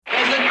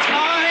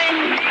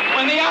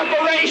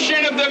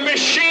operation of the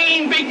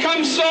machine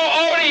becomes so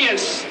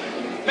odious,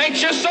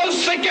 makes you so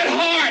sick at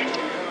heart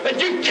that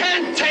you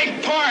can't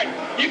take part.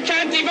 You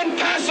can't even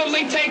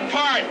passively take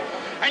part.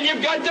 And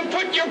you've got to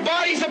put your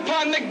bodies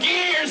upon the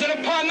gears and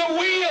upon the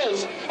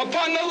wheels,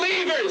 upon the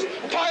levers,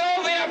 upon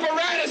all the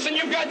apparatus, and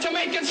you've got to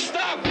make it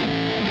stop.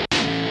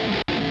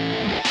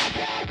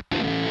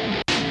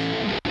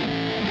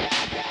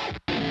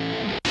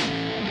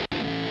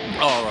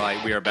 All right,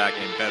 we are back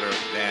in Better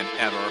Than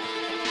Ever,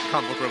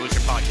 Comic Book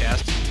Revolution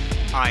podcast.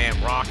 I am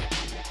Rokk.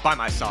 By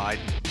my side,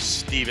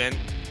 Steven.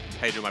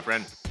 How you doing, my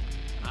friend?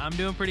 I'm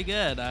doing pretty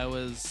good. I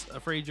was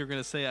afraid you were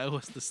going to say I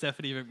was the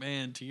Stephanie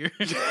McMahon to your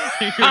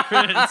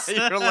friends.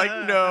 You're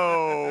like,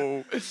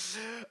 no.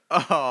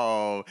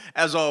 Oh,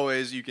 as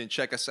always, you can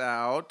check us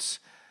out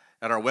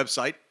at our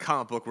website,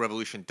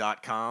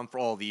 comicbookrevolution.com, for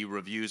all the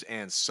reviews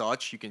and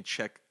such. You can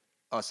check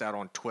us out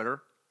on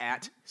Twitter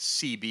at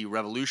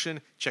CBRevolution.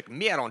 Check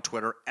me out on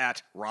Twitter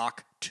at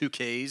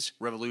Rokk2Ks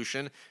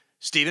Revolution.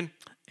 Steven?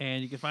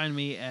 And you can find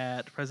me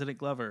at President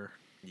Glover.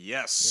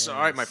 Yes.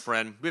 All right, my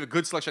friend. We have a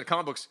good selection of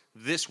comic books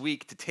this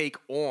week to take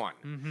on.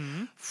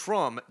 Mm-hmm.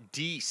 From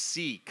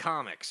DC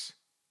Comics,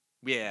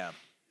 we have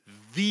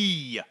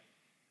the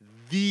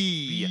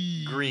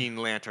Green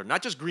Lantern.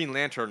 Not just Green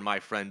Lantern, my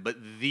friend, but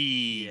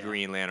the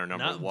Green Lantern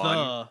number one.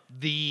 Not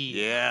the.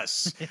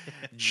 Yes.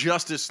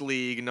 Justice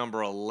League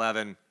number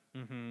 11.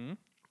 Mm-hmm.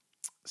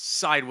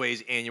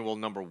 Sideways Annual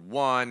number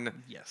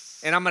 1.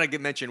 Yes. And I'm going to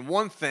mention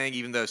one thing,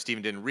 even though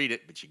Steven didn't read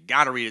it, but you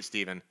got to read it,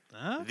 Steven.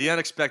 The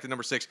Unexpected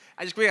number 6.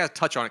 I just really got to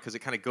touch on it because it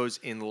kind of goes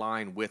in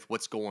line with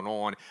what's going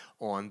on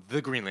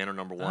the Green Lantern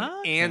number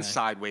 1 and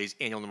Sideways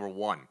Annual number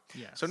 1.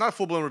 Yes. So not a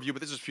full-blown review,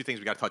 but there's just a few things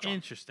we got to touch on.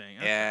 Interesting.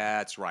 Okay. Yeah,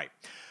 that's right.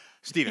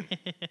 Steven,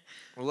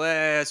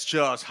 let's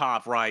just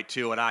hop right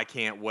to it. I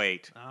can't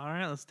wait. All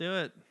right, let's do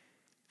it.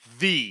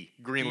 The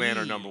Green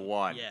Lantern number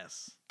 1.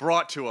 Yes.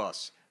 Brought to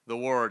us the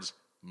words,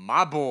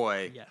 my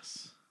boy,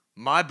 Yes.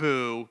 my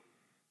boo,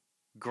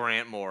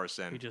 Grant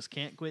Morrison. We just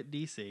can't quit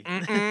DC.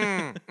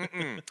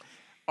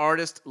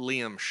 Artist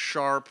Liam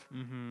Sharp.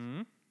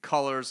 Mm-hmm.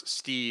 Colors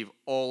Steve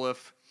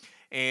Oliff.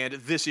 And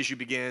this issue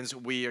begins.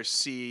 We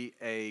see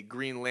a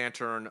Green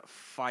Lantern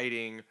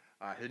fighting.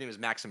 His name is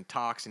Maxim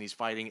Tox, and he's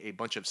fighting a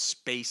bunch of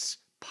space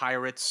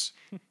pirates.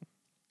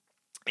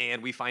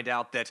 And we find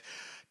out that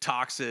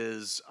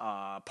Tox's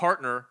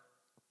partner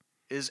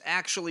is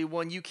actually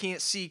one you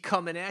can't see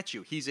coming at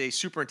you. He's a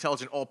super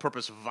intelligent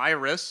all-purpose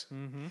virus,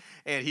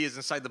 and he is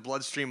inside the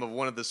bloodstream of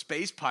one of the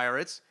space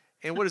pirates.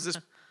 And what is this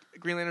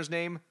Green Lantern's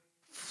name?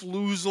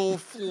 Floozle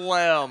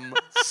Phlegm.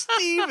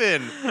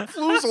 Steven!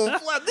 Floozle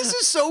Phlegm. This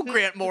is so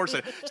Grant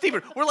Morrison.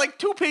 Steven, we're like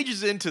 2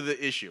 pages into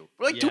the issue.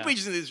 We're like 2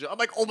 pages into the issue. I'm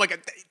like, oh my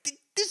God,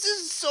 this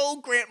is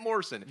so Grant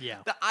Morrison. Yeah.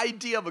 The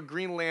idea of a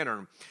Green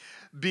Lantern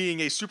being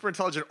a super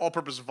intelligent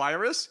all-purpose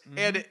virus,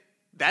 and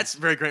that's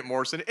very Grant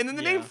Morrison. And then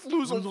the name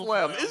Floozle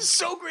Phlegm is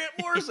so Grant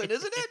Morrison,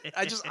 isn't it?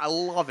 I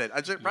love it.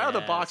 Right out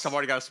of the box, I've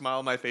already got a smile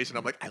on my face, and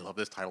I'm like, I love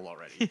this title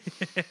already.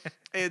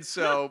 And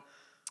so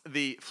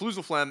the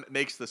Floozle Phlegm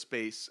makes the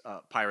space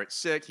pirate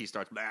sick. He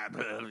starts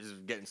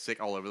getting sick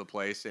all over the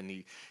place, and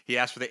he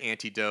asks for the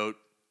antidote.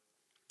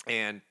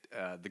 And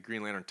the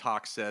Green Lantern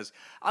Tox says,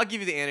 I'll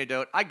give you the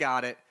antidote. I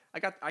got it.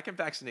 I can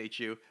vaccinate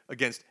you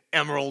against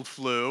Emerald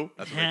Flu.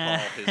 That's what they call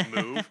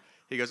his move.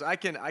 He goes, I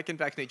can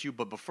vaccinate you,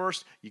 but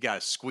first, you got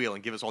to squeal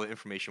and give us all the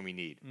information we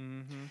need.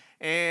 Mm-hmm.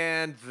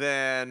 And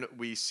then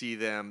we see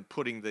them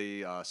putting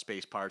the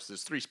space pirates,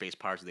 there's 3 space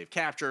pirates that they've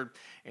captured,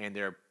 and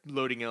they're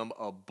loading them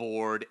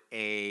aboard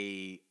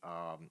a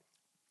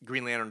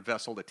Green Lantern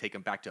vessel to take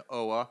them back to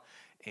Oa.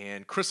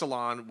 And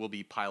Chrysalon will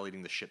be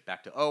piloting the ship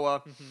back to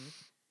Oa.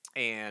 Mm-hmm.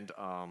 And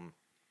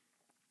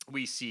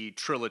we see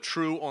Trilla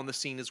True on the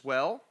scene as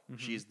well. Mm-hmm.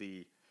 She's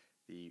the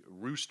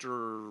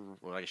rooster,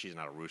 well, I guess she's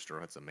not a rooster,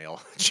 that's a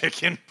male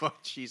chicken, but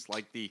she's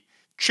like the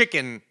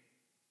chicken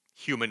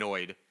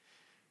humanoid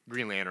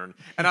Green Lantern.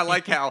 And I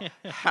like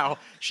how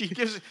she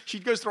goes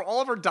through all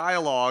of her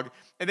dialogue,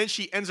 and then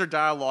she ends her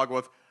dialogue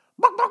with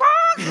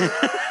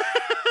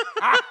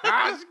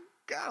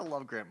gotta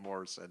love Grant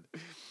Morrison.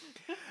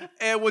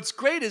 And what's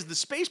great is the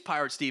space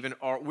pirates, Steven,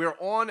 we're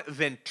on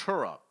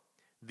Ventura.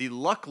 The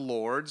Luck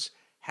Lords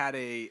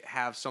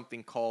have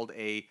something called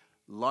a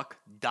luck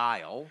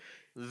dial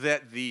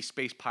that the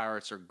space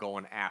pirates are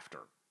going after.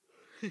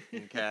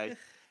 Okay?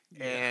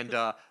 And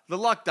the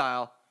luck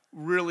dial,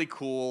 really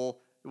cool.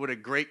 What a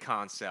great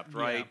concept,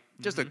 right?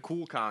 Yeah. Just a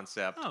cool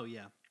concept. Oh,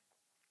 yeah.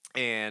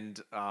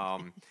 And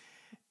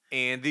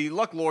the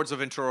Luck Lords of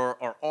Ventura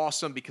are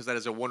awesome because that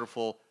is a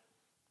wonderful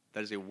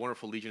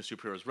Legion of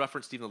Superheroes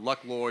reference. Stephen, the Luck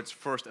Lords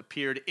first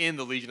appeared in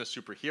the Legion of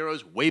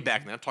Superheroes way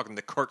back then. I'm talking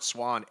the Kurt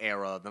Swan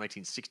era, the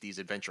 1960s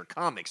Adventure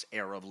Comics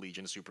era of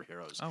Legion of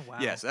Superheroes. Oh, wow.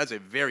 Yes, that's a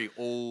very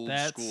old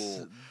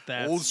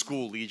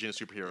school Legion of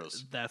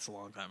Superheroes. That's a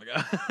long time ago.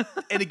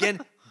 And again,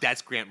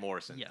 that's Grant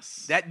Morrison.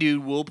 Yes. That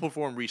dude will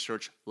perform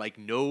research like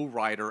no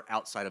writer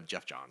outside of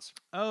Jeff Johns.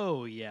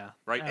 Oh, yeah.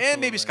 Right? Absolutely.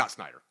 And maybe Scott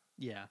Snyder.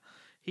 Yeah.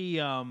 He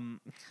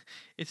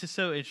it's just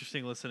so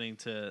interesting listening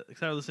to,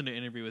 because I listened to an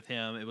interview with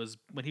him. It was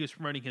when he was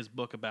promoting his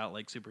book about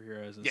like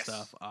superheroes and Yes.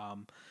 stuff.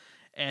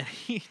 And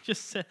he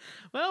just said,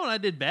 well, when I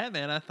did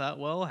Batman, I thought,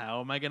 well, how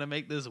am I going to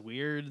make this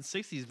weird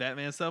 60s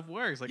Batman stuff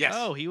work? It's like, Yes.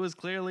 oh, he was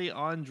clearly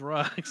on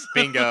drugs.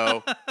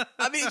 Bingo.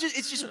 I mean,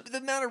 it's just the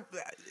amount of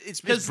it's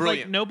Because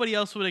brilliant. like nobody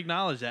else would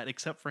acknowledge that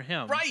except for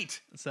him.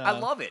 Right. So I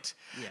love it.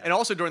 yeah. And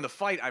also during the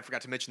fight, I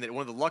forgot to mention that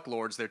one of the Luck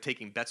Lords, they're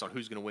taking bets on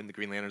who's going to win the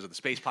Green Lanterns or the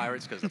Space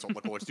Pirates, because that's what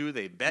Luck Lords do.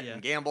 They bet Yeah.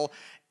 and gamble.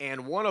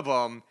 And one of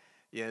them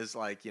is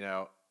like,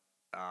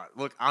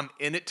 look, I'm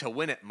in it to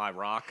win it, my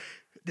Rock.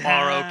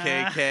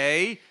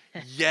 ROKK.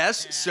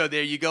 Yes. So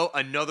there you go.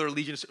 Another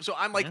Legion of So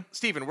I'm like,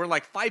 Steven, we're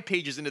like 5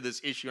 pages into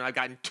this issue, and I've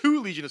gotten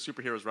 2 Legion of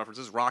Superheroes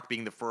references, Rock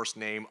being the first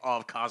name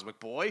of Cosmic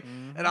Boy.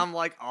 And I'm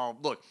like, oh,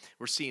 look,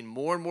 we're seeing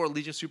more and more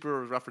Legion of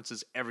Superheroes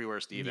references everywhere,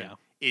 Steven. Yeah.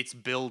 It's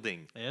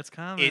building. It's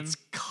coming. It's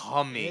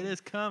coming. It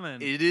is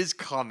coming. It is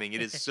coming.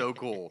 It is so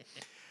cool.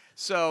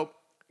 So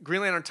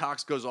Green Lantern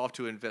Tox goes off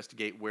to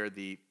investigate where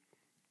the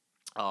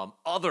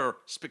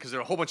because there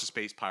are a whole bunch of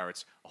space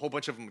pirates, a whole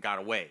bunch of them got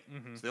away.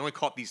 So they only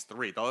caught these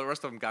 3. The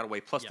rest of them got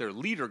away, plus their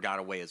leader got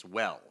away as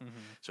well.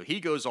 So he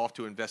goes off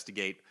to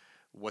investigate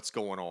what's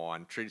going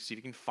on, try to see if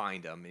he can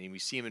find them. And we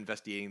see him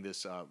investigating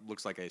this,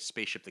 looks like a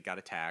spaceship that got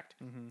attacked.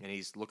 And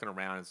he's looking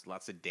around, and there's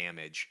lots of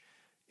damage.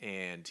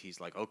 And he's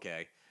like,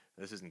 okay,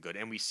 this isn't good.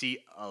 And we see,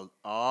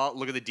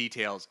 look at the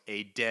details,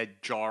 a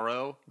dead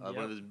Jarro, one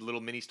of the little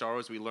mini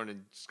Starros we learned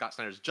in Scott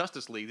Snyder's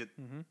Justice League that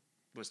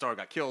when Starro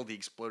got killed, he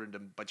exploded into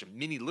a bunch of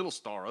mini little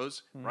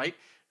Starros, right?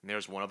 And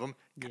there's one of them.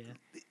 Yeah.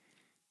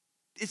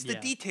 It's the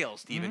details,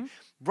 Steven.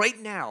 Right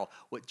now,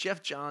 what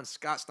Jeff Johns,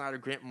 Scott Snyder,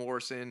 Grant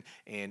Morrison,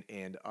 and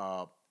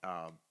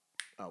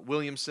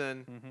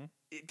Williamson,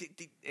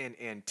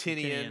 and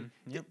Tinian,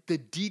 the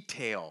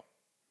detail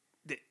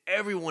that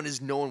everyone is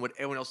knowing what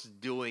everyone else is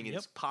doing, and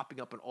it's popping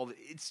up in all the.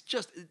 It's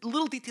just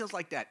little details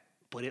like that.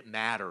 But it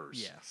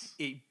matters. Yes.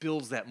 It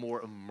builds that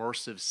more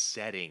immersive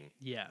setting.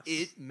 Yes.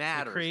 It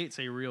matters. It creates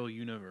a real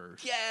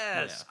universe.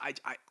 Yes.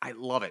 Yeah. I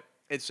love it.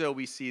 And so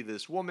we see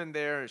this woman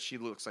there, and she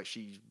looks like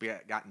she's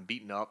gotten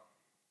beaten up.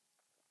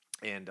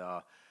 And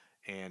like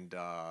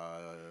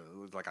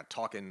a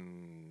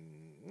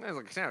talking,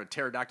 like kind of a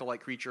pterodactyl-like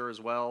creature as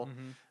well.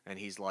 And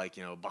he's like,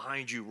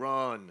 behind you,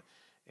 run.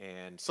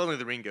 And suddenly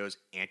the ring goes,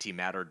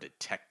 antimatter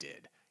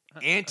detected.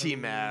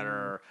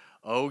 Antimatter.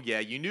 Oh, yeah,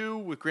 you knew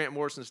with Grant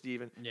Morrison,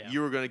 Steven, you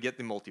were going to get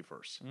the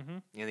multiverse.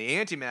 And the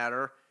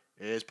antimatter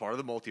is part of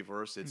the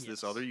multiverse. It's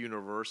this other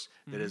universe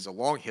that is a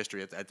long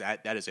history.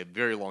 That is a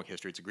very long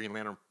history. It's a Green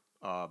Lantern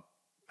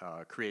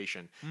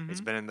creation.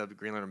 It's been in the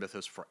Green Lantern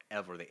mythos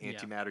forever. The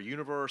antimatter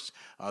universe,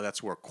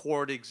 that's where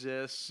Cord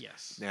exists.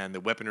 Yes. And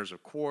the weaponers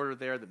of Cord are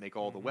there that make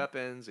all the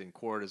weapons. And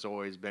Cord has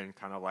always been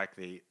kind of like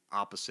the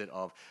opposite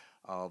of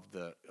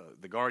the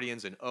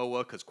Guardians and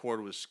Oa, because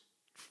Cord was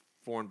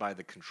formed by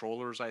the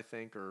Controllers, I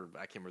think, or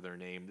I can't remember their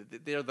name.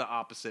 They're the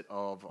opposite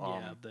of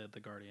the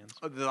Guardians.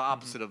 The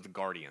opposite of the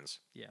Guardians.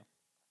 Yeah.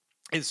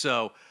 And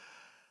so,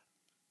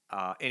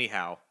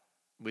 anyhow,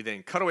 we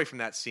then cut away from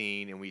that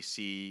scene, and we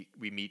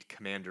meet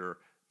Commander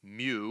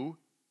Mu.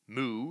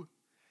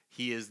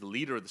 He is the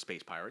leader of the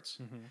Space Pirates,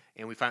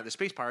 and we find out the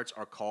Space Pirates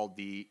are called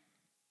the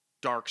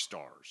Dark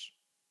Stars.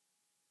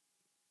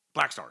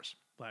 Black Stars.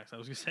 I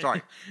was gonna say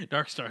Sorry.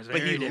 Dark Stars. But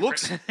Very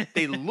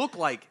they look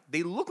like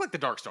the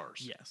Dark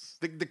Stars. Yes.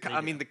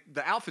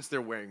 The outfits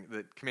they're wearing,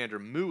 that Commander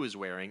Mu is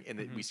wearing, and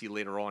that we see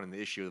later on in the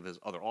issue of his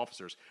other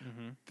officers,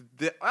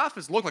 the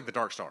outfits look like the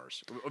Dark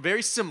Stars.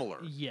 Very similar.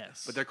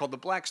 Yes. But they're called the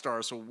Black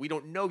Stars, so we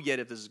don't know yet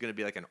if this is going to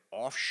be like an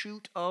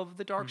offshoot of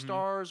the Dark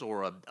Stars,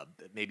 or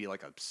maybe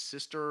like a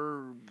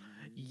sister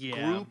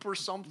group or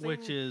something.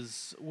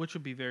 Which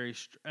would be very.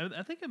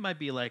 I think it might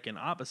be like an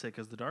opposite,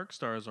 because the Dark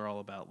Stars are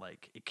all about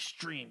like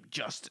extreme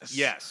justice.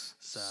 Yes.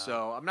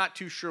 So I'm not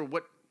too sure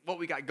what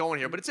we got going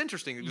here, but it's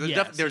interesting. There's,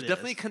 Yes, there's it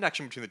definitely is. a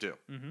connection between the two,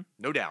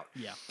 no doubt.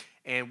 Yeah.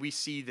 And we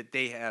see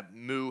that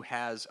Mu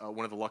has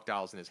one of the luck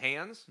dials in his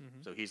hands,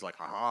 so he's like,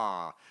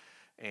 ha.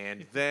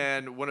 And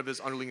then one of his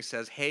underlings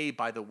says, hey,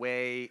 by the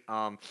way,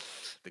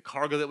 the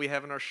cargo that we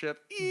have in our ship,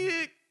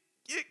 it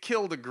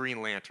killed a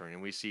Green Lantern.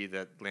 And we see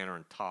that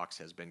Lantern Tox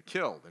has been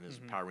killed, and his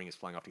power ring is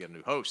flying off to get a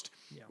new host.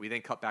 Yeah. We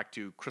then cut back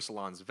to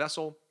Chrysalin's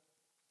vessel.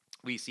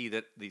 We see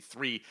that the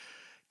 3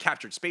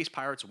 captured space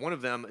pirates, one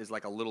of them is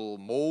like a little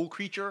mole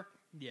creature.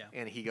 Yeah.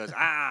 And he goes,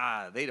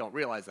 they don't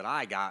realize that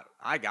I got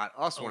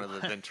us one of the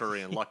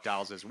Venturian luck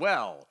dials as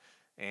well.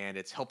 And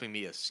it's helping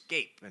me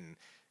escape. And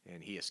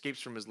he escapes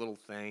from his little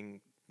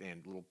thing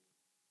and little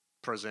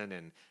prison,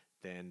 and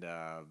then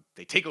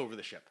they take over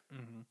the ship.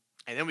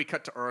 And then we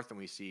cut to Earth, and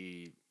we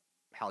see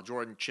Hal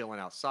Jordan chilling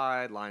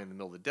outside, lying in the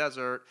middle of the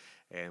desert,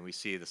 and we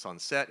see the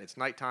sunset. It's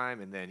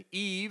nighttime, and then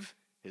Eve,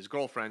 his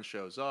girlfriend,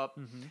 shows up,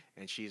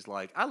 and she's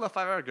like, I left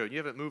 5 hours ago. You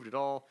haven't moved at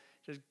all.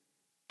 Just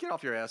get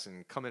off your ass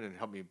and come in and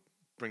help me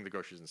bring the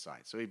groceries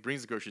inside. So he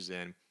brings the groceries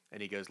in,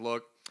 and he goes,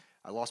 look,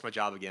 I lost my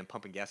job again,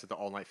 pumping gas at the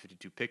all-night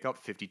 52 pickup.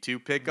 52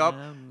 pickup.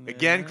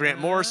 Again, Grant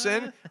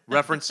Morrison,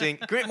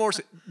 referencing Grant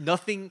Morrison.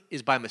 Nothing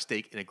is by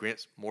mistake in a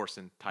Grant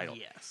Morrison title.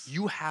 Yes.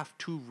 You have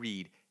to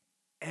read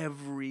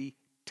every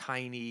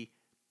tiny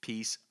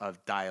piece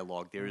of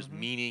dialogue. There is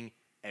meaning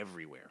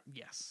everywhere.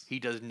 Yes. He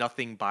does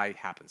nothing by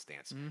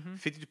happenstance.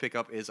 52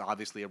 pickup is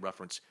obviously a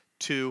reference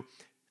to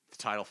the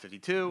title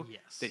 52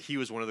 that he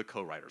was one of the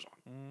co-writers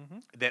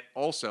on. That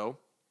also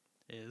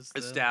Is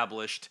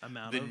established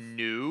amount the of-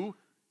 new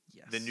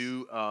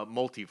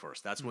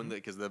multiverse. That's when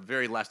because the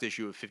very last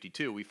issue of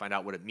 52 we find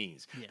out what it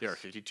means. Yes. There are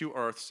 52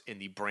 Earths in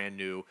the brand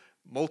new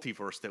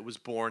multiverse that was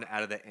born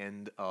out of the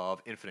end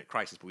of Infinite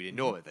Crisis, but we didn't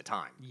know it at the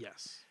time.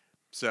 Yes.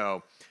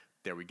 So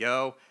there we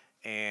go.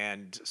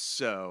 And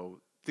so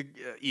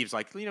Eve's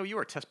like, you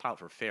were a test pilot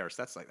for Ferris.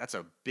 That's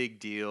a big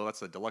deal.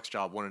 That's a deluxe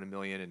job, 1 in a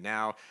million. And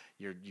now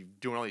you're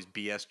doing all these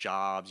BS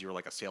jobs. You're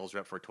like a sales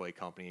rep for a toy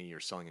company. You're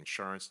selling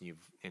insurance.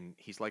 And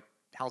he's like,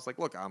 Hal's like,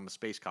 look, I'm a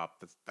space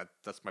cop.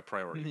 That's my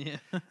priority.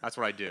 Yeah. That's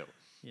what I do.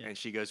 Yeah. And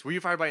she goes, were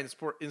you fired by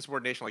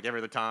insubordination like every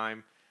other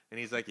time? And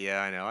he's like,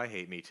 yeah, I know. I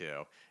hate me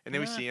too. And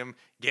then we see him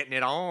getting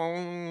it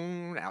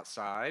on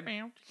outside.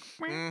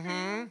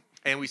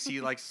 And we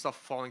see like stuff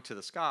falling to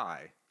the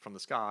sky, from the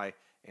sky.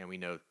 And we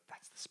know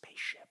that's the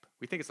spaceship.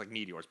 We think it's like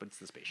meteors, but it's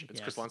the spaceship.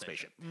 It's Chris Lon's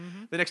spaceship.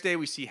 The next day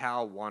we see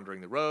Hal wandering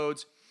the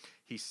roads.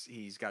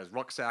 He's got his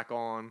rucksack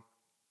on.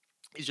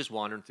 He's just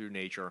wandering through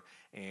nature,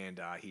 and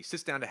he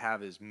sits down to have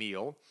his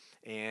meal,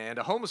 and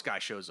a homeless guy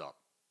shows up,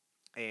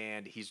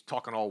 and he's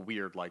talking all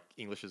weird, like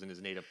English isn't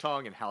his native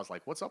tongue, and Hal's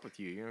like, what's up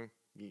with you?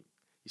 You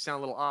sound a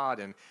little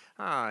odd, and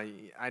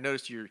I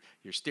noticed you're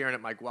staring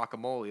at my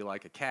guacamole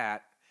like a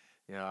cat.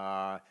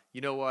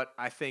 You know what?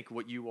 I think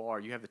what you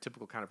have the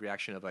typical kind of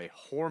reaction of a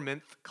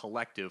Horminth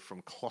collective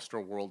from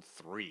Cluster World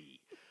 3.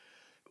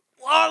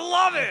 I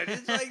love it.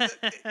 It's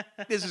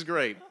like, this is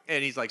great.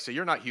 And he's like, so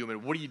you're not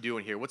human. What are you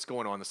doing here? What's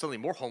going on? And suddenly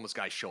more homeless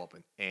guys show up,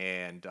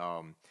 and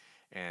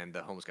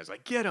the homeless guy's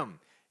like, get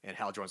him. And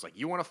Hal Jordan's like,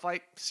 you want to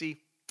fight?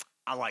 See,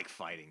 I like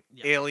fighting.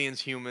 Yeah.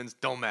 Aliens, humans,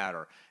 don't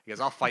matter. He goes,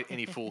 I'll fight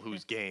any fool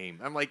who's game.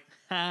 I'm like,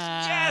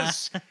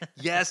 yes,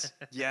 yes,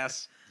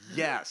 yes,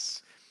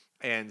 yes.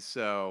 And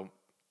so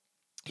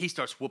he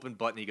starts whooping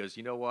butt, and he goes,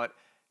 you know what?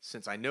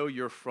 Since I know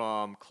you're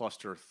from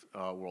Cluster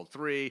World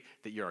 3,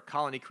 that you're a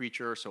colony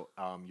creature, so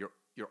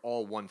you're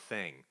all one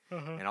thing.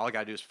 And all I got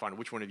to do is find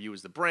which one of you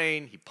is the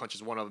brain. He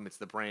punches one of them, it's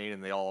the brain,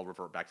 and they all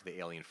revert back to the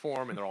alien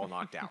form, and they're all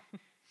knocked out.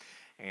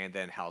 And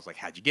then Hal's like,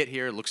 how'd you get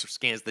here?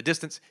 Scans the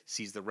distance,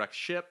 sees the wrecked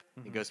ship,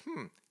 and goes,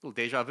 little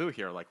deja vu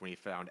here, like when he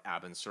found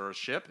Abin Sur's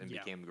ship and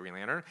became the Green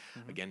Lantern.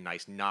 Again,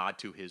 nice nod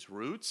to his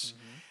roots.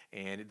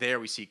 And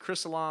there we see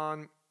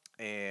Chrysalon.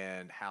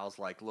 And Hal's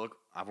like, look,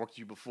 I've worked with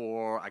you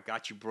before. I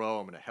got you, bro.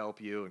 I'm going to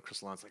help you. And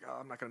Chrysalon's like, oh,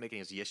 I'm not going to make it.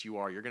 He goes, yes, you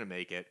are. You're going to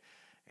make it.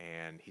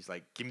 And he's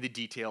like, give me the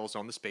details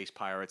on the space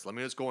pirates. Let me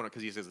know what's going on.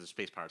 Because he says there's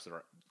space pirates that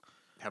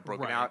have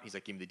broken out. He's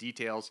like, give me the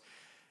details.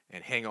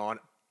 And hang on.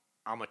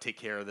 I'm going to take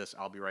care of this.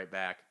 I'll be right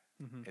back.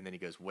 And then he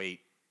goes, wait,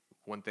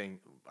 one thing.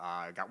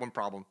 I got one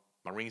problem.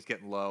 My ring's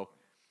getting low.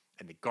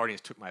 And the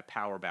Guardians took my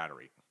power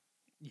battery.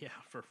 Yeah,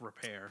 for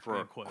repair.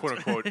 For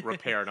quote-unquote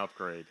repair and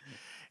upgrade.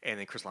 And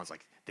then Chrysalon's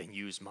like, then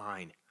use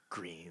mine,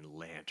 Green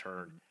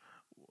Lantern.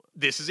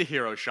 This is a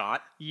hero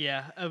shot.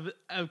 Yeah,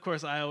 of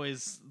course, I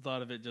always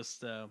thought of it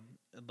just in a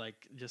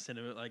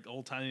like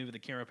old-timey with the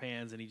camera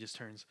pans, and he just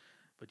turns,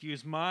 but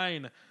use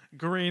mine,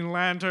 Green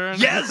Lantern.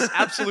 Yes,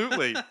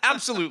 absolutely.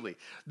 Absolutely.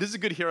 This is a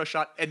good hero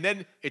shot. And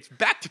then it's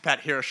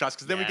back-to-back hero shots,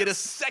 because then we get a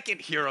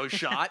second hero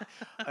shot,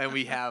 and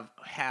we have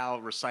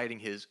Hal reciting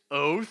his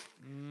oath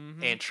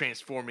and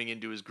transforming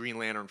into his Green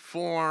Lantern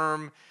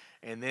form.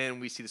 And then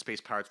we see the space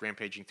pirates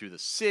rampaging through the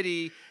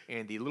city,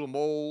 and the little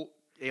mole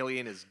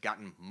alien has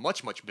gotten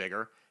much, much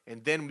bigger.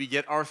 And then we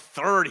get our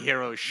third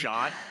hero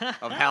shot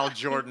of Hal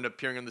Jordan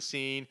appearing on the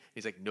scene.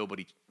 He's like,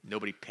 nobody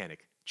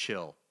panic.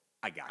 Chill.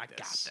 I got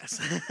this.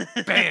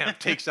 Bam!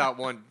 Takes out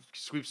one,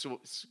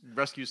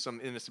 rescues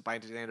some innocent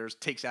bystanders,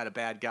 takes out a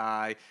bad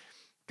guy,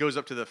 goes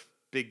up to the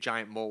big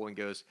giant mole and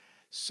goes,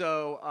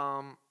 so,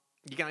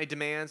 you got any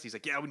demands? He's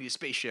like, yeah, we need a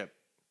spaceship.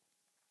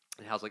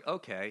 And Hal's like,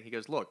 okay. He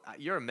goes, look,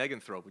 you're a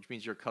meganthrope, which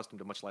means you're accustomed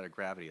to much lighter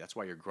gravity. That's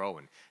why you're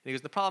growing. And he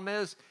goes, the problem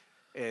is,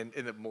 and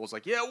the mole's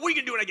like, yeah, we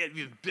can do it. I get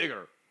even bigger.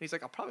 And he's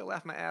like, I'll probably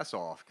laugh my ass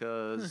off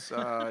because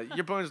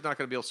your bone's not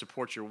going to be able to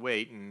support your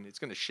weight, and it's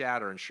going to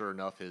shatter. And sure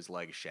enough, his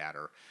legs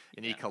shatter,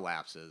 and he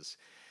collapses.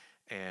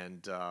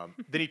 And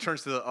then he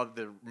turns to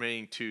the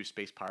remaining two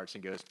space pirates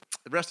and goes,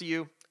 the rest of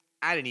you,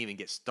 I didn't even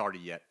get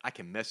started yet. I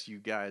can mess you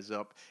guys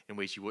up in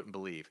ways you wouldn't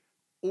believe.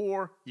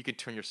 Or you can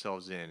turn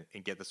yourselves in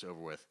and get this over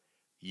with.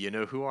 You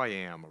know who I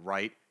am,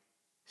 right?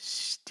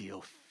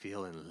 Still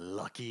feeling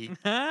lucky?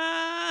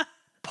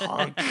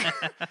 Punk.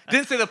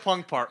 Didn't say the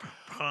punk part.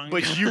 Punk.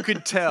 But you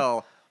can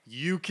tell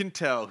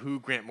who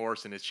Grant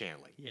Morrison is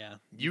channeling. Yeah.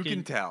 You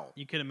can tell.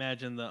 You can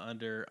imagine the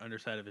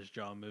underside of his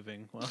jaw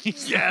moving while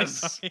he's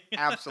yes,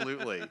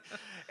 absolutely.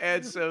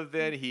 And so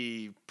then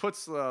he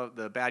puts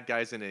the bad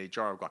guys in a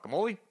jar of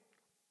guacamole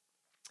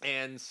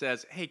and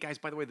says, hey, guys,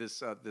 by the way,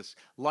 this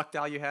luck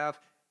doll you have,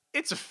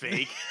 it's a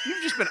fake.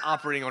 You've just been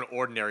operating on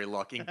ordinary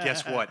luck, and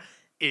guess what?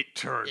 It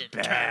turned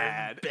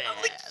bad.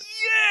 I'm like,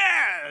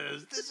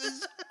 yes, this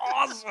is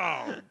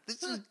awesome.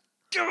 This is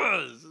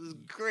good. This is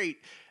great.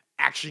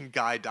 Action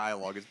guy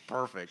dialogue is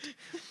perfect.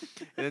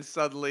 And then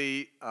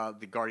suddenly,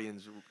 the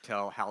Guardians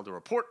tell Hal to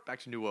report back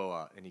to New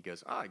Oa, and he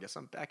goes, I guess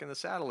I'm back in the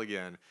saddle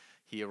again.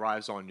 He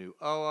arrives on New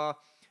Oa,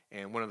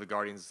 and one of the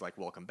Guardians is like,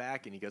 welcome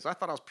back, and he goes, I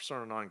thought I was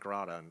persona non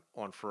grata and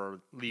on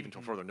for leave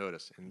until further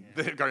notice. And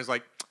the Guardian's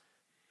like,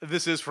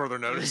 this is further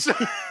notice.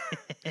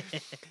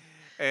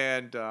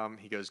 And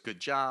he goes, good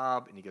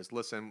job. And he goes,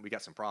 listen, we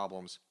got some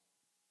problems.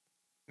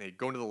 And they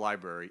go into the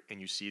library, and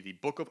you see the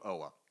Book of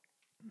Oa.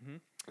 Mm-hmm.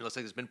 It looks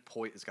like there's been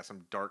it's got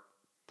some dark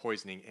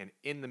poisoning, and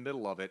in the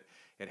middle of it,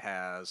 it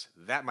has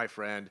that, my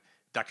friend,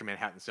 Dr.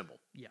 Manhattan symbol.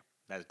 Yeah.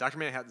 That is Dr.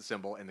 Manhattan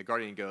symbol, and the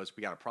Guardian goes,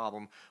 we got a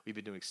problem. We've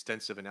been doing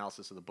extensive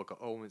analysis of the Book of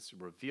Oa. It's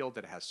revealed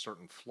that it has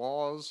certain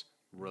flaws,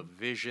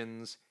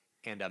 revisions,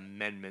 and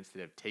amendments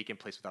that have taken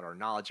place without our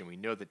knowledge, and we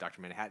know that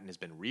Dr. Manhattan has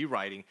been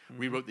rewrote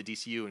the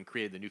DCU and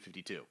created the New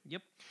 52.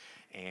 Yep.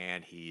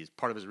 And he's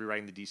part of his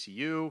rewriting the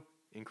DCU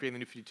and creating the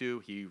New 52,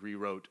 he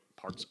rewrote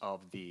parts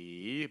of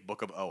the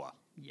Book of Oa.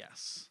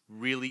 Yes.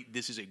 Really,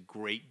 this is a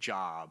great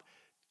job.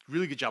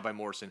 Really good job by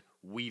Morrison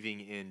weaving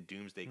in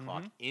Doomsday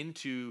Clock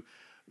into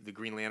the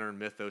Green Lantern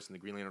mythos and the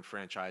Green Lantern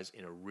franchise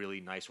in a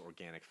really nice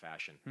organic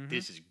fashion.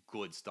 This is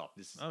good stuff.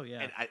 This is,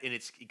 and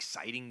it's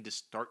exciting to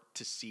start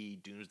to see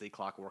Doomsday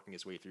Clock working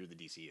its way through the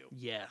DCU.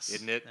 Yes.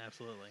 Isn't it?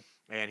 Absolutely.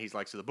 And he's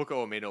like, so the Book of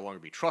Oa may no longer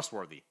be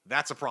trustworthy.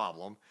 That's a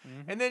problem.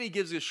 And then he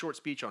gives a short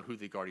speech on who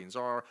the Guardians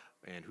are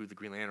and who the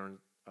Green Lantern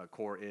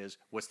Corps is,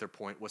 what's their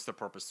point, what's their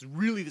purpose.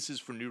 Really, this is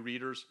for new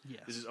readers.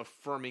 Yes. This is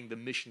affirming the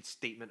mission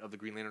statement of the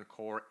Green Lantern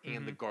Corps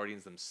and the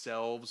Guardians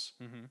themselves.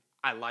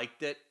 I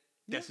liked it.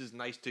 This is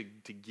nice to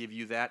give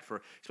you that,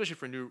 for especially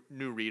for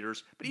new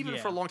readers, but even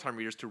for long-time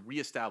readers, to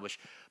reestablish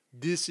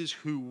this is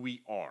who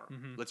we are.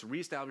 Let's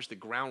reestablish the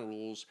ground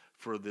rules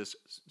for this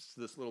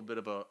little bit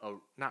of a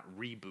not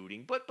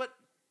rebooting, but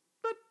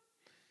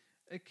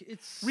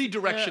it's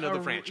redirection of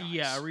the franchise.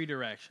 Yeah, a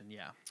redirection.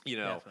 Yeah,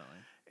 definitely.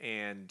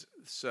 And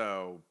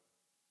so,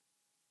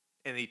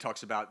 and he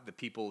talks about the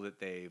people that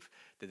they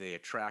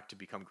attract to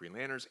become Green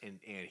Lanterns, and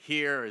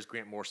here is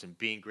Grant Morrison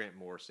being Grant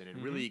Morrison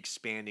and really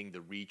expanding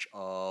the reach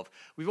of.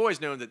 We've always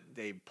known that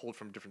they pulled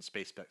from different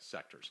space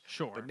sectors,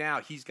 sure, but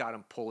now he's got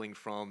them pulling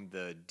from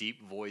the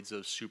deep voids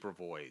of super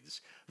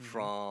voids,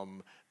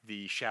 from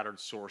the shattered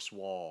source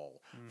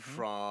wall,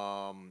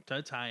 from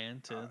to tie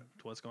into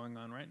what's going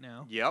on right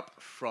now. Yep,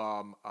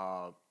 from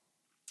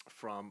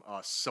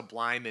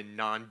sublime and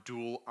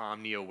non-dual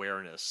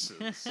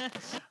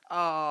omni-awarenesses,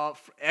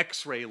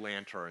 X-ray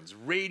lanterns,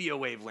 radio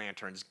wave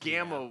lanterns,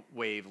 gamma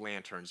wave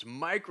lanterns,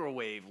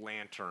 microwave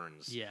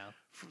lanterns. Yeah.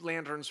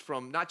 Lanterns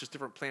from not just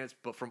different planets,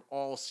 but from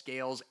all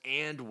scales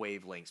and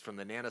wavelengths, from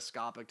the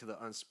nanoscopic to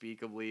the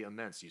unspeakably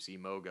immense. You see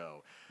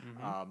Mogo.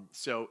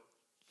 So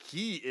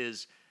he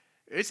is,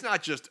 it's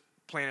not just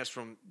planets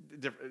from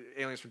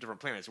aliens from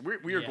different planets.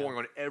 We are going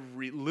on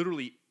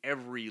literally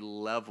every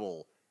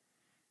level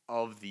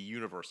of the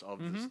universe,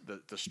 of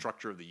the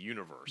structure of the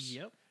universe.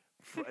 Yep.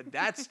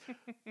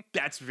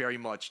 That's very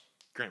much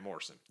Grant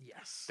Morrison.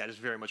 Yes. That is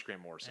very much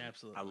Grant Morrison.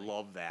 Absolutely. I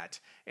love that.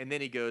 And then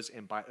he goes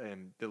and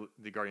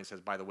the Guardian says,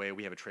 by the way,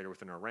 we have a traitor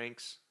within our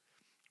ranks.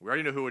 We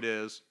already know who it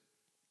is.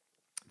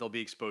 They'll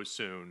be exposed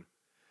soon.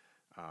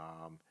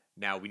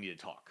 Now we need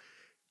to talk.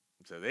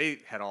 So they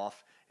head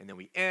off, and then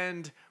we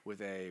end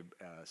with a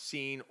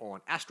scene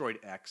on Asteroid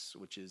X,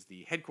 which is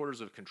the headquarters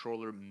of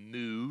Controller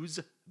Moo's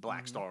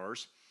Black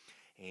Stars.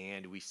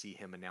 And we see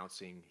him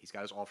announcing, he's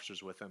got his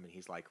officers with him, and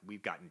he's like,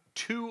 we've gotten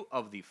 2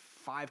 of the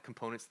 5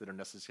 components that are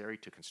necessary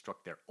to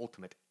construct their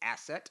ultimate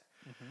asset.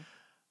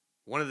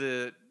 One of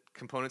the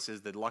components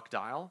is the luck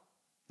dial.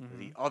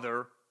 The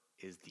other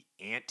is the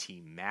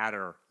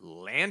antimatter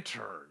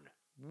lantern.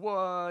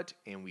 What?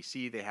 And we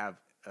see they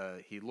have,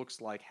 he looks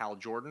like Hal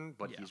Jordan,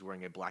 but he's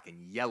wearing a black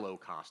and yellow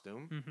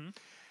costume.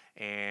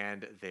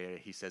 And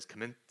he says,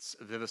 commence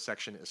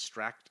vivisection,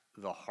 extract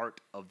the heart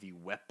of the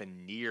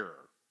weaponeer.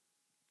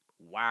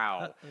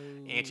 Wow.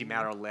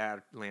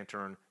 Antimatter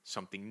lantern,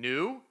 something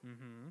new.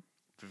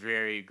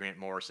 Very Grant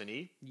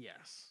Morrison-y.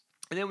 Yes.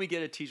 And then we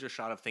get a teaser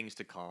shot of things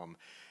to come,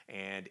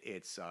 and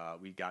it's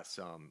we've got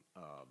some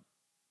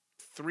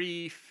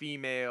 3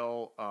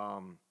 female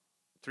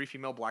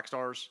Black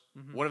Stars.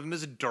 One of them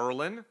is a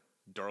Durlan.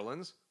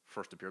 Durlans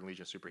first appeared in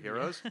Legion of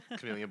Superheroes.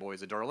 Chameleon Boy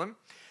is a Durlan.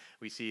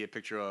 We see a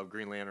picture of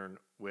Green Lantern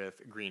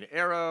with Green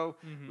Arrow.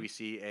 We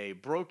see a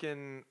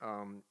broken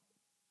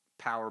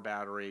power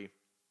battery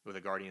with a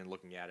Guardian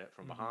looking at it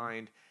from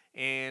behind.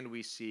 And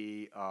we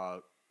see,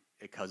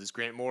 because it's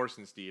Grant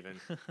Morrison, Steven,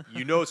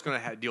 you know it's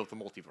going to deal with the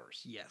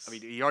multiverse. Yes. I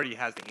mean, he already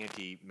has the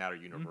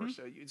antimatter universe.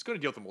 So it's going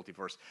to deal with the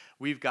multiverse.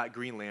 We've got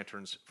Green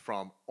Lanterns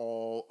from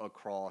all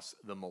across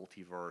the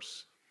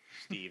multiverse,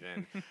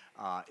 Steven.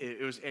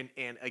 It was,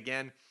 and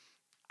again,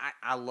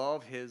 I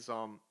love his,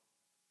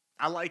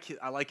 I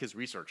like his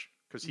research,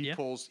 because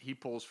he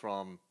pulls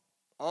from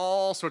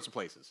all sorts of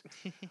places.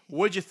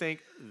 What'd you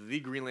think the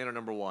Green Lantern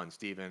 #1,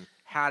 Steven?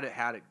 How did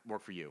it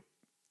work for you?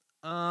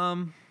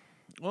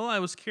 Well, I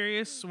was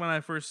curious when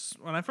I first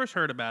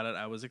heard about it.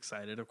 I was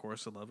excited, of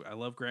course. I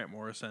love Grant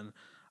Morrison.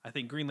 I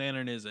think Green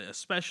Lantern is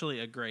especially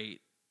a great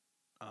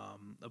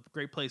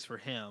place for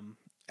him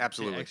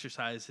Absolutely. to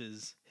exercise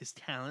his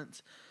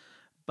talent.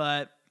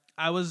 But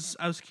I was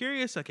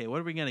curious. Okay, what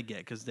are we gonna get?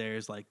 Because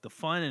there's like the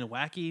fun and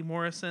wacky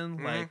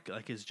Morrison,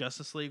 like his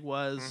Justice League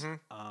was,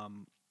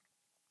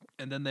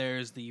 and then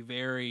there's the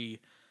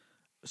very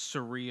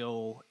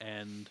surreal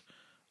and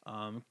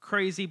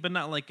crazy, but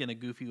not like in a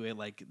goofy way.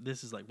 Like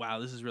this is like, wow,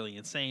 this is really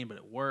insane, but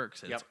it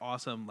works. And It's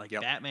awesome. Like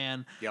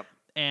Batman. Yep.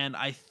 And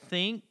I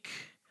think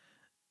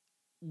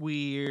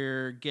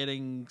we're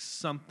getting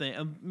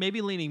something,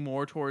 maybe leaning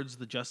more towards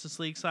the Justice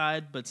League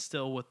side, but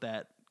still with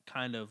that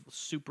kind of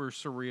super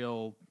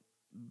surreal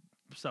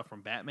stuff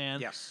from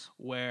Batman. Yes.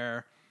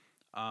 Where,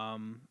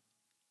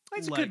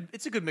 it's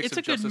a good mix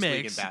of Justice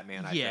League and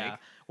Batman. I think.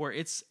 Where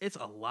it's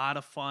a lot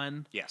of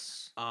fun.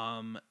 Yes.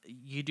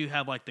 You do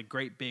have like the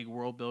great big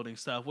world building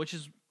stuff, which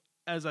is,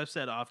 as I've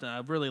said often, I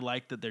really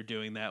like that they're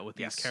doing that with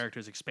these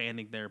characters,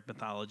 expanding their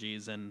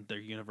mythologies and their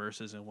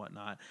universes and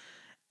whatnot.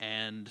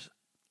 And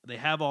they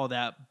have all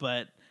that,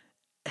 but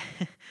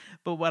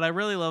what I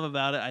really love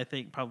about it, I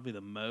think probably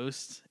the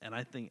most, and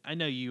I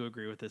know you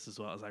agree with this as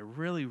well, is I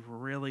really,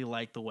 really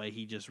like the way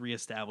he just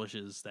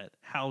reestablishes that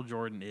Hal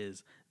Jordan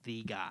is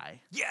the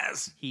guy.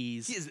 Yes, he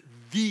is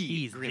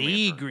the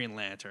Green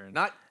Lantern,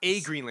 not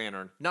a Green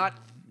Lantern, not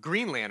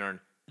Green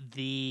Lantern.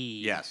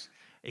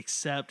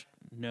 Except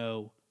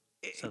no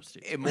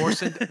substitute.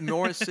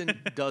 Morrison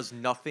does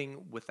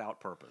nothing without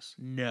purpose.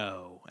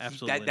 No,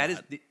 absolutely. That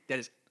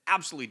is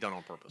absolutely done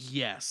on purpose.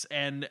 Yes,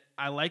 and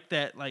I like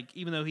that. Like,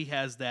 even though he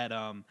has that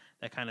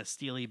that kind of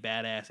steely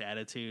badass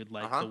attitude,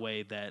 like the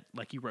way that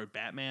like he wrote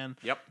Batman.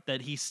 Yep.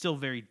 That he's still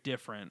very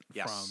different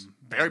from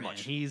very Batman.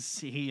 much.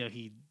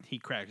 He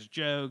cracks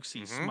jokes.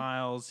 He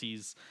smiles.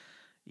 He's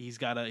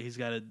got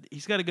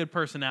a good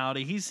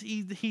personality.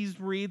 He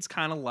reads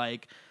kind of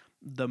like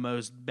the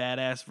most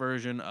badass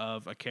version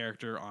of a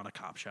character on a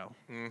cop show.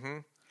 Mm-hmm.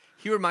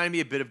 He reminded me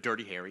a bit of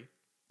Dirty Harry.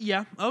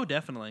 Yeah. Oh,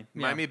 definitely.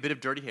 Remind me a bit of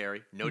Dirty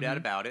Harry, no doubt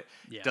about it.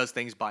 Yeah. Does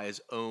things by his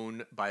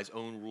own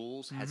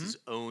rules, has his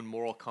own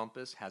moral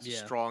compass, has a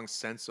strong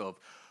sense of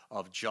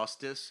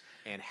justice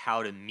and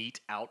how to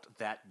mete out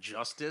that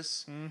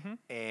justice,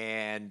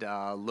 and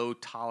low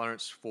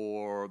tolerance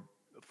for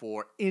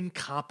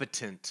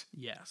incompetent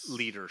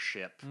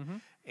leadership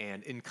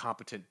and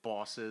incompetent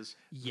bosses.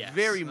 Yes.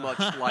 Very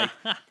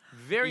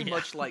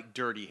much like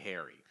Dirty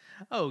Harry.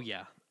 Oh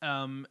yeah.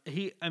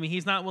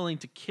 He's not willing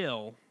to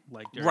kill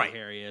like Dirty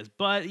Harry is,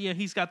 but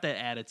he's got that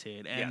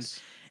attitude,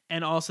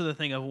 and also the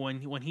thing of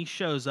when he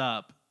shows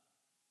up,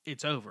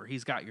 it's over.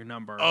 He's got your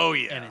number. Oh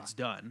yeah, and it's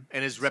done.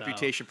 And his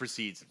reputation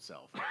precedes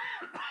himself.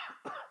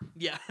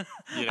 Yeah,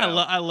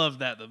 I love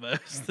that the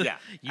most. Yeah,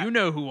 you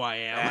know who I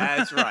am.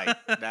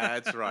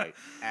 That's right.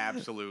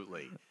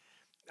 Absolutely.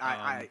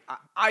 I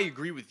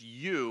agree with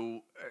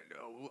you.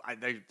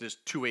 There's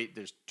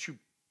two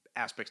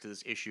aspects to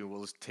this issue.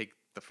 We'll just take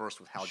the first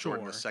with Hal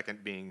Jordan, the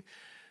second being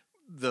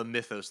the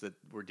mythos that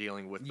we're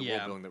dealing with, the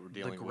world building that we're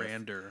dealing with. The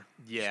grander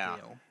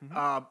scale.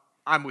 Mm-hmm.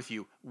 I'm with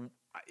you.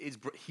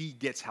 He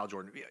gets Hal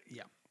Jordan.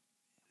 Yeah.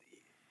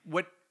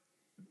 What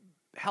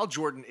Hal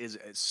Jordan is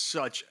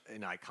such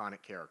an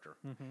iconic character.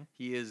 Mm-hmm.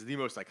 He is the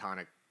most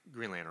iconic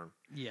Green Lantern.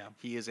 Yeah.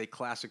 He is a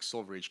classic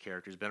Silver Age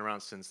character. He's been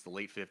around since the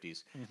late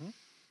 50s. Mm-hmm.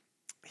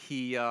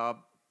 He,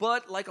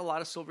 but like a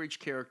lot of Silver Age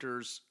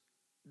characters,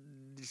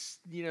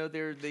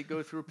 they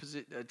go through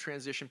a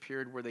transition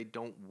period where they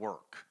don't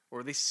work,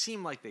 or they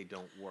seem like they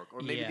don't work,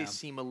 or maybe they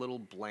seem a little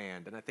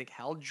bland. And I think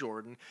Hal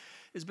Jordan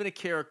has been a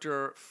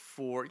character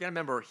you gotta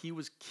remember, he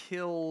was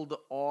killed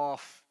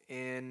off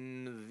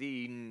in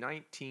the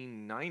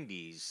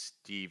 1990s,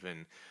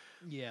 Steven.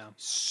 Yeah.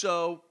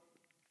 So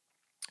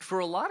for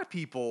a lot of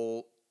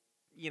people,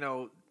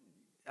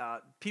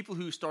 people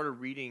who started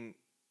reading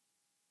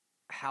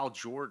Hal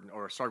Jordan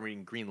or started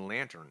reading Green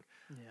Lantern,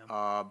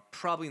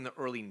 probably in the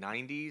early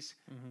 90s.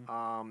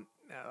 Mm-hmm.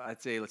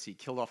 I'd say,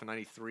 killed off in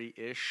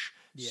 93-ish.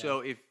 Yeah.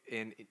 So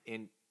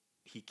and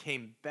he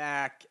came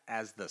back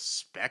as the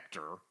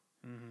Spectre.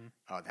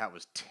 Mm-hmm. That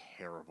was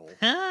terrible.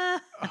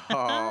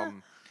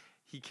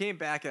 He came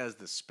back as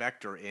the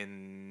Spectre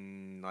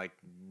in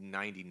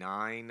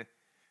 99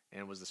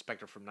 and was the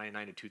Spectre from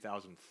 99 to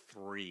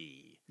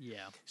 2003. Yeah.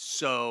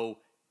 So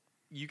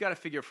you got to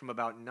figure from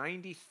about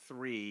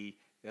 93,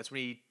 that's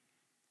when he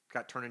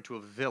got turned into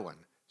a villain.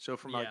 So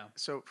from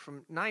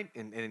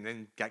and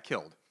then got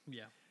killed.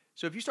 Yeah.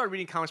 So if you started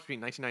reading comics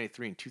between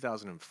 1993 and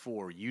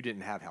 2004, you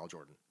didn't have Hal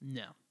Jordan.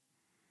 No.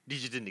 He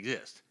just didn't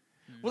exist.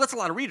 Mm. Well, that's a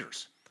lot of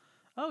readers.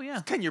 Oh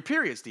yeah. 10-year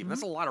period, Steve. Mm-hmm.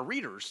 That's a lot of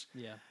readers.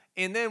 Yeah.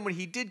 And then when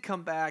he did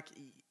come back,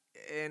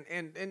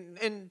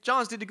 and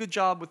Johns did a good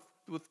job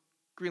with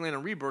Green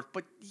Lantern Rebirth,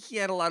 but he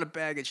had a lot of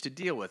baggage to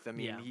deal with. I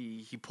mean,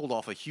 he pulled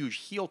off a huge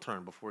heel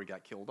turn before he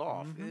got killed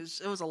off. Mm-hmm.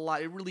 It was a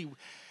lot. It really,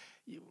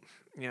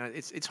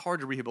 it's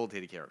hard to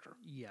rehabilitate a character.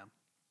 Yeah.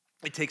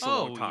 It takes a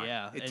long time.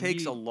 Yeah. It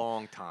takes a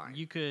long time.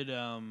 You could,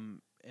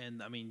 and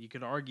I mean, you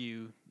could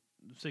argue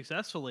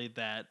successfully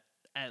that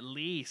at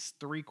least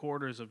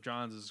 3/4 of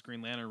Johns'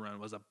 Green Lantern run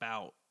was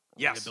about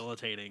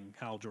rehabilitating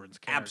Hal Jordan's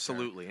character.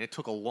 Absolutely, and it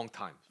took a long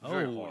time.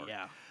 Very hard.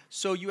 Yeah.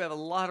 So you have a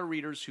lot of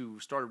readers who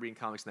started reading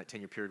comics in that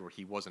 10-year period where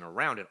he wasn't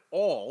around at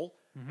all,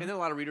 and then a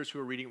lot of readers who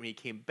were reading it when he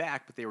came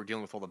back, but they were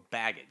dealing with all the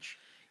baggage.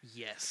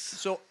 Yes.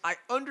 So I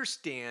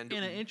understand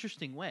in an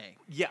interesting way.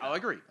 Yeah, I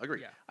agree.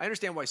 Yeah. I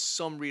understand why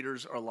some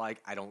readers are like,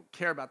 I don't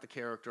care about the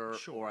character,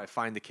 or I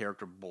find the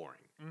character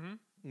boring.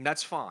 And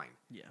that's fine.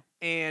 Yeah.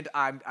 And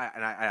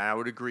I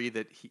would agree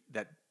that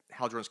that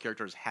Hal Jordan's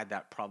character has had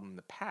that problem in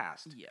the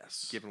past.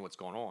 Yes. Given what's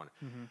going on.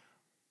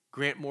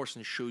 Grant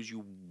Morrison shows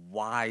you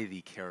why the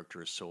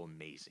character is so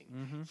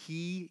amazing.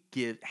 He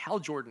gives Hal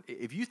Jordan.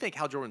 If you think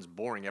Hal Jordan's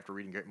boring after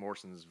reading Grant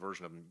Morrison's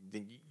version of him,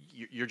 then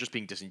you're just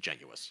being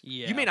disingenuous.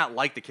 Yeah. You may not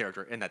like the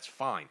character, and that's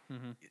fine.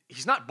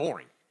 He's not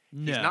boring.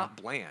 No. He's not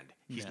bland.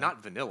 He's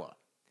not vanilla.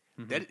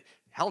 That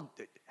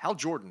Hal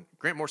Jordan,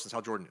 Grant Morrison's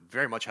Hal Jordan,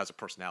 very much has a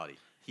personality.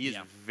 He is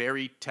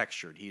very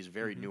textured. He's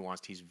very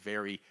nuanced. He's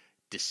very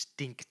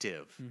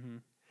distinctive.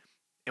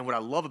 And what I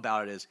love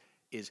about it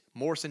is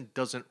Morrison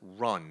doesn't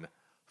run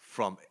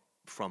from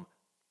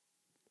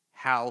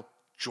Hal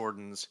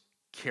Jordan's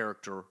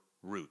character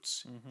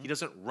roots. He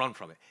doesn't run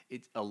from it.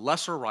 It's a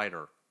lesser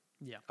writer.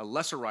 Yeah. A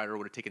lesser writer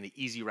would have taken the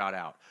easy route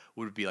out.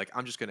 Would be like,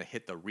 I'm just going to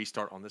hit the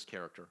restart on this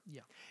character.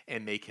 Yeah.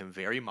 And make him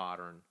very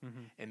modern.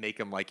 And make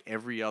him like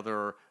every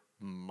other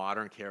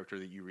modern character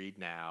that you read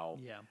now.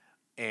 Yeah.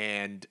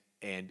 And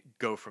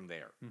go from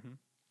there.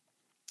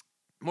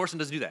 Morrison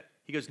doesn't do that.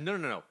 He goes,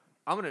 no.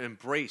 I'm going to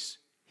embrace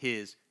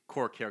his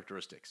core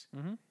characteristics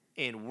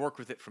and work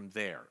with it from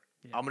there.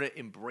 Yeah. I'm going to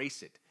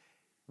embrace it.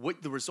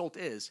 What the result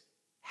is,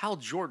 Hal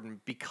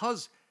Jordan,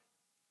 because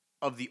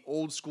of the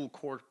old school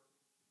core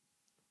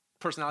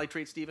personality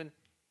trait, Steven,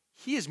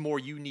 he is more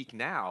unique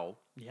now.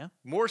 Yeah.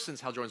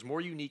 Morrison's Hal Jordan's more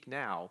unique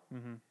now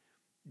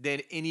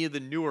than any of the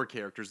newer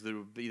characters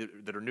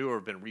that are newer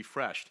have been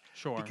refreshed.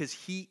 Sure. Because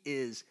he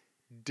is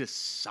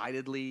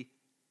decidedly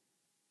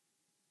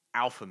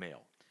alpha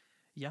male.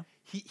 Yeah.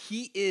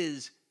 He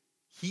is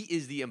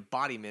the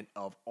embodiment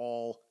of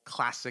all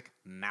classic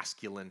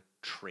masculine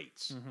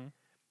traits.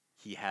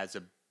 He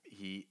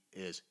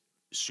is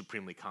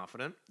supremely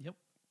confident. Yep.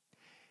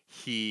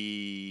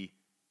 He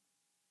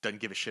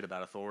doesn't give a shit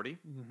about authority.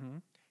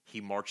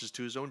 He marches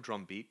to his own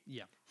drum beat.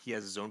 Yeah. He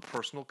has his own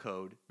personal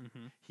code.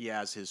 He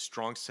has his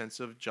strong sense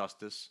of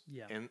justice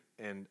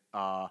and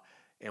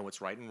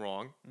what's right and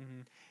wrong.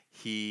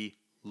 He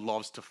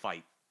loves to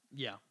fight.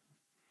 Yeah.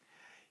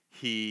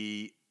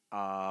 He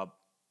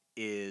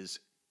is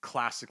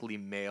classically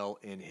male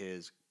in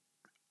his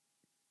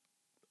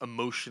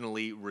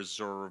emotionally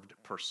reserved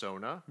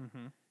persona.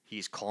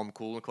 He's calm,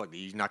 cool, and collected.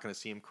 He's not going to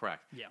see him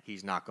crack. Yeah.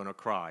 He's not going to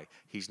cry.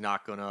 He's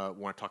not going to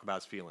want to talk about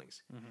his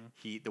feelings.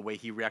 The way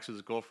he reacts with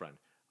his girlfriend,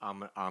 I'm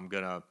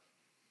going to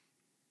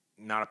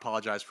not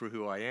apologize for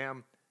who I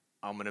am.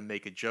 I'm going to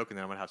make a joke, and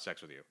then I'm going to have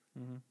sex with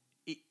you.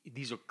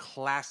 These are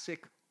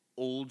classic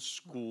old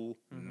school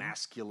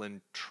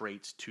masculine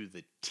traits to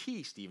the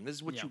T, Steven. This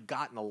is what you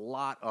got in a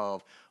lot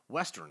of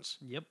Westerns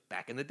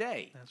back in the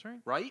day. That's right.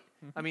 Right?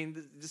 I mean,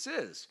 this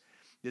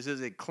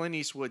is a Clint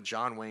Eastwood,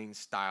 John Wayne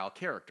style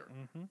character.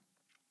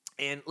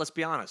 And let's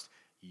be honest,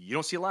 you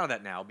don't see a lot of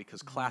that now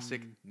because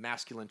classic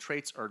masculine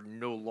traits are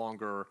no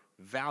longer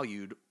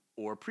valued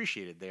or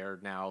appreciated. They're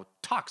now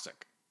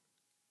toxic.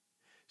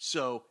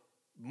 So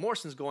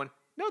Morrison's going,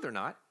 no, they're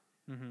not.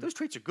 Those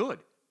traits are good.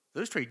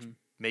 Those traits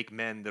make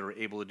men that are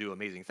able to do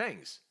amazing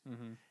things.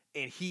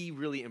 And he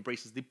really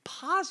embraces the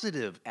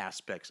positive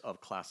aspects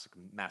of classic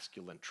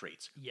masculine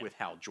traits with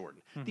Hal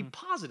Jordan. The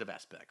positive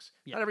aspects.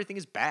 Not everything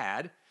is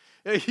bad,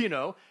 you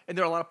know, and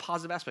there are a lot of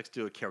positive aspects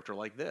to a character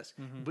like this.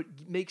 But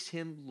makes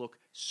him look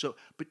so...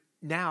 But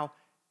now,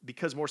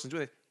 because Morrison's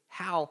doing it,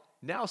 Hal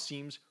now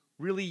seems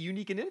really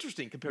unique and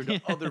interesting compared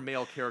to other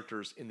male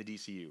characters in the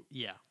DCU.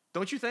 Yeah.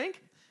 Don't you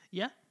think?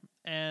 Yeah.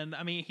 And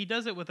I mean, he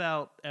does it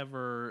without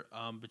ever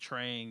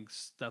betraying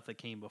stuff that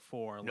came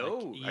before.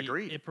 No, like,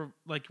 agreed.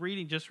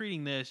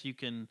 Reading this, you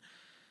can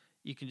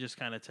just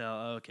kind of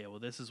tell, okay, well,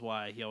 this is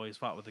why he always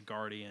fought with the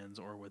Guardians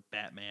or with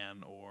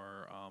Batman,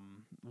 or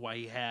why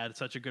he had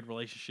such a good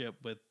relationship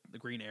with the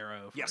Green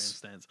Arrow, for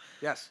instance.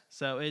 Yes.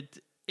 So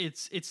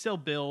it still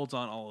builds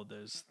on all of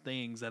those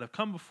things that have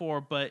come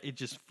before, but it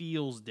just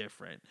feels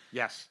different.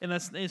 Yes. And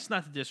it's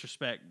not to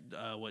disrespect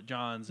what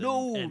Johns and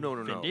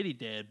Venditti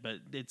did, but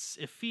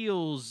it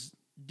feels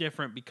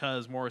different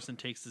because Morrison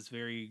takes this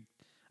very,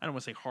 I don't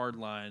want to say hard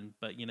line,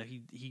 but you know,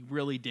 he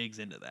really digs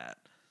into that.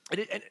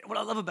 And what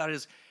I love about it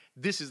is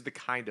this is the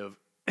kind of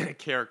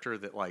character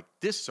that, like,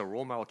 this is a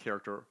role model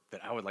character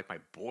that I would like my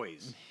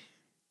boys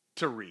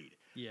to read.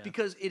 Yeah.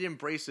 Because it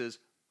embraces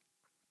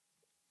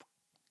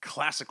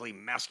classically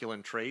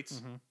masculine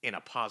traits in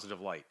a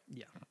positive light.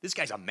 Yeah. This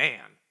guy's a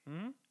man.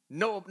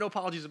 No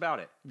apologies about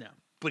it. No.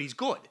 But he's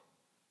good.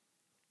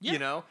 Yeah. You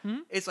know?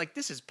 It's like,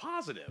 this is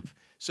positive.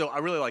 So I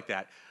really like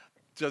that.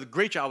 So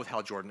great job with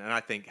Hal Jordan, and I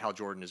think Hal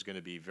Jordan is going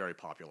to be very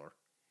popular.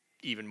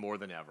 even more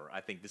than ever.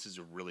 I think this is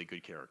a really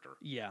good character.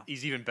 Yeah.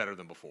 He's even better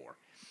than before.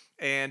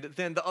 And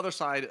then the other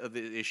side of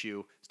the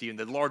issue, Steven,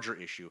 the larger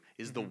issue,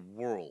 is the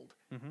world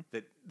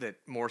that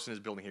Morrison is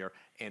building here.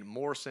 And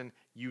Morrison,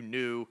 you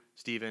knew,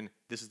 Steven,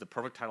 this is the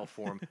perfect title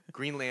for him.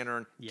 Green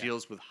Lantern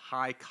deals with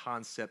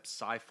high-concept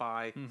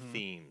sci-fi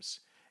themes.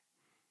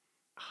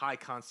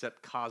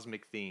 High-concept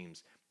cosmic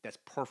themes. That's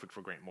perfect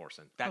for Grant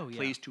Morrison. That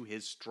plays to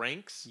his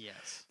strengths.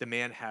 Yes. The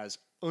man has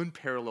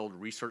unparalleled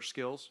research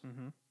skills.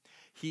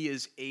 He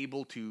is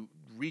able to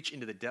reach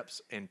into the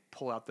depths and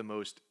pull out the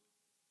most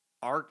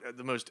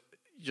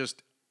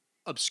just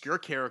obscure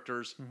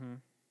characters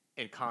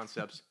and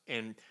concepts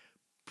and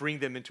bring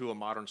them into a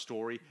modern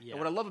story. Yeah. And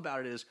what I love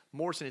about it is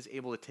Morrison is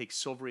able to take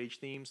Silver Age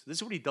themes. This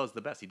is what he does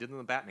the best. He did it in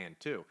the Batman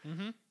too.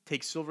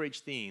 Take Silver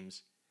Age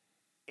themes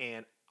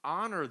and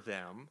honor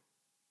them,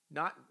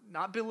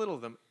 not belittle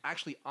them,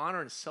 actually honor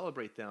and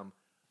celebrate them,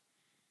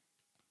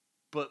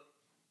 but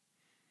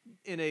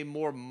in a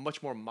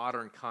much more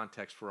modern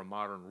context for a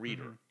modern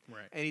reader.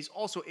 Right. And he's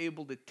also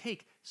able to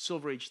take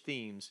Silver Age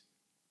themes,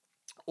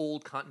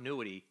 old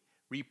continuity,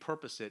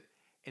 repurpose it,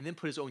 and then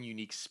put his own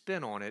unique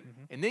spin on it,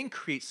 and then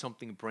create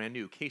something brand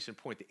new. Case in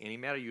point, the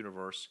Antimatter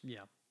Universe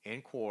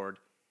and Quard,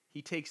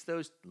 he takes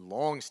those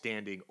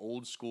long-standing,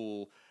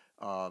 old-school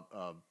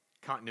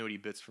continuity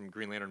bits from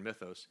Green Lantern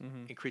mythos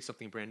and creates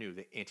something brand new,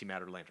 the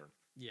Antimatter Lantern.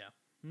 Yeah.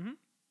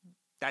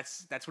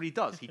 That's what he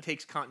does. He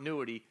takes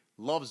continuity,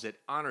 loves it,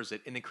 honors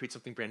it, and then creates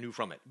something brand new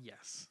from it.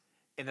 Yes.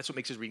 And that's what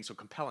makes his reading so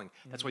compelling.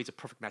 That's why he's a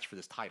perfect match for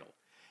this title.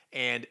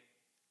 And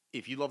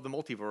if you love the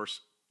multiverse,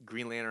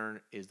 Green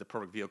Lantern is the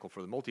perfect vehicle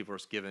for the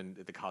multiverse, given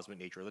the cosmic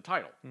nature of the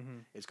title.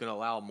 It's going to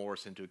allow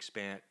Morrison to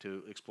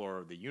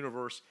explore the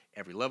universe,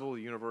 every level of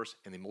the universe,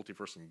 and the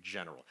multiverse in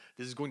general.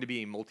 This is going to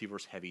be a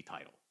multiverse-heavy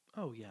title.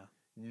 Oh yeah,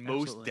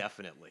 most absolutely.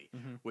 Definitely.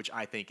 Which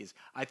I think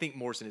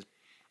Morrison is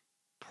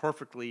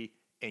perfectly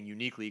and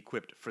uniquely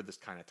equipped for this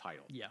kind of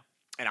title. Yeah.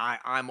 And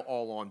I'm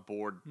all on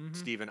board,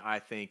 Steven. I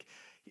think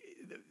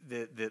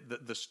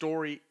the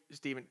story,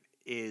 Steven,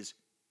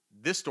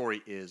 this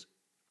story is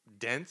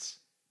dense.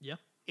 Yeah.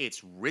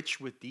 It's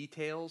rich with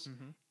details.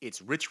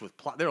 It's rich with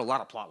plot. There are a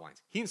lot of plot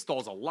lines. He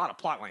installs a lot of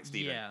plot lines,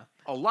 Steven. Yeah.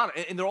 A lot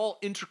of, and they're all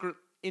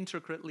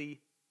intricately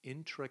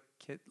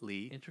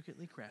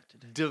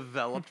crafted.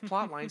 developed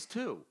plot lines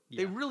too. Yeah.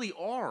 They really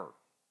are.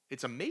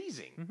 It's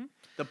amazing.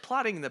 The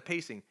plotting and the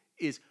pacing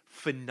is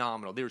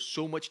phenomenal. There's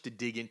so much to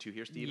dig into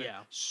here, Steven.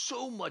 Yeah.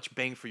 So much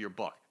bang for your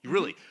buck.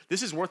 Really,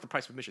 this is worth the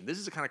price of admission. This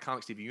is the kind of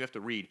comic, Steven, you have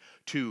to read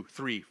 2,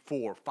 3,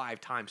 4,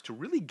 5 times to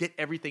really get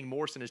everything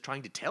Morrison is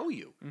trying to tell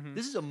you.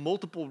 This is a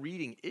multiple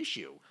reading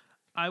issue.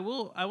 I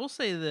will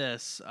say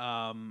this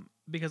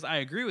because I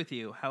agree with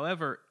you.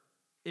 However,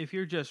 if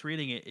you're just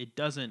reading it, it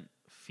doesn't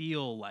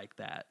feel like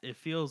that. It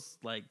feels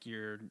like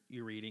you're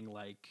reading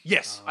like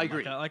Yes, I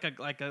agree. like a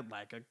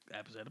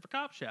episode of a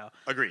cop show.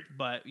 Agreed.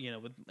 But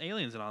with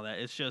aliens and all that,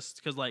 it's just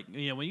because when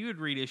you would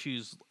read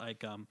issues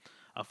like a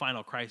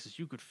Final Crisis,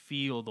 you could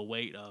feel the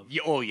weight of.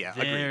 Agreed.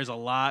 There's a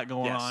lot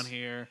going on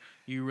here.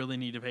 You really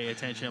need to pay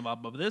attention.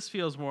 But this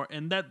feels more,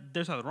 and that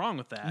there's nothing wrong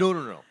with that.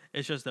 No.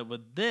 It's just that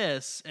with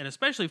this, and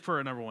especially for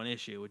a #1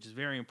 issue, which is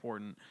very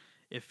important,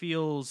 it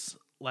feels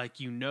like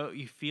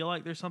you feel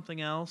like there's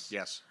something else.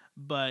 Yes.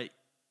 But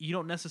you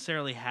don't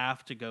necessarily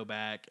have to go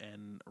back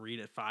and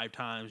read it 5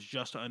 times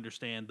just to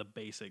understand the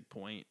basic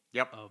point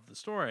of the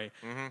story.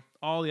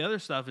 All the other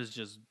stuff is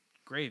just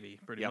gravy,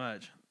 pretty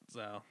much.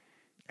 So,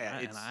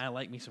 and I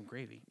like me some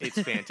gravy.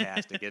 It's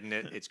fantastic, isn't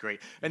it? It's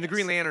great. And the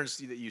Green Lanterns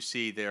that you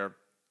see there,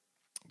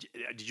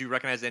 did you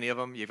recognize any of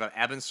them? You've got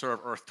Abensur of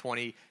Earth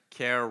 20,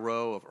 Kara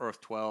Rowe of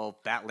Earth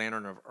 12, Bat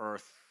Lantern of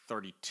Earth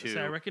 32. So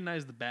I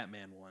recognize the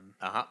Batman one.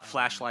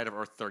 Flashlight of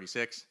Earth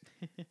 36,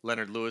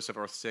 Leonard Lewis of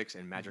Earth 6,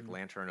 and Magic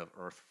Lantern of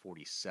Earth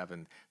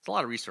 47. It's a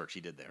lot of research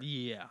he did there.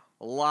 Yeah.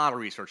 A lot of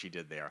research he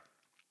did there,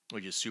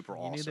 which is super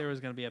awesome. You knew there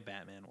was going to be a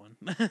Batman one.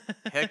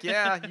 Heck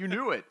yeah, you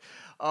knew it.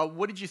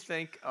 What did you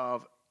think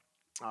of...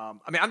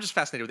 I'm just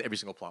fascinated with every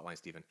single plot line,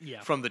 Steven.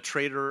 Yeah. From the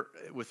traitor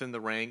within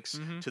the ranks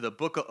to the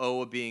Book of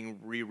Oa being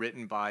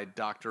rewritten by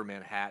Dr.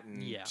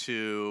 Manhattan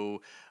to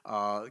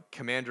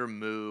Commander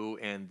Mu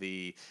and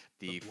the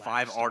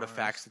 5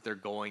 artifacts that they're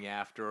going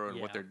after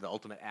and what the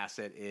ultimate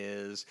asset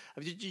is.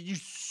 I mean, you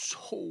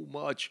so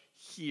much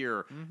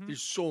here.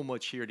 There's so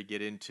much here to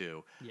get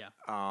into. Yeah.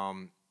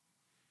 I'm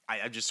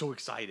just so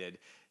excited.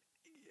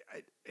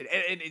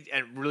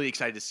 And really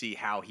excited to see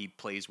how he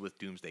plays with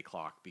Doomsday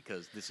Clock,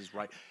 because this is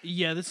right.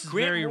 Yeah, this is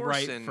Grant very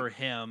Morrison, right for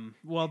him.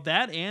 Well,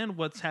 that and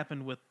what's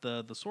happened with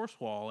the Source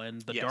Wall and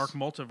the Dark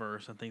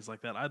Multiverse and things like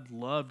that. I'd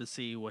love to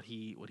see what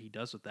he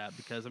does with that,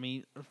 because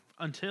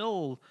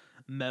until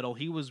Metal,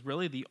 he was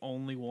really the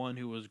only one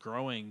who was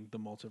growing the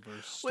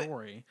multiverse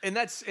story. And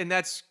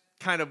that's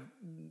kind of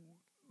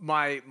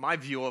my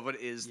view of it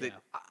is that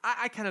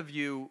I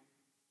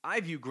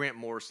view Grant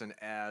Morrison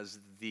as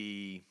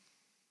the...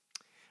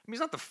 he's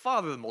not the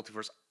father of the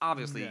multiverse.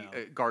 Obviously,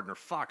 No. Gardner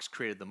Fox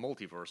created the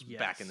multiverse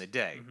back in the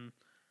day.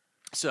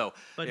 So,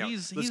 But you know,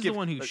 he's the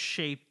one who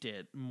shaped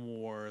it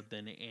more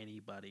than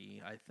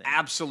anybody, I think.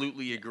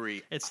 Absolutely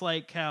agree. It's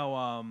like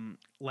how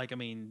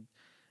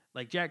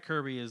like Jack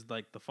Kirby is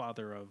like the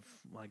father of,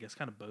 well, I guess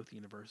kind of both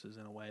universes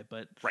in a way,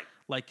 but Right.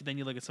 like then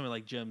you look at somebody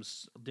like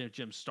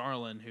Jim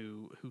Starlin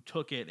who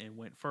took it and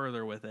went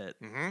further with it.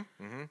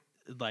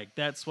 Like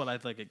that's what I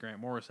think of Grant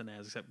Morrison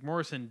as, except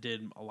Morrison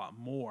did a lot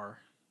more.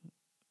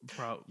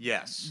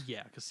 Yes.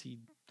 Yeah, because he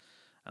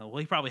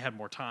probably had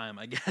more time,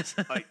 I guess.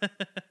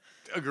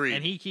 Agreed.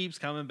 And he keeps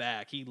coming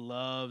back. He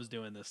loves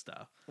doing this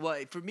stuff.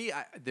 Well, for me,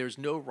 there's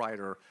no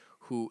writer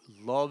who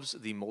loves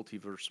the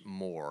multiverse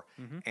more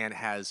and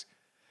has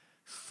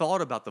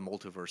thought about the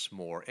multiverse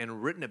more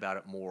and written about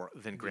it more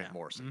than Grant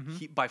Morrison.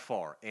 He, by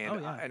far.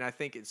 And and I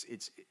think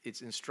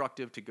it's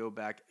instructive to go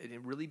back, and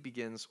it really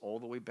begins all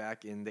the way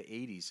back in the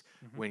 80s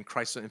when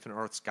Crisis on Infinite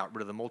Earths got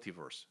rid of the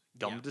multiverse.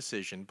 Dumb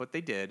decision, but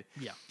they did.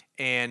 Yeah.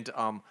 And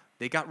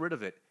they got rid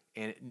of it,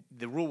 and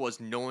the rule was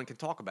no one can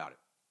talk about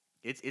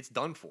it. It's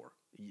done for.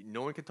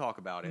 No one can talk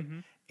about it.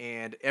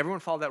 And everyone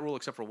followed that rule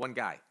except for one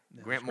guy,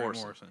 Grant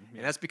Morrison. Yeah.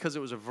 And that's because it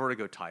was a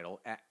Vertigo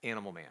title,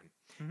 Animal Man.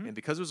 And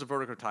because it was a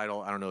Vertigo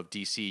title, I don't know if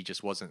DC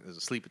just wasn't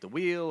asleep at the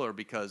wheel, or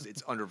because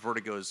it's under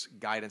Vertigo's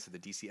guidance that the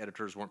DC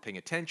editors weren't paying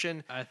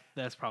attention.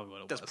 That's probably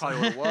what it was. That's probably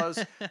what it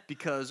was.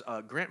 Because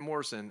Grant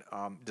Morrison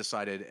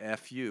decided,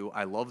 F you,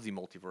 I love the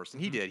multiverse.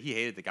 And he did. He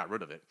hated they got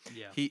rid of it.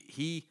 Yeah.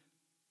 He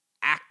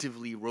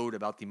actively wrote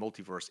about the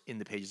multiverse in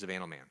the pages of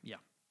Animal Man. Yeah.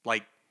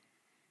 Like,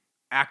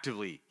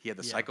 actively. He had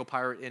the Psycho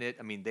Pirate in it.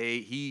 I mean,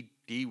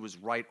 he was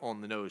right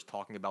on the nose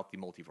talking about the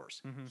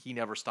multiverse. He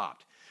never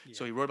stopped. Yeah.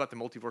 So he wrote about the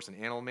multiverse in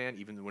Animal Man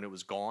even when it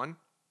was gone.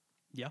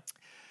 Yeah.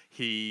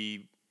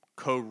 He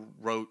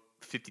co-wrote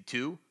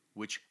 52,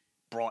 which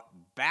brought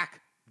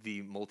back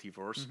the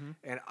multiverse.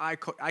 And I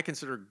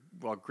consider,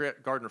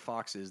 Gardner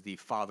Fox is the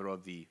father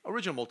of the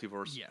original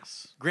multiverse.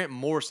 Yes. Grant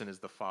Morrison is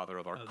the father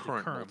of our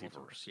current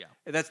multiverse. Yeah.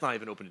 And that's not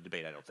even open to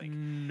debate, I don't think.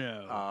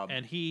 No.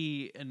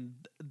 And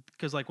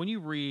because like when you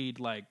read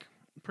like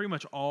pretty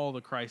much all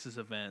the Crisis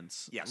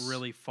events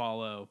really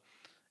follow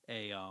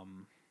a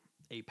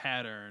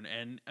pattern.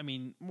 And I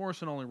mean,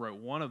 Morrison only wrote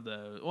one of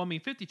those. Well, I mean,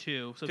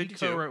 52. So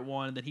 52. He co-wrote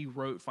one, and then he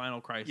wrote Final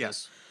Crisis.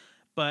 Yes.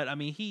 But I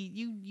mean,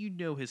 you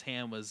know his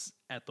hand was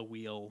at the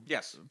wheel.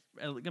 Yes.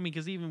 I mean,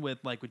 because even with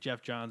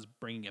Jeff Johns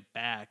bringing it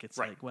back, it's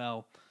like,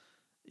 well,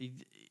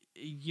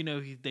 you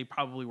know, they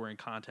probably were in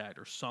contact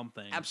or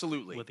something.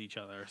 Absolutely. With each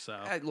other. So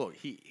look,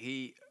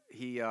 he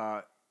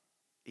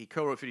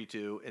co-wrote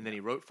 52, and then he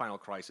wrote Final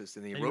Crisis,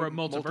 and then he wrote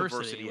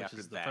Multiversity, which after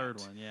is the that. third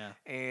one. Yeah.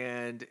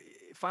 And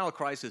Final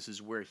Crisis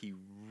is where he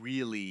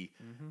really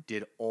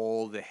did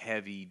all the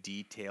heavy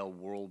detail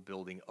world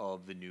building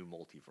of the new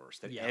multiverse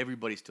that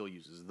everybody still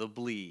uses. The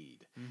bleed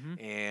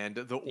and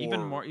the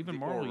even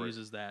Marvel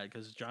uses that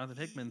because Jonathan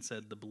Hickman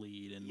said the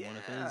bleed in one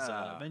of his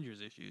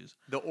Avengers issues.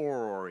 The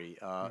Orrery,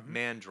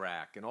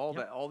 Mandrake, and all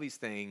that, all these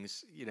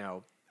things, you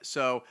know.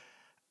 So,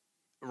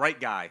 right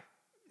guy,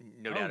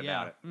 no doubt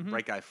about it.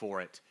 Right guy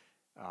for it.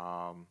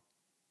 I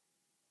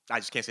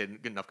just can't say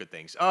good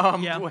things. What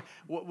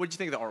did you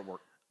think of the artwork?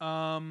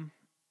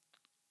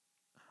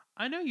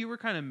 I know you were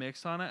kind of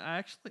mixed on it. I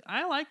liked it.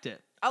 I liked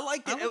it. I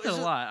liked it a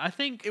lot. I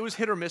think it was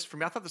hit or miss for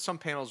me. I thought that some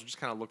panels just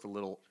kind of looked a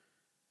little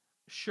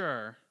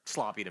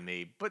sloppy to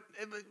me, but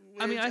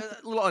I mean, a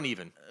little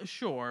uneven.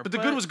 Sure, but the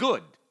good was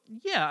good.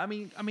 Yeah, I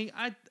mean,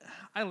 I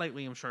like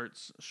Liam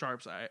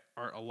Sharp's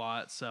art a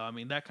lot. So I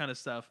mean, that kind of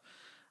stuff.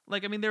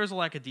 Like, I mean, there was a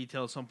lack of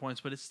detail at some points,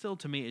 but it's still,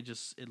 to me,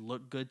 it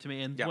looked good to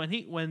me. And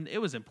when it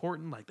was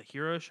important, like the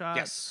hero shot,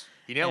 yes,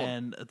 he nailed it,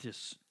 and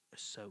just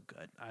so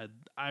good.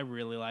 I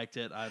really liked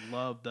it. I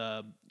loved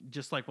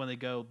just like when they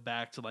go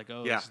back to like,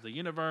 this is the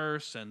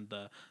universe and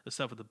the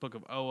stuff with the Book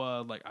of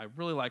Oa. Like, I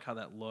really like how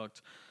that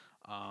looked.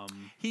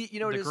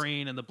 The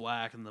green and the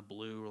black and the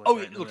blue.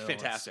 Like, it looked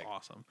fantastic. It's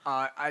awesome.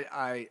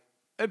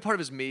 And part of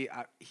it is me.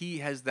 He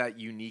has that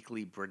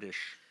uniquely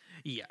British.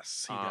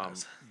 Yes, he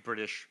does.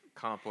 British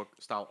comic book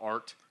style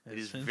art. It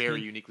is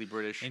very uniquely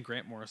British. And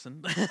Grant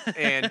Morrison.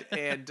 and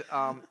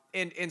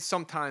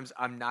sometimes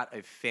I'm not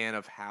a fan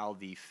of how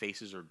the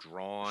faces are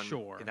drawn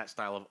in that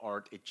style of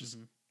art. It just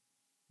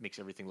makes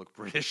everything look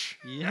British.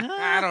 Yeah.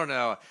 I don't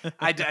know.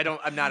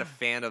 I'm not a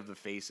fan of the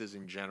faces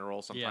in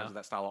general. Sometimes with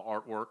that style of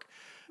artwork.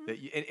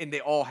 And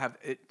they all have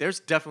there's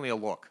definitely a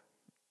look.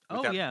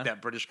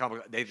 That British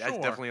comic. That's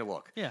definitely a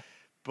look. Yeah.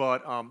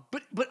 But I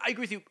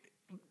agree with you.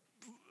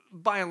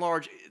 By and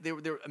large, they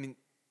were. I mean,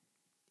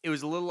 it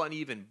was a little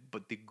uneven,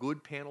 but the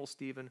good panels,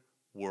 Steven,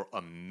 were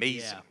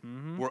amazing.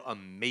 Yeah. Were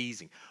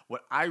amazing.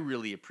 What I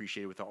really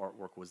appreciated with the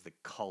artwork was the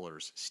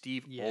colors.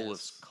 Steve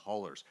Oliff's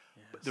colors.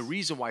 Yes. The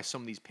reason why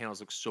some of these panels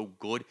look so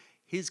good,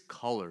 his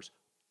colors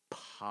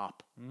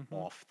pop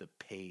off the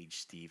page,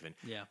 Steven.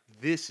 Yeah.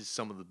 This is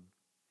some of the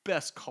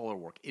best color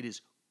work. It is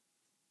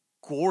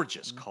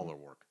gorgeous color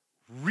work.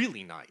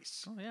 Really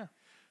nice. Oh yeah.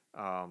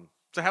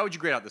 So how would you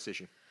grade out this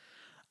issue?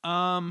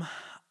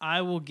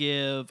 I'll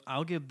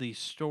give the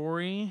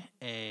story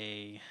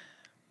a.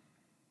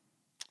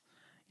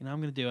 I'm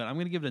going to do it. I'm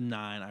going to give it a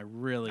 9. I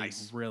really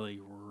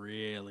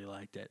really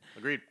liked it.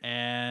 Agreed.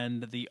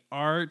 And the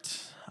art,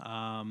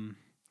 I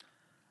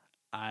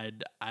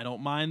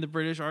don't mind the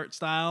British art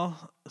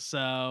style.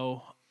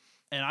 So,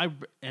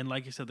 and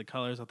like you said, the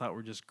colors I thought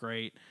were just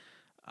great.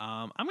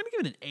 I'm gonna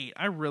give it an 8.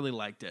 I really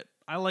liked it.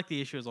 I like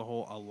the issue as a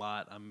whole a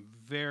lot. I'm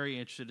very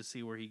interested to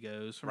see where he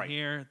goes from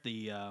here.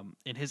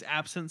 In his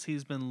absence,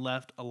 he's been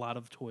left a lot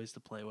of toys to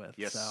play with.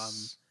 Yes,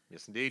 So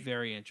yes, indeed.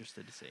 very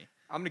interested to see.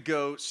 I'm gonna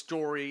go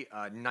story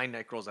 9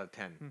 Nightgirls out of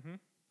 10,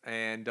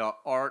 and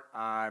art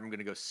I'm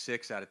gonna go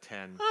 6 out of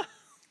 10.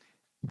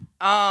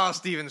 Oh,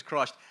 Steven's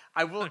crushed.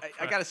 I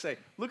gotta say,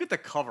 look at the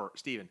cover,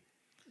 Steven.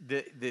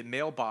 The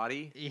male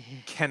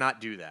body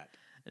cannot do that.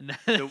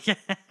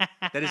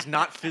 That is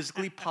not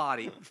physically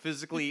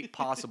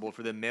possible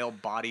for the male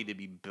body to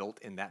be built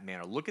in that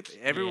manner. Look at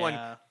everyone.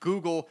 Yeah.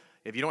 Google,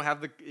 if you don't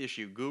have the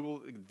issue,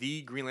 Google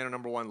the Green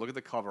Lantern #1. Look at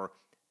the cover.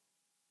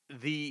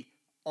 The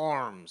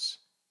arms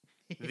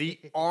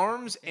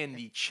and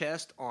the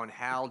chest on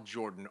Hal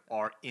Jordan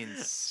are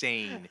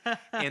insane,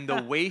 and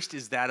the waist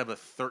is that of a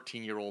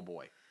 13-year-old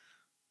boy.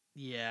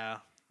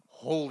 Yeah.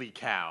 Holy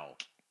cow.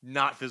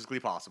 Not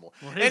physically possible.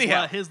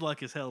 Well, his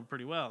luck is held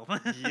pretty well.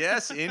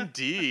 Yes,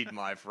 indeed,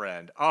 my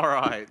friend. All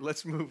right,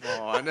 let's move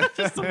on.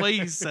 Just the way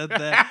you said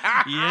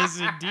that. Yes,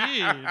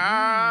 indeed.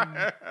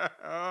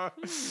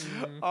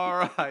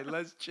 All right,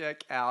 let's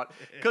check out,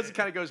 because it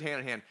kind of goes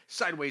hand in hand,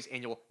 Sideways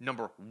Annual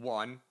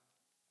 #1.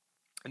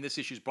 And this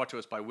issue is brought to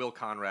us by Will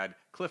Conrad,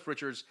 Cliff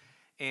Richards,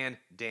 and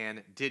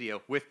Dan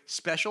Didio, with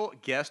special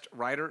guest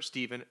writer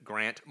Stephen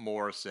Grant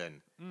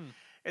Morrison.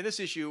 In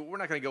this issue, we're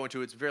not going to go into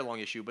it. It's a very long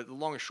issue, but the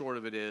long and short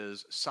of it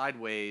is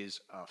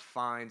Sideways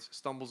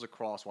stumbles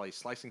across, while he's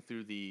slicing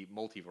through the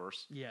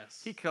multiverse,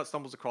 Yes. he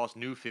stumbles across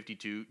New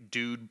 52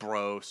 Dude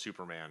Bro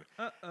Superman.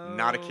 Uh-oh.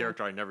 Not a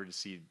character I never to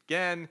see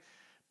again,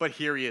 but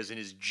here he is in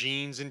his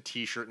jeans and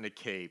t-shirt and a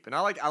cape. And I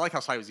like how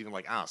Sideways even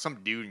like, some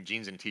dude in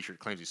jeans and a t-shirt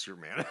claims he's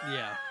Superman.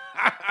 Yeah.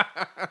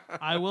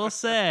 I will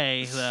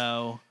say,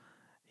 though,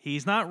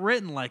 he's not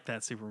written like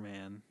that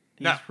Superman.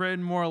 He's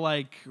written more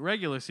like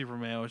regular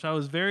Superman, which I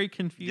was very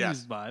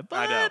confused by.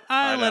 But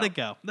I let it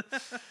go.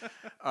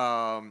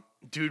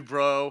 Dude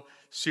Bro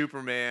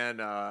Superman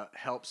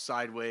helps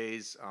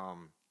Sideways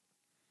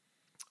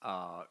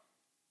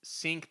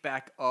sync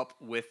back up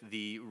with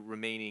the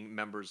remaining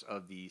members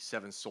of the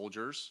Seven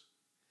Soldiers.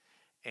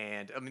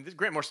 And, I mean,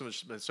 Grant Morrison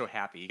was so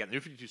happy. You got the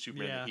New 52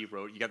 Superman that he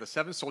wrote. You got the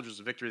Seven Soldiers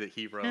of Victory that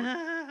he wrote.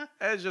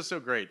 It's just so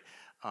great.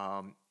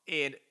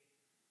 And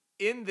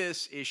in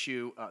this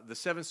issue, the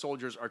Seven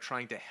Soldiers are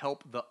trying to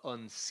help the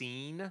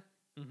Unseen.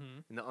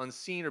 And the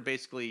Unseen are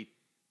basically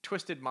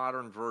twisted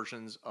modern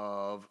versions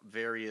of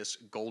various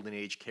Golden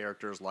Age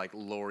characters like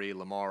Lori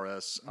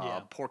Lamaris,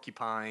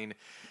 Porcupine,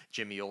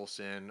 Jimmy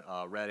Olsen,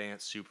 Red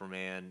Ant,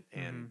 Superman,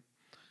 and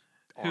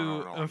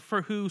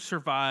who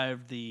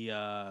survived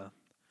the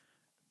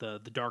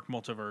Dark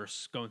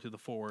Multiverse, going through the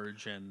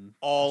Forge, and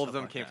all of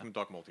them came from the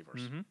Dark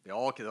Multiverse.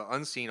 The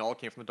Unseen all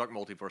came from the Dark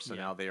Multiverse, so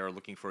now they are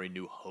looking for a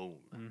new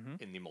home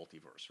in the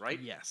multiverse, right?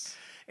 Yes.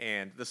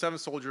 And the Seven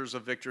Soldiers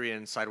of Victory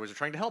and Sideways are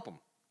trying to help them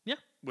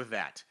with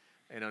that.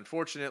 And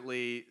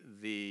unfortunately,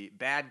 the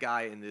bad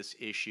guy in this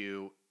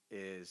issue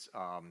is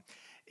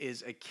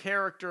a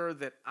character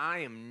that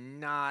I'm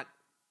not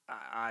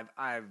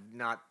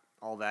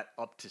all that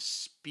up to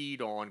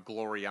speed on,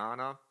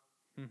 Gloriana.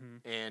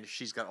 And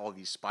she's got all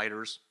these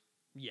spiders.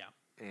 Yeah.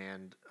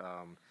 And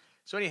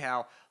so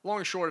anyhow, long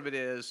and short of it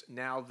is,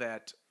 now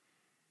that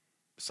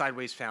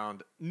Sideways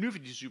found New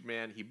 52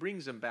 Superman, he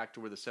brings them back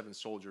to where the Seven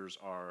Soldiers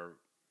are,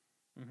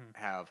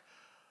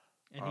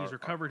 and he's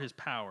recovered his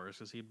powers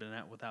because he'd been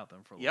without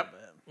them for a little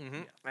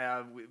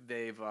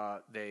bit.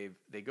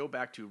 They go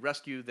back to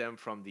rescue them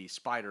from the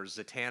spiders.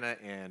 Zatanna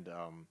and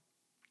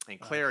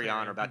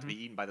Clarion are about to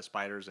be eaten by the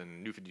spiders,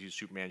 and New 52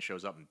 Superman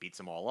shows up and beats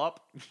them all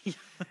up.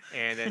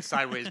 And then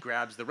Sideways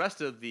grabs the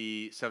rest of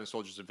the Seven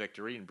Soldiers of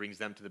Victory and brings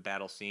them to the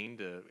battle scene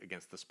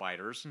against the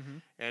spiders.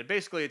 And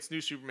basically, it's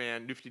New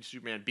 52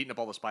 Superman beating up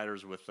all the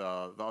spiders with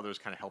the others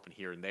kind of helping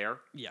here and there.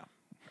 Yeah.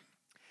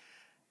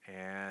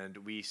 And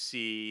we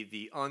see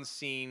the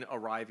Unseen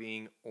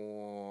arriving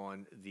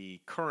on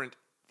the current,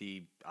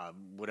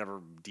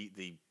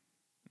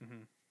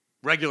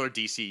 regular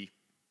DC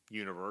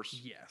universe.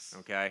 Yes.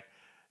 Okay.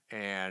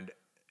 And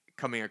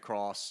coming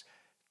across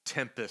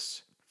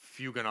Tempest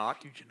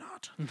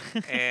Fugonaut.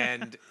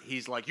 And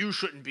he's like, you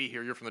shouldn't be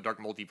here. You're from the Dark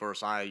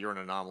Multiverse. You're an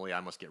anomaly.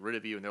 I must get rid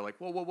of you. And they're like,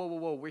 whoa.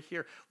 We're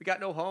here. We got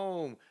no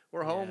home.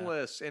 We're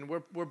homeless. And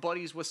we're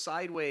buddies with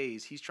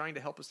Sideways. He's trying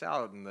to help us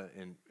out.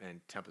 And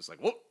Tempest's like,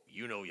 whoa,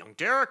 you know young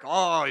Derek?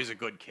 Oh, he's a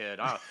good kid.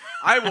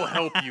 I will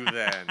help you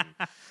then.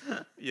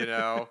 You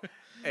know?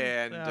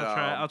 And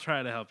I'll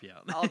try to help you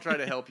out. I'll try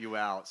to help you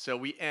out. So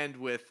we end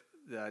with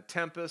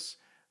Tempest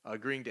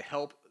agreeing to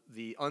help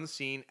the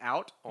Unseen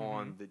out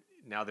on the.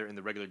 Now they're in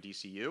the regular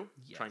DCU,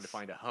 trying to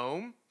find a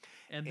home.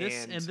 And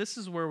this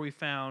is where we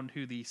found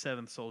who the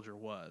Seventh Soldier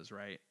was,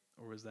 right?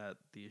 or was that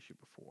the issue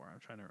before? I'm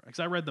trying to, because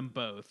I read them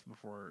both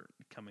before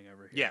coming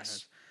over here.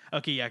 Yes.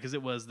 Okay, yeah, because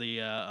it was the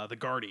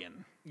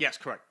Guardian. Yes,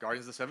 correct.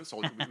 Guardian's the seventh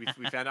soldier.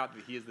 we found out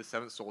that he is the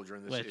seventh soldier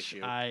in this Which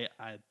issue. I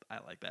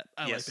like that.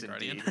 I like the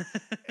Guardian.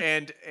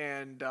 and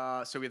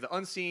so we have the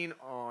Unseen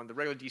on the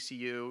regular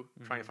DCU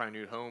trying to find a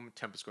new home.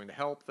 Tempest's going to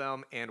help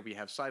them, and we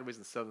have Sideways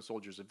and the Seven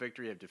Soldiers of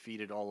Victory have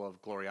defeated all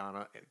of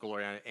Gloriana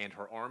and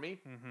her army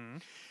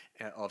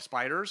of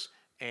spiders.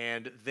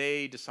 And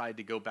they decide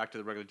to go back to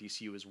the regular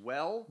DCU as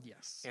well.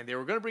 Yes. And they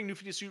were going to bring New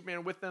 52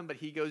 Superman with them, but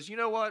he goes, you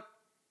know what?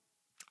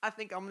 I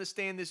think I'm going to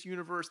stay in this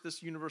universe.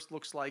 This universe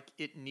looks like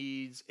it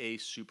needs a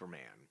Superman.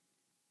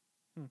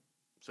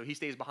 So he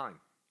stays behind.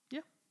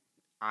 Yeah.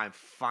 I'm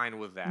fine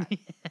with that.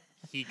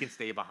 He can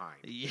stay behind.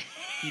 Yeah.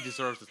 He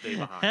deserves to stay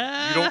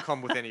behind. You don't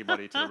come with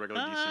anybody to the regular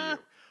DCU.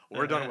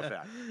 We're done with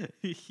that.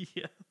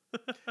 Yeah.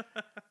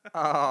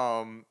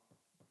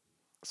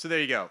 So there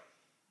you go.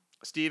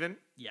 Steven?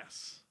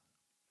 Yes.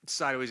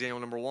 Sideways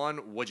Annual number 1.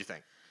 What'd you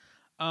think?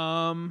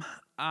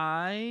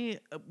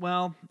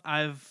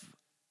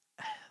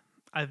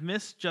 I've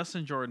missed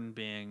Justin Jordan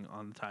being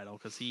on the title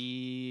because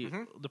he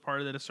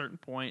departed at a certain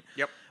point.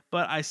 Yep.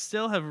 But I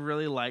still have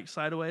really liked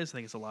Sideways. I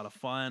think it's a lot of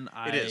fun.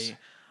 It is.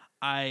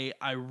 I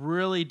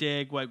really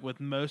dig like with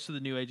most of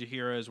the New Age of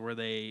Heroes where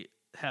they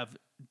have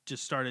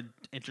just started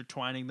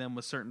intertwining them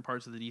with certain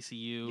parts of the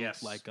DCU.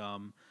 Yes. Like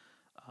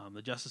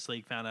the Justice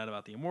League found out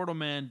about the Immortal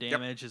Man.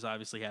 Damage has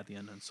obviously had the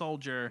Unknown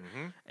Soldier.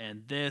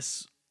 And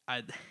this,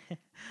 I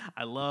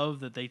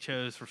love that they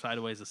chose for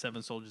Sideways the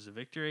Seven Soldiers of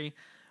Victory,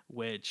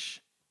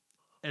 which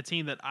a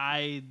team that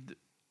I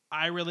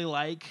really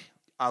like.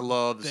 I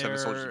love the Seven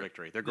Soldiers of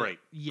Victory. They're great.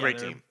 Great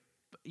team.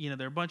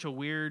 They're a bunch of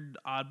weird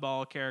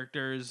oddball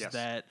characters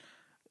that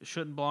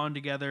shouldn't belong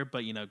together,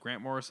 but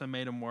Grant Morrison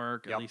made them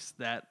work. At least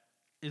that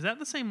is that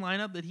the same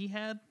lineup that he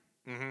had?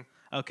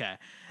 Okay.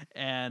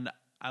 And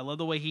I love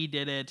the way he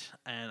did it,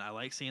 and I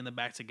like seeing them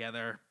back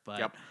together.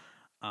 But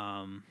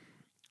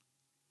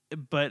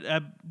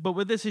but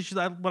with this issue,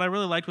 what I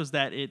really liked was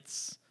that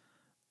it's.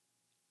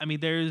 I mean,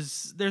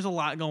 there's a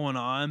lot going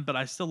on, but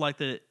I still like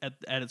that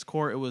at its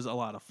core, it was a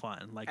lot of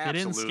fun. Like they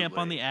didn't skimp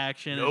on the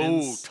action.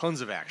 No,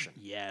 tons of action.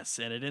 Yes,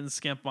 and it didn't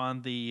skimp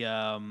on the.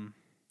 I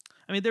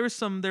mean, there was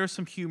some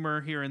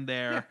humor here and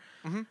there,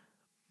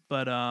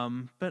 but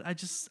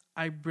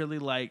I really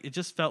like. It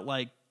just felt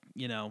like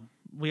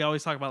we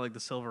always talk about like the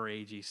Silver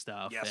Agey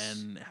stuff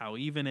and how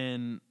even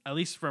in at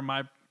least for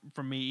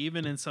me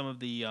even in some of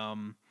the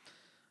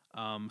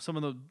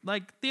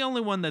like the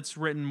only one that's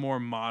written more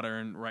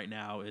modern right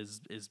now is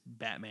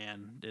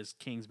Batman, is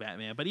King's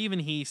Batman. But even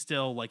he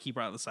still like he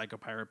brought the Psycho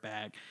Pirate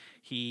back.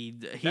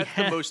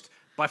 That's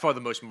by far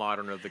the most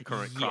modern of the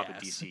current crop of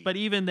DC. But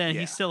even then,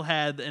 he still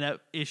had an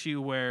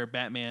issue where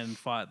Batman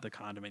fought the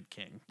Condiment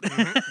King.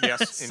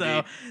 Yes, so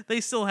indeed.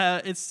 they still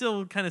have it's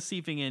still kind of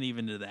seeping in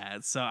even to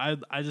that. So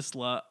I just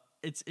love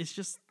it's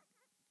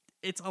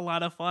a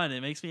lot of fun.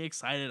 It makes me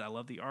excited. I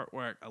love the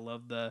artwork. I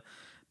love the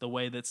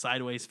way that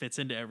Sideways fits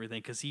into everything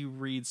because he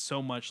reads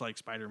so much like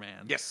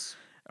Spider-Man. Yes.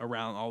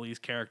 Around all these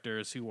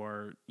characters who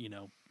are,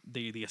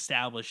 the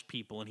established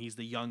people and he's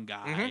the young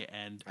guy.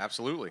 And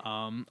absolutely.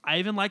 I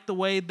even like the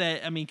way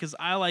that, because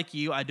I like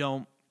you, I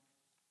don't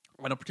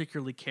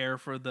particularly care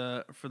for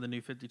the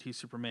New 52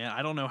 Superman.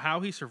 I don't know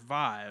how he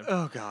survived.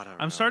 Oh God.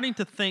 I'm starting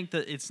to think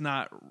that it's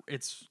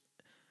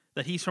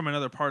that he's from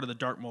another part of the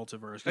Dark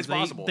Multiverse. It's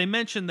possible. They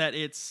mentioned that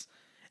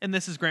and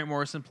this is Grant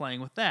Morrison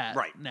playing with that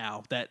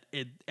now, that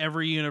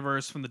every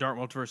universe from the Dark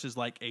Multiverse is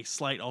like a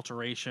slight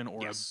alteration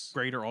or a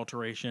greater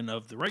alteration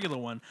of the regular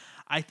one.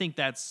 I think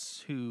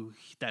that's who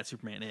that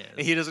Superman is.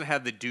 And he doesn't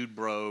have the dude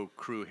bro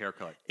crew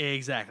haircut.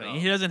 Exactly. And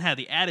he doesn't have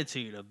the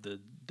attitude of the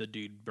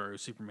dude bro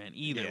Superman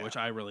either, which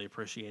I really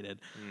appreciated.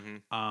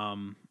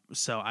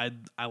 So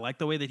I like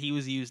the way that he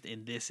was used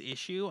in this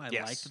issue. I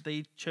like that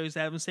they chose to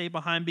have him stay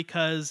behind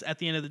because at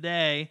the end of the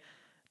day,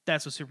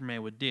 that's what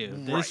Superman would do.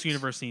 Right. This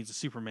universe needs a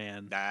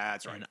Superman.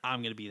 That's right. And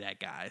I'm going to be that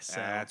guy. So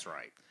that's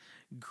right.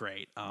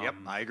 Great. Yep,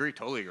 I agree.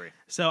 Totally agree.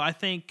 So I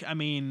think,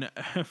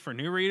 for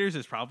new readers,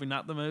 it's probably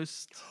not the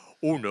most.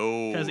 Oh,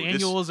 no. Because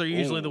annuals are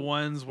usually the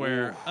ones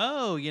where,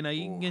 you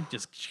can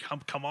just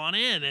come on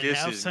in and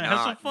have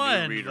some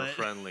fun. New reader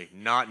friendly.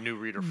 Not new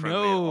reader friendly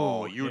at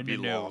all. You would be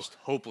lost.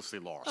 Hopelessly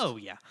lost. Oh,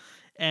 yeah.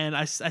 And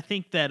I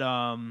think that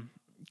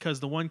because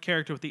the one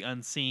character with the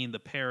Unseen, the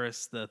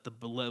Paris, the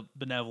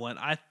benevolent,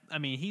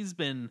 he's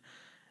been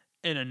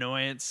an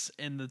annoyance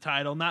in the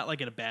title, not like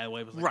in a bad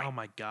way, but like, oh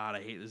my God,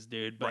 I hate this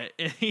dude. But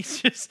he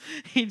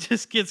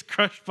just gets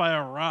crushed by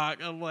a rock.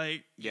 I'm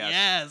like,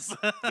 yes.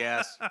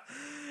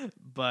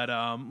 But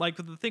like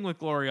the thing with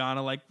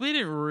Gloriana, like we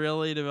didn't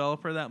really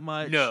develop her that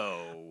much.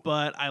 No.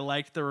 But I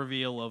liked the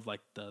reveal of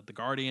like the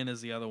Guardian is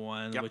the other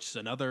one, which is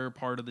another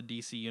part of the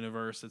DC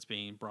universe that's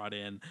being brought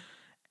in.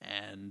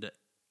 And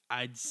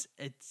it's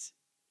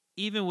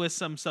even with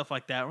some stuff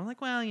like that, we're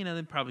like, well,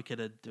 they probably could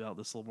have developed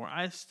this a little more.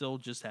 I still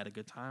just had a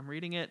good time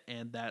reading it,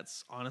 and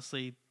that's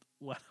honestly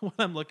what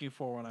I'm looking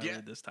for when I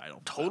read this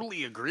title.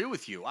 Totally agree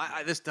with you.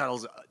 This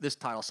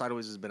title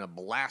Sideways has been a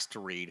blast to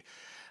read.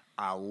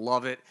 I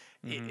love it.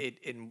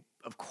 And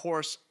of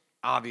course,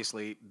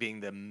 obviously, being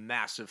the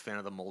massive fan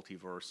of the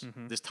multiverse,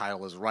 this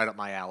title is right up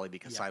my alley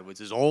because Sideways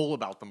is all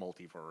about the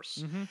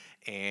multiverse.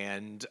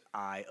 And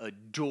I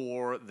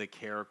adore the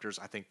characters.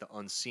 I think the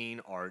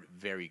Unseen are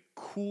very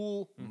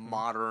cool,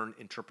 modern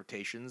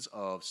interpretations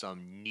of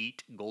some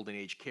neat Golden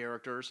Age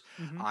characters.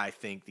 I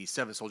think the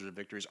Seven Soldiers of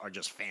Victories are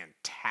just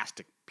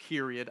fantastic,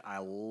 period. I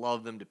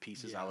love them to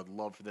pieces. I would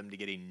love for them to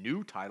get a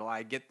new title.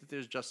 I get that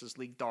there's Justice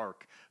League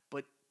Dark,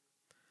 but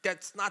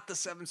that's not the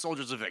Seven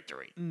Soldiers of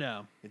Victory.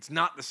 No. It's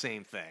not the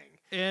same thing.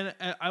 And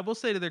I will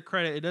say to their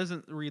credit, it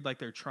doesn't read like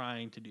they're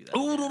trying to do that.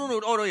 Oh,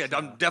 no. Oh, no, yeah.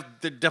 So,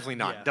 definitely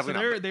not. Yeah.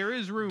 Definitely so not. There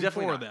is room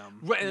for them.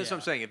 Right, and that's what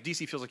I'm saying. If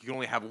DC feels like you can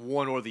only have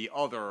one or the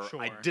other,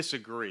 Sure. I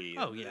disagree.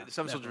 Oh, yeah.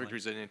 Seven Soldiers of Victory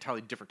is an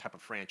entirely different type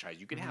of franchise.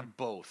 You can have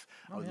both.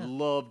 I would yeah.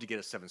 love to get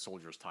a Seven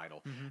Soldiers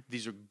title.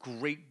 These are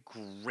great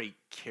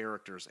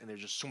characters, and they're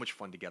just so much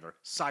fun together.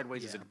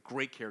 Sideways is a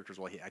great character as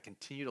well. I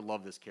continue to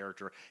love this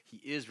character. He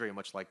is very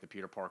much like the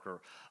Peter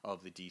Parker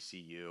of the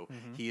DCU.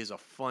 He is a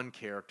fun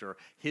character.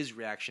 His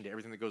reaction to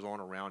everything that goes on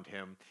around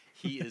him,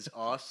 he is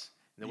us.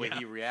 And the way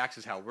he reacts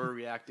is how we're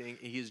reacting.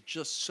 He is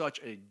just such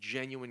a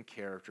genuine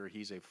character.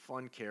 He's a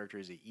fun character.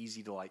 He's an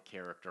easy to like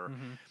character.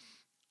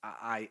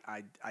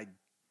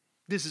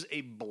 This is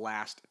a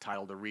blast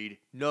title to read.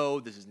 No,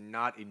 this is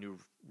not a new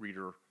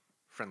reader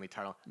friendly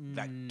title.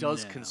 That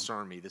does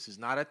concern me. This is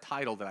not a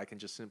title that I can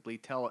just simply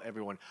tell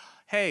everyone,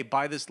 hey,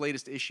 buy this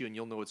latest issue and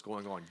you'll know what's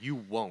going on. You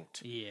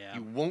won't. Yeah.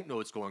 You won't know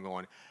what's going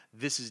on.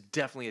 This is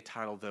definitely a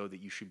title, though, that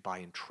you should buy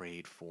in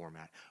trade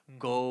format.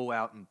 Go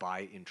out and buy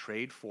it in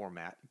trade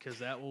format. Because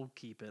that will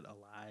keep it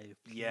alive.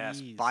 Please.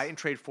 Yes, buy it in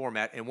trade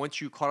format. And once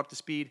you caught up to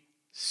speed,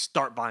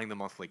 start buying the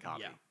monthly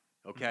copy.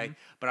 Yeah. Okay?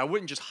 But I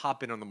wouldn't just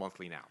hop in on the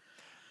monthly now.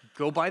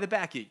 Go buy the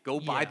back. Go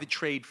buy the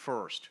trade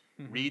first.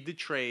 Read the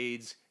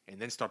trades. And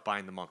then start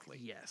buying the monthly.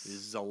 Yes.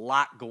 There's a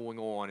lot going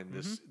on in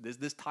this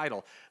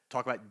title.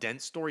 Talk about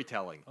dense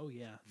storytelling. Oh,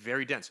 yeah.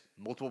 Very dense.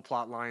 Multiple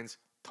plot lines,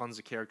 tons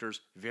of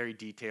characters, very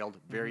detailed,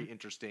 very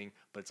interesting,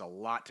 but it's a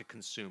lot to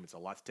consume. It's a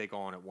lot to take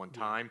on at one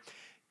time.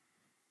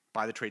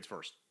 Buy the trades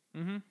first.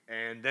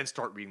 And then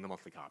start reading the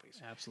monthly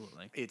copies.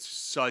 Absolutely. It's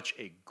such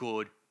a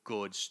good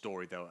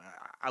story, though.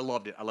 I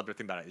loved it. I loved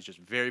everything about it. It's just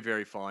very,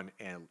 very fun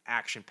and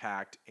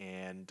action-packed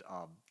and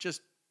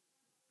just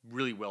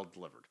really well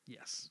delivered.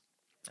 Yes.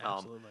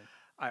 Absolutely.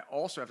 I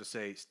also have to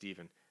say,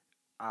 Steven,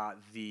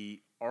 the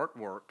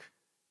artwork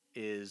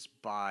is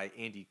by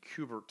Andy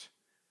Kubert,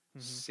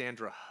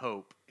 Sandra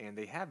Hope, and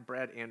they have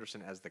Brad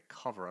Anderson as the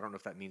cover. I don't know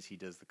if that means he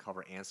does the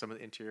cover and some of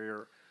the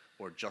interior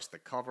or just the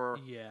cover.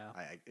 Yeah.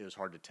 It was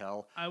hard to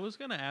tell. I was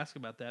going to ask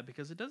about that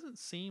because it doesn't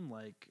seem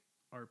like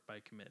art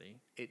by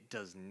committee. It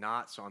does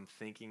not, so I'm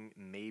thinking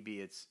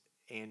maybe it's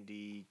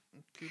Andy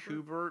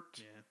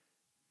Kubert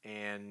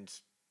and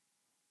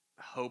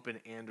Hope and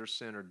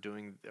Anderson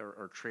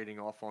are trading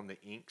off on the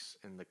inks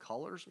and the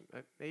colors,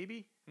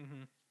 maybe.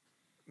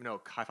 No,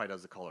 Hi-Fi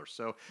does the colors.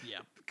 So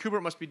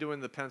Kubert must be doing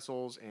the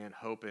pencils, and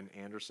Hope and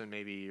Anderson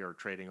maybe are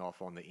trading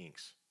off on the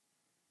inks.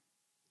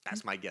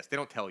 That's my guess. They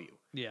don't tell you.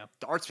 Yeah.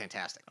 The art's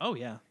fantastic. Oh,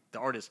 yeah. The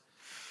art is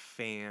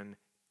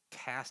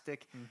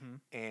fantastic,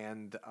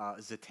 and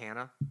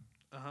Zatanna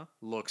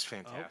looks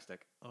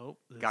fantastic.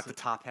 Got the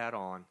top hat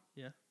on.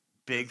 Yeah.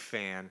 Big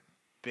fan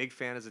of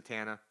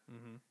Zatanna.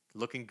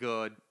 Looking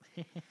good.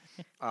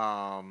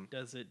 Are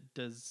the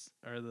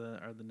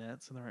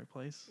nets in the right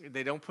place?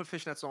 They don't put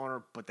fishnets on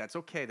her, but that's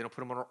okay. They don't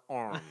put them on her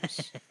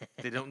arms.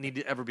 They don't need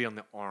to ever be on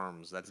the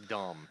arms. That's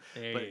dumb.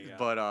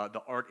 But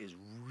the art is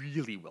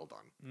really well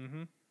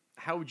done.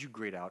 How would you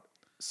grade out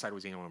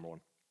Sideways Annual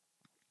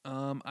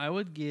 #1? I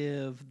would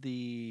give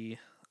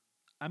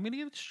I'm gonna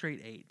give it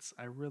straight 8s.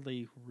 I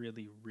really,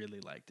 really,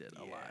 really liked it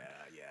a lot.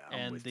 Yeah.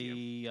 I'm with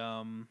you.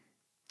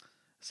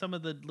 Some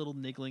of the little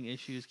niggling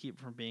issues keep it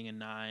from being a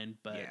 9,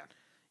 but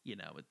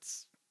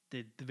it's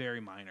very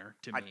minor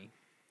to me.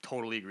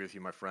 Totally agree with you,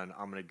 my friend.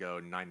 I'm gonna go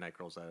 9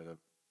 Nightgirls out of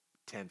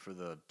 10 for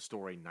the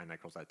story, 9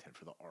 Nightgirls out of 10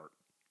 for the art.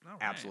 All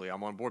right. Absolutely,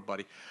 I'm on board,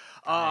 buddy.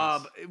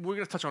 Nice. We're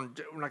gonna touch on.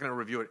 We're not gonna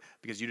review it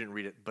because you didn't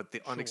read it. But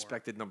the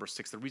Unexpected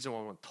 #6. The reason why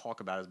I want to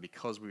talk about it is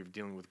because we were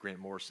dealing with Grant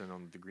Morrison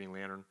on the Green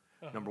Lantern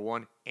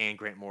 #1, and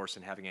Grant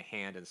Morrison having a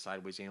hand in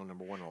Sideways Annual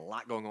 #1, and a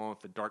lot going on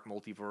with the dark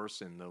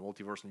multiverse and the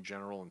multiverse in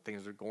general, and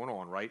things that are going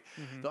on. Right.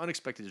 The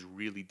Unexpected is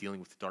really dealing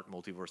with the dark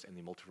multiverse and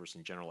the multiverse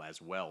in general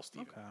as well,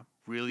 Steven. Okay.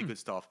 Really good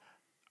stuff.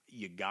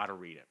 You gotta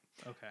read it.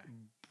 Okay.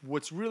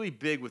 What's really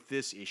big with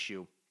this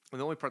issue, and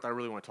the only part that I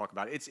really want to talk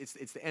about, it's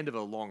the end of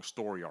a long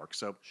story arc,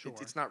 so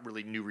it's not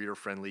really new reader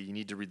friendly. You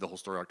need to read the whole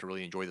story arc to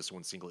really enjoy this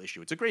one single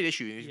issue. It's a great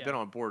issue. You've been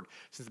on board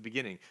since the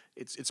beginning.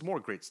 It's more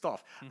great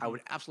stuff. I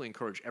would absolutely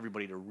encourage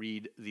everybody to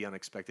read The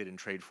Unexpected in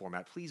trade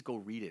format. Please go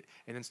read it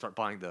and then start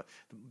buying the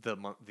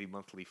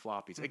monthly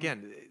floppies.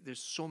 Again, there's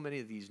so many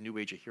of these new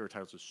age of hero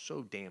titles are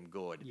so damn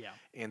good. Yeah.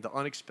 And The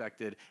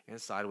Unexpected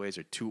and Sideways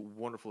are two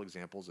wonderful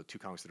examples of two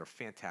comics that are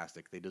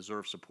fantastic. They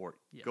deserve support.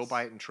 Yes. Go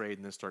buy it in trade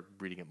and then start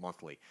reading it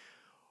monthly.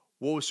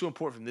 What was so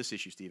important from this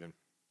issue, Steven,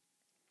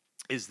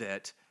 is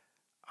that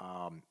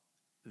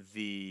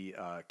the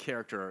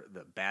character,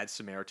 the Bad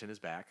Samaritan, is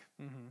back,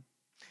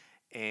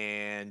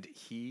 and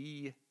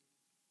he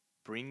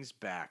brings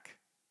back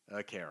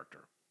a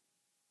character,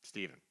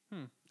 Steven.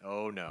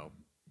 Oh no,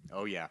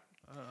 oh yeah.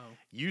 Uh-oh.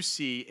 You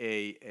see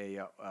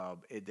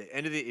at the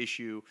end of the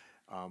issue,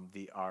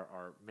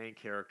 our main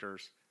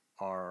characters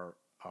are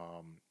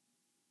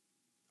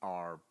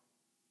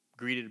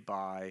greeted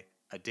by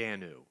a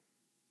Danu,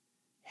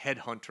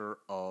 headhunter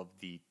of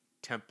the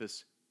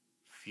Tempest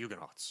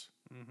Fugonauts,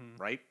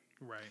 right?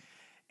 Right.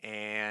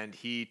 And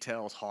he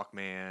tells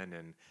Hawkman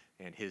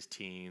and his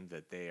team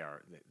that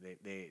they're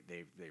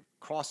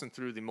crossing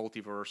through the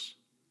multiverse,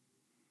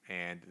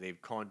 and they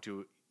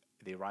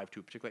arrived to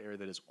a particular area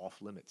that is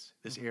off limits.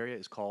 This area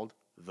is called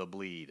the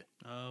Bleed.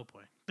 Oh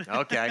boy.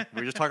 Okay,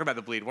 we were just talking about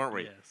the Bleed, weren't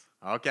we? Yes.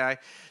 Okay,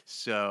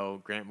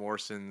 so Grant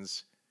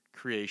Morrison's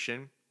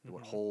creation,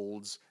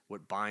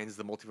 what binds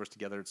the multiverse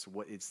together.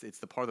 It's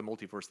the part of the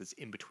multiverse that's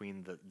in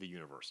between the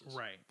universes.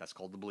 Right. That's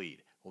called the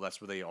Bleed. Well,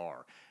 that's where they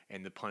are,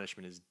 and the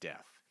punishment is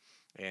death.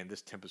 And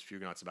this Tempest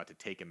Fugonaut's about to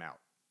take him out.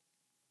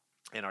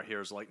 And our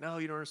hero's like, "No,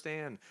 you don't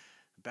understand.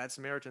 Bad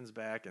Samaritan's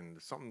back,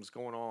 and something's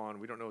going on.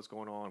 We don't know what's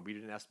going on. We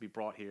didn't ask to be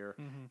brought here."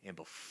 And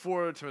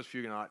before Tempest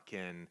Fugonaut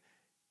can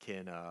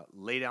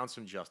lay down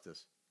some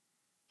justice,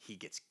 he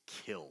gets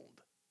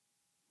killed,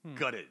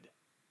 gutted.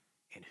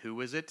 And who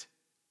is it?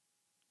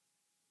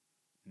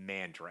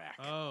 Mandrak.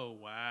 Oh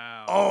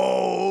wow.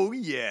 Oh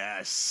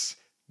yes,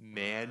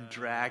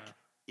 Mandrak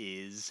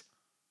is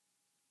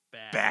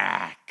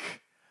back.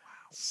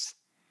 Wow,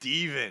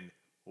 Steven,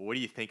 what do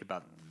you think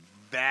about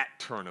that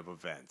turn of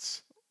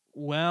events?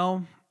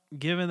 Well,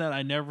 given that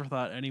I never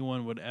thought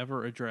anyone would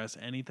ever address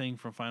anything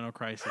from Final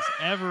Crisis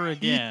ever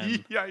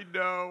again. Yeah, I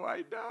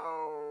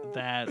know.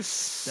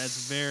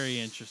 That's very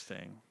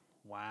interesting.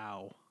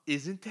 Wow.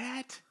 Isn't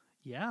that?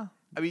 Yeah.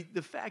 I mean,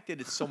 the fact that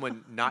it's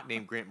someone not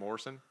named Grant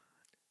Morrison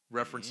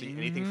referencing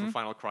anything from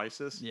Final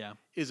Crisis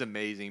is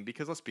amazing,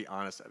 because let's be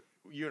honest,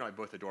 you and I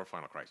both adore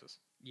Final Crisis.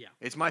 Yeah.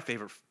 It's my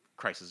favorite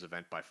Crisis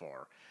event by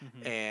far.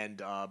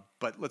 And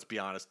but let's be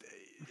honest,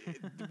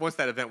 once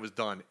that event was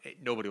done,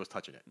 nobody was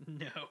touching it.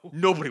 No.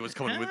 Nobody was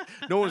coming with.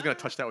 No one was going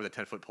to touch that with a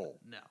 10-foot pole.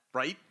 No.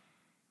 Right?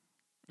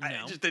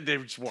 No. They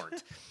just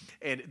weren't.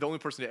 And the only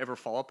person to ever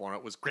follow up on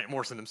it was Grant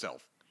Morrison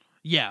himself.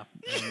 Yeah.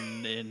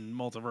 In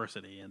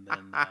Multiversity, and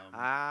then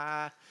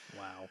wow.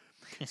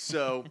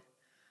 So,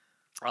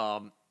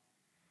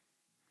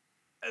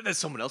 that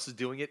someone else is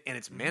doing it, and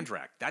it's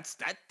Mandrak.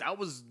 That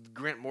was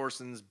Grant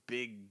Morrison's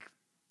big.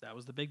 That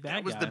was the big bad guy.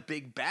 That was the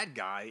big bad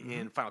guy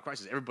in Final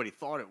Crisis. Everybody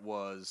thought it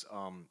was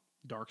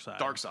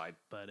Darkseid,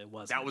 but it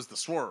wasn't. That was the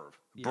swerve.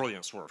 Yeah.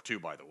 Brilliant swerve too,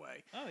 by the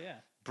way. Oh yeah.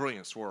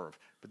 Brilliant swerve.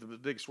 But the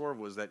big swerve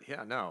was that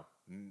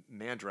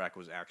Mandrak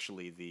was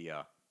actually the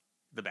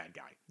bad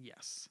guy.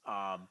 Yes.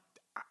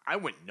 I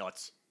went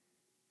nuts.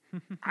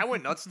 I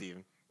went nuts,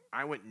 Steven.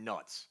 I went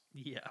nuts.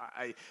 Yeah.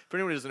 For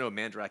anyone who doesn't know,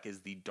 Mandrak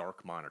is the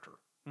Dark Monitor.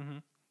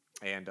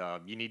 And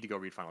you need to go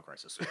read Final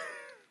Crisis.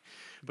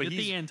 But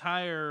the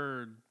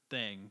entire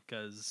thing,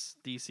 because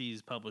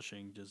DC's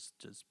publishing just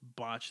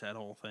botched that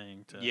whole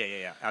thing.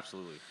 Yeah,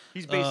 absolutely.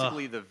 He's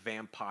basically the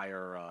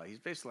vampire. He's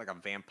basically like a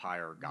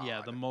vampire god.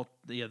 Yeah,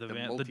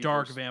 the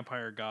dark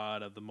vampire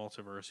god of the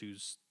multiverse who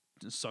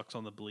sucks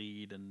on the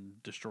bleed and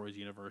destroys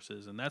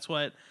universes, and that's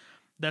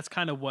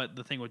kind of what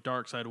the thing with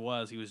Darkseid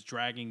was. He was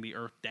dragging the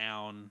Earth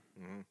down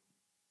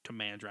to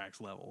Mandrak's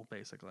level,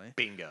 basically.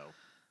 Bingo,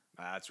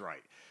 that's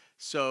right.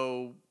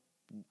 So,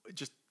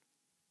 just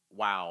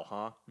wow,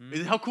 huh?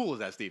 How cool is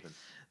that, Steven?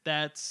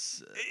 That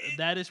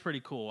is pretty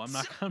cool. I'm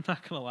not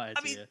gonna lie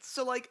to you.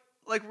 So like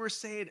we're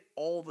saying,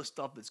 all the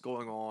stuff that's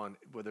going on,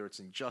 whether it's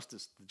in the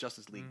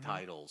Justice League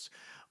titles,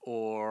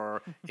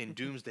 or in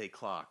Doomsday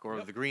Clock, or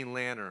the Green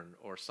Lantern,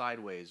 or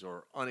Sideways,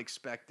 or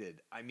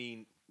Unexpected. I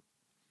mean,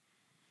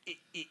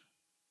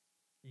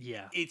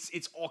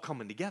 it's all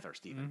coming together,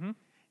 Steven.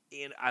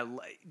 And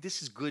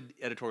this is good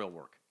editorial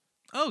work.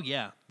 Oh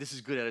yeah, this is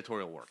good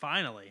editorial work.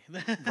 Finally,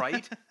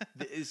 right?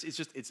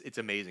 It's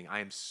amazing. I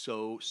am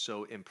so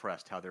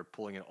impressed how they're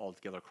pulling it all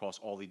together across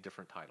all the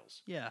different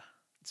titles. Yeah,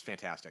 it's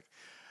fantastic.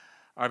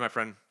 All right, my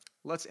friend,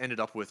 let's end it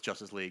up with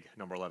Justice League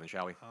number 11,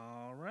 shall we?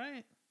 All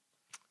right.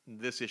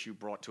 This issue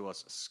brought to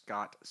us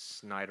Scott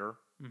Snyder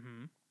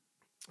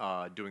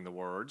doing the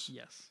words.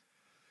 Yes.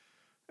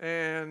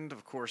 And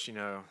of course,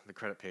 the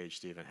credit page,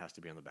 Steven, has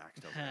to be on the back.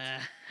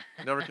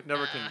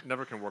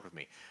 Never can work with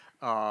me.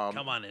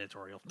 Come on,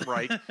 editorial.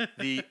 Right.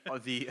 The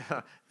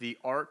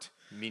art,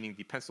 meaning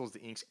the pencils,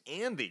 the inks,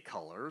 and the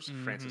colors.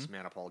 Francis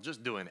Manapul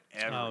just doing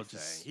everything.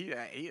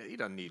 He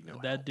doesn't need no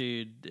help. That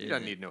dude. He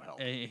doesn't need no help.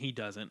 He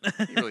doesn't.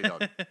 He really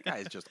doesn't. The guy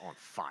is just on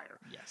fire.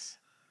 Yes.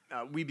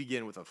 We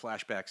begin with a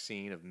flashback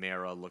scene of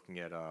Mara looking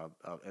at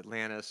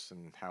Atlantis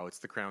and how it's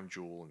the crown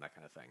jewel and that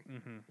kind of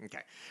thing.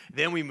 Okay.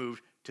 Then we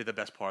move to the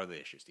best part of the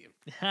issue, Steve.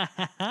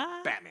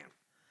 Batman.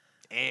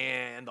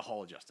 and the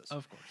Hall of Justice.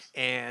 Of course.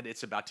 And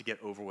it's about to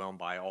get overwhelmed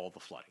by all the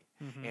flooding.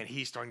 Mm-hmm. And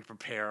he's starting to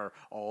prepare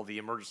all the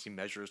emergency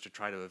measures to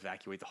try to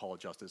evacuate the Hall of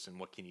Justice and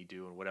what can he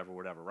do and whatever,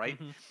 right?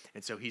 Mm-hmm.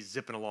 And so he's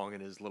zipping along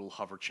in his little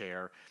hover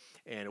chair.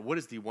 And what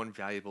is the one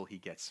valuable he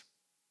gets?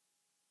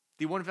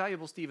 The one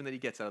valuable, Steven, that he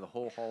gets out of the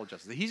whole Hall of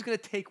Justice that he's going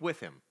to take with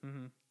him.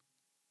 Mm-hmm.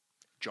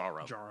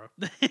 Jarro. Jarro.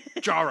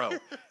 Jarro.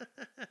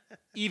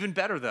 Even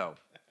better, though.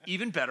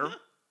 Even better.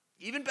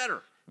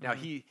 Now,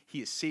 he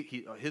is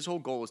his whole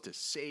goal is to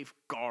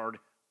safeguard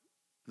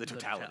the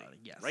totality.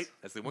 Yes. Right?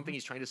 That's the one thing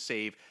he's trying to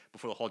save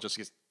before the Hall just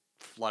gets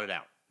flooded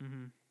out.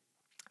 Mm-hmm.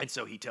 And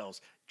so he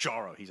tells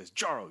Jarro, he says,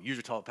 Jarro, use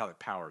your telepathic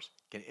powers.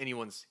 Can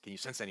you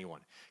sense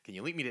anyone? Can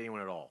you link me to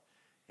anyone at all?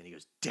 And he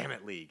goes, damn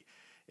it, League.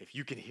 If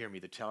you can hear me,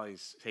 the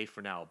tally's safe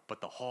for now. But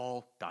the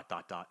Hall, ...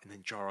 And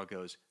then Jarro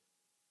goes,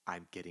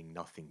 I'm getting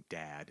nothing,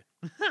 Dad.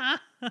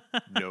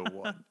 No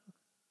one.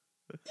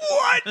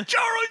 What?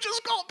 Jarro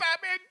just called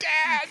Batman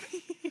Dad!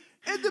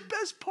 And the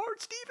best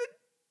part, Steven?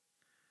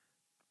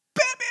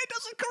 Batman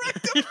doesn't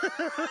correct him!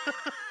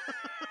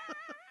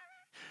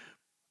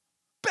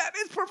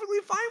 Batman's perfectly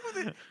fine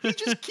with it. He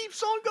just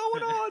keeps on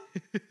going on.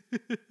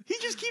 He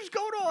just keeps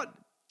going on.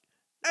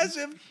 As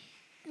if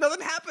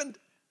nothing happened.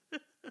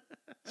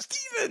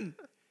 Steven!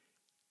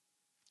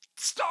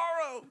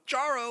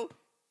 Jarro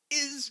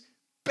is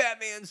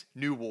Batman's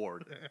new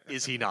ward.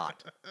 Is he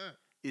not?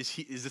 Is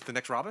this the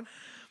next Robin?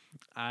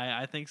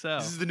 I think so.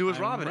 This is the newest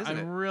Robin, isn't it?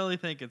 I really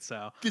think it's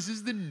so. This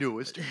is the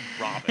newest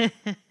Robin.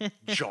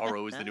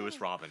 Jarro is the newest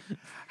Robin.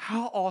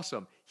 How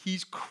awesome.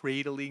 He's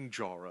cradling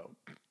Jarro.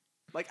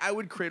 Like, I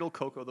would cradle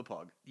Coco the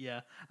Pug.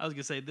 Yeah, I was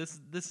gonna say this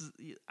is.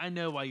 I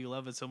know why you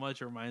love it so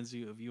much. It reminds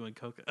you of you and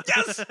Coco.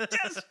 Yes.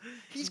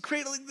 He's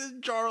cradling this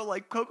Jarro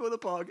like Coco the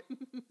Pug,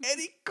 and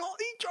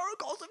Jarro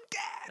calls him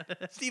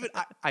Dad. Steven,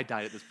 I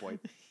died at this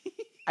point.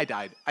 I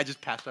died. I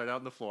just passed right out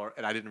on the floor,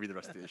 and I didn't read the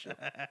rest of the issue.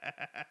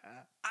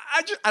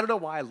 I don't know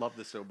why I love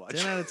this so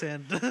much. 10 out of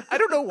 10. I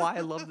don't know why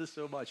I love this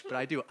so much, but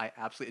I do. I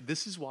absolutely.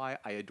 This is why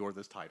I adore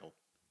this title.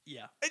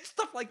 Yeah. It's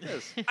stuff like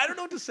this. I don't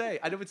know what to say.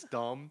 I know it's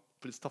dumb,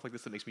 but it's stuff like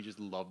this that makes me just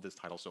love this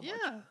title so much.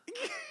 Yeah.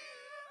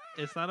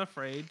 It's not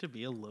afraid to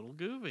be a little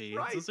goofy.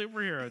 Right. It's a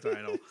superhero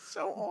title. It's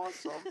so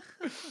awesome.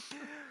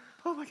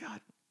 Oh my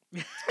god.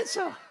 And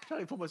so,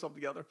 trying to pull myself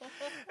together.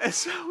 And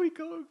so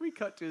we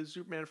cut to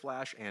Superman,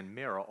 Flash, and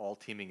Mera all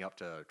teaming up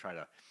to try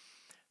to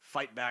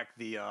fight back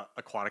the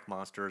aquatic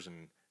monsters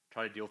and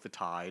try to deal with the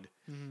tide.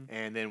 Mm-hmm.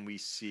 And then we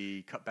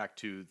cut back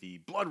to the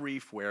Blood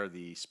Reef where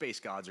the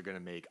space gods are going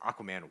to make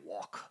Aquaman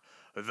walk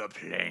the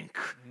plank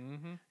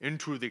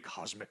into the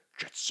cosmic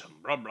jetsam,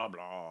 blah, blah,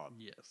 blah.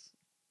 Yes.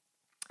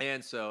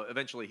 And so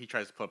eventually he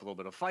tries to put up a little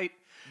bit of a fight,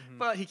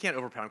 but he can't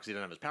overpower him because he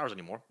doesn't have his powers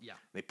anymore. Yeah.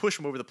 They push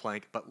him over the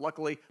plank, but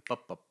luckily,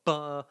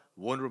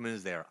 Wonder Woman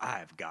is there.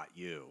 I've got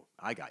you.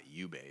 I got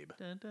you, babe.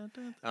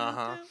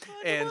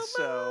 And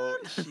so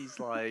she's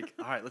like,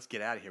 all right, let's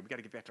get out of here. We got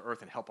to get back to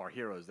Earth and help our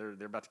heroes. They're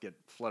about to get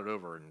flooded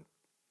over. And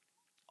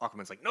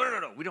Aquaman's like, no.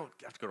 We don't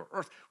have to go to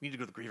Earth. We need to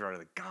go to the graveyard of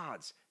the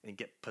gods and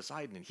get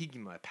Poseidon, and he can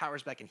give my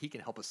powers back, and he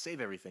can help us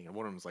save everything. And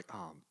Wonder Woman's like,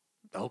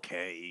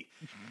 okay.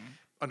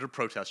 Under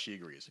protest, she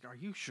agrees. Are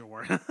you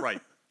sure?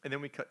 Right. And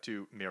then we cut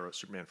to Mera,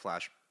 Superman,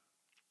 Flash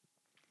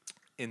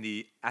in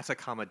the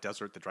Atacama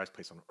Desert, the driest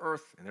place on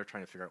Earth, and they're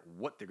trying to figure out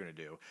what they're going to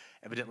do.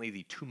 Evidently,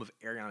 the Tomb of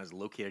Arion is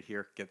located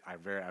here. Get a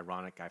very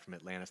ironic guy from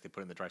Atlantis. They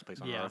put in the driest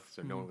place on Earth,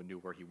 so no one knew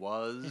where he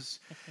was.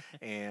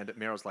 And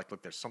Mera's like,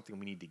 look, there's something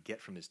we need to get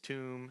from his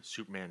tomb.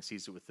 Superman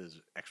sees it with his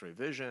X-ray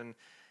vision,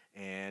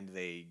 and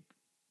they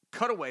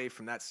cut away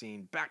from that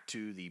scene back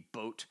to the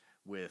boat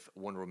with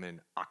Wonder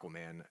Woman,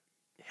 Aquaman,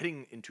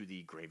 heading into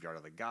the graveyard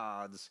of the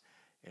gods,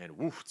 and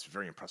woof, it's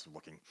very impressive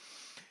looking.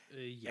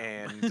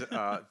 And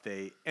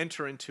they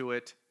enter into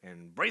it,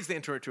 and right as they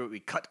enter into it, we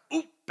cut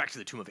back to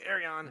the Tomb of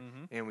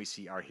Arion, and we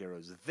see our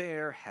heroes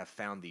there have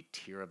found the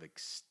Tear of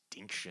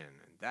Extinction,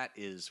 and that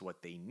is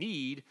what they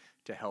need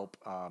to help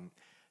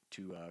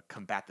to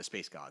combat the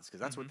space gods, because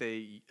that's what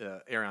they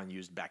Arion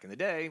used back in the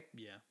day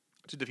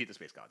to defeat the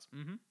space gods.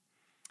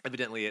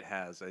 Evidently,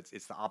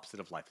 it's the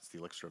opposite of life. It's the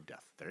elixir of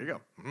death. There you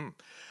go.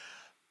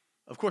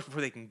 Of course,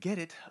 before they can get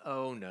it,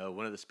 oh no,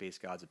 one of the space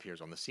gods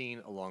appears on the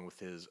scene along with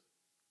his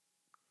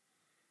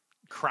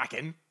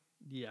Kraken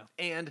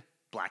and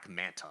Black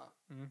Manta.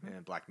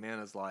 And Black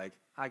Manta's like,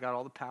 I got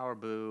all the power,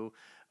 boo.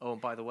 Oh,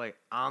 and by the way,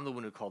 I'm the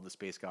one who called the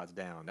space gods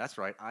down. That's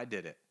right, I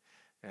did it.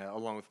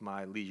 Along with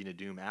my Legion of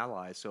Doom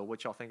allies. So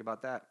what y'all think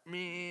about that?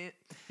 Meh.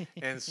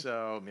 And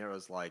so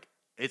Mera's like,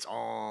 it's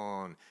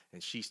on.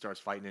 And she starts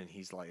fighting, and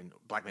he's like, and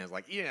Black Manta's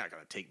like, you're not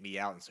going to take me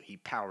out. And so he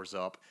powers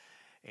up,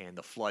 and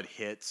the flood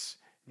hits.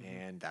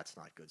 And that's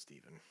not good,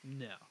 Steven.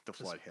 No. The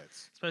flood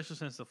hits. Especially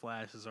since the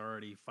Flash is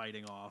already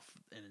fighting off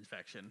an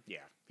infection.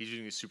 Yeah. He's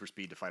using his super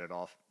speed to fight it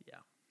off. Yeah.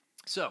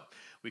 So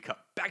we cut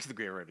back to the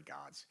graveyard of the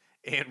gods,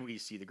 and we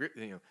see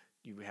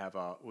you have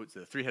what's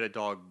the three-headed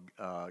dog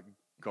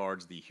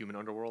guards the human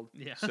underworld.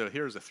 Yeah. So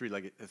here's a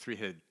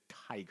three-headed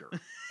tiger.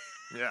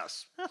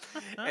 Yes.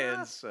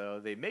 And so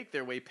they make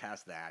their way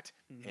past that,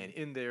 and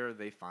in there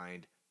they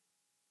find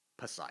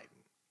Poseidon.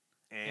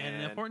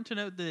 And important to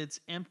note that it's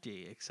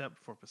empty except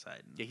for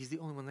Poseidon. Yeah, he's the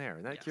only one there.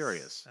 Isn't that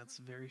curious? That's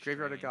very strange.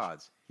 Graveyard of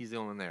Gods. He's the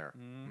only one there.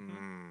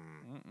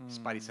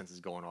 Spidey sense is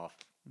going off.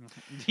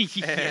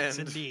 Yes,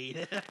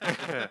 indeed.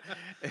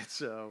 And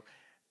so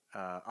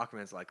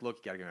Aquaman's like, look,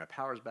 you got to get my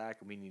powers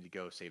back, and we need to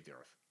go save the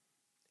Earth.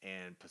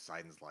 And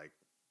Poseidon's like,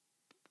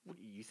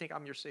 you think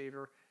I'm your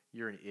savior?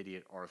 You're an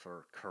idiot,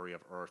 Arthur Curry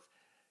of Earth.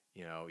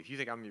 You know, if you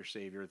think I'm your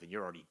savior, then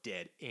you're already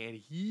dead. And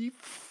he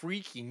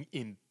freaking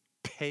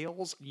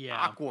impales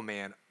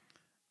Aquaman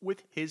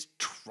with his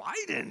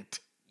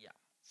trident. Yeah.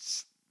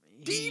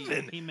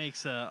 Steven. He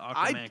makes a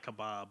Aquaman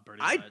kebab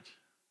pretty I much.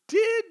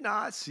 Did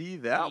not see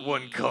that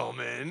one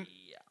coming.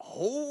 Yeah.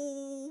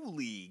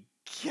 Holy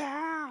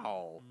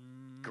cow.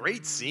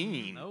 Great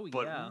scene. Oh,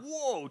 but yeah.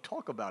 whoa,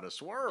 talk about a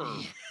swerve.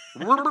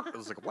 I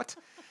was like, what?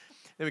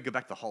 Then we go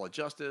back to the Hall of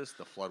Justice.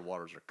 The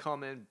floodwaters are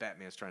coming.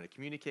 Batman's trying to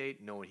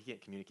communicate. No, he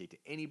can't communicate to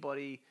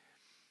anybody.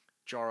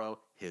 Jarro,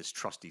 his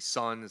trusty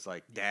son, is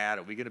like, Dad,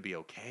 are we going to be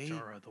okay?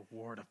 Jarro, the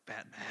Ward of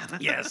Batman.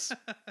 Yes.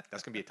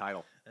 That's going to be a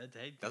title. That's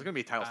going to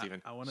be a title,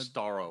 Steven. I want to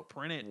Starro.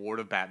 print it. Ward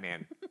of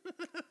Batman.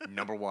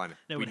 Number 1.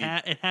 No,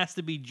 it has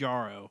to be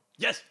Jarro.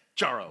 Yes,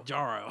 Jarro.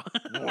 Jarro.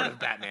 Ward of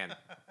Batman.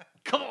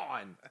 Come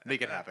on.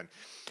 Make it happen.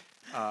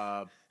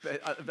 I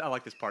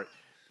like this part.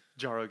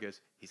 Jarro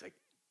goes,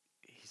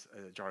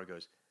 Jarro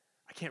goes,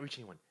 I can't reach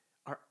anyone.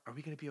 Are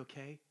we going to be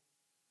okay?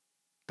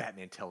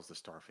 Batman tells the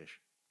starfish,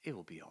 it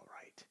will be all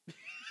right.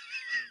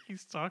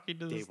 He's talking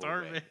to the They will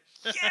starfish.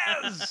 win.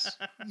 Yes!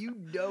 You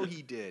know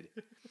he did.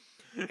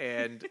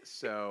 And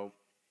so,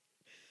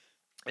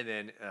 and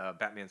then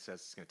Batman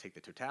says it's going to take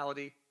the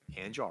totality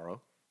and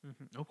Jarro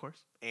Of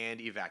course. and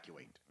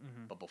evacuate.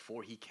 But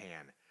before he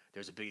can,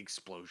 there's a big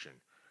explosion.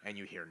 And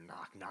you hear,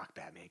 knock, knock,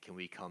 Batman, can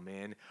we come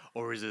in?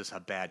 Or is this a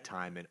bad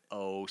time? And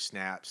oh,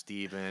 snap,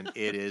 Steven,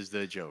 it is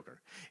the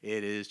Joker.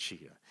 It is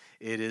Cheetah.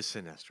 It is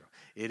Sinestro.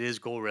 It is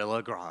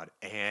Gorilla Grodd.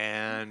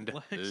 And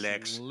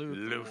Lex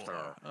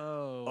Luthor.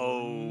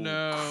 Oh,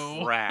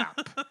 no. Crap.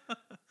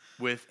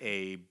 With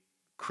a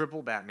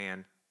crippled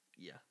Batman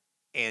Yeah.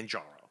 and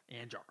Jarro.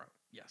 And Jarro.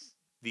 Yes.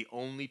 The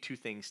only two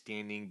things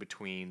standing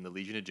between the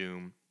Legion of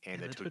Doom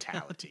and the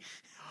totality.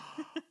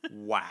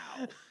 Wow.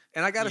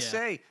 And I gotta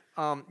say,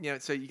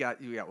 so you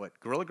got what?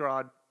 Gorilla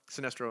Grodd,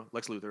 Sinestro,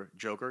 Lex Luthor,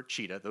 Joker,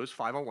 Cheetah. Those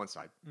 5 on one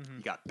side.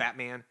 You got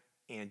Batman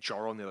and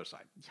Jarro on the other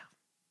side. Yeah.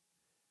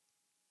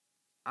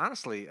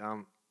 Honestly,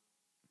 I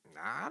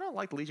don't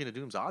like the Legion of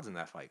Doom's odds in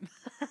that fight.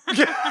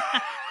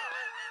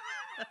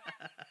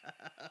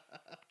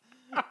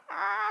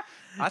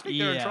 I think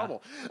they're in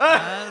trouble.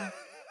 I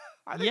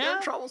think they're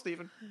in trouble,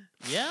 Steven.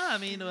 Yeah, I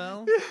mean,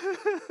 well.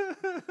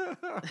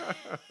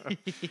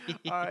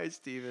 All right,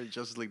 Steven.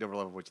 Justice League number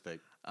 11. What you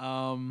think?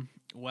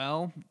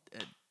 Well.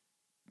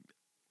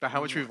 By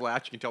how much we've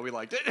laughed, you can tell we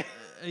liked it.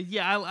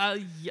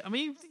 I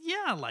mean,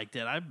 I liked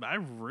it. I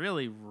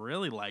really,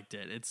 really liked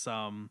it. It's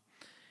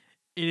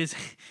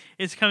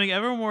coming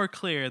ever more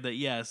clear that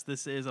yes,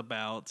 this is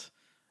about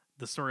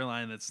the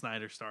storyline that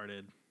Snyder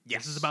started.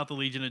 Yes. This is about the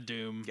Legion of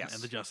Doom Yes.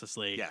 and the Justice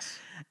League. Yes.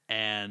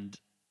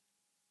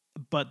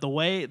 But the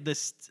way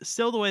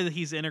that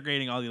he's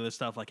integrating all the other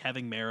stuff, like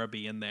having Mara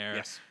be in there,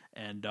 Yes.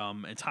 and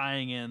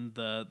tying in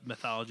the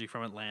mythology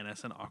from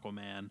Atlantis and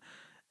Aquaman,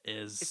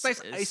 It's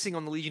nice icing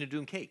on the Legion of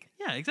Doom cake.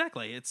 Yeah,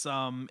 exactly.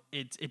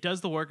 It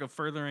does the work of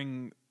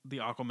furthering the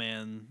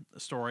Aquaman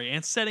story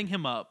and setting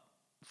him up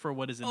for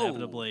what is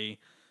inevitably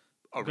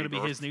going to be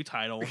his new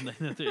title,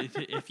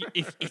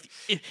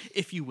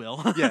 if you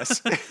will.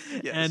 Yes.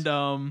 Yes.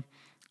 And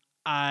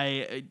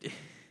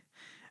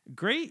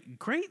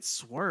great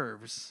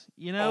swerves,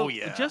 Oh,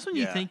 yeah. just when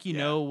you think you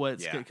know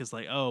what's good, because this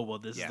is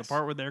the Yes.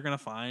 part where they're gonna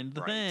find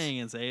the Right. thing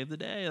and save the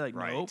day. Like,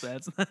 Right. nope,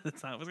 that's not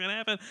what's gonna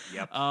happen.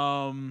 Yep.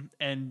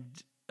 And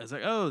I was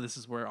like, this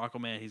is where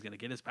Aquaman, he's gonna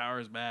get his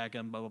powers back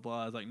and blah blah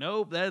blah. I was like,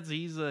 nope,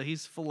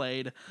 he's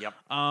filleted. Yep.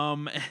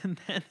 And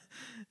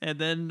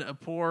then a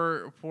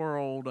poor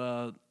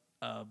old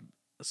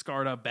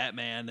scarred up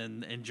Batman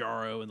and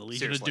Jarro and the Legion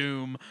Seriously. of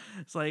Doom.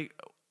 It's like,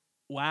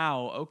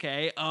 wow,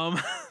 okay.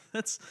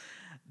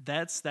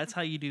 That's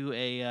how you do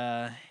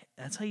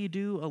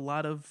a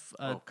lot of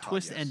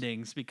twist yes.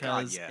 endings,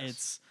 because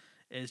yes.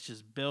 it's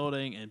just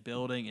building and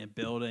building and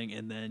building,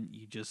 and then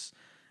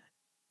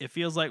it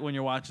feels like when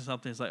you're watching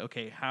something, it's like,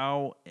 okay,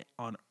 how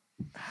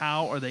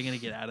are they going to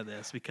get out of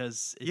this?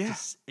 Because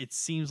it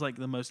seems like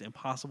the most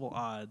impossible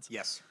odds.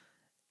 Yes.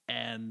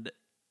 And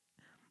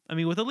I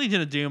mean, with the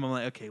Legion of Doom, I'm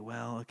like, okay.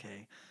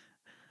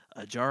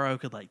 Jarro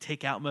could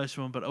take out most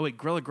of them, but wait,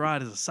 Gorilla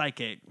Grodd is a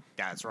psychic.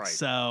 That's right.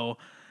 So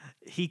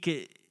he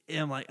could. And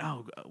I'm like,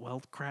 oh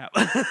well, crap.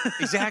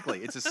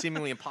 Exactly. It's a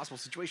seemingly impossible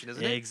situation,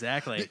 isn't it?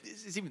 Exactly.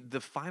 It's even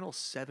the final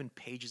 7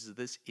 pages of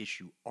this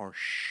issue are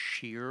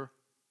sheer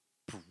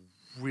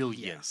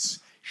brilliance. Yes.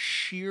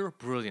 Sheer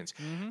brilliance.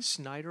 Mm-hmm.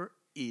 Snyder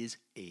is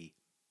the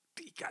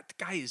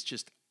guy is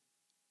just.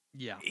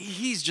 Yeah.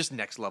 He's just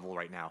next level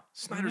right now.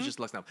 Snyder's Mhm. just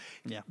next level.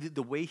 Yeah.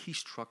 The way he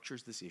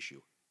structures this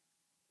issue,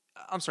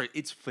 I'm sorry,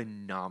 it's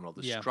phenomenal.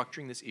 The Yeah.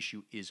 structuring this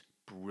issue is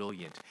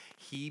brilliant.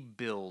 He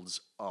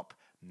builds up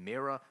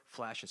Mera,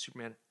 Flash, and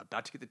Superman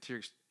about to get the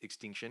tear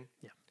extinction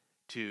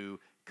to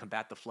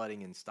combat the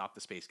flooding and stop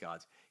the space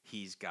gods.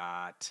 He's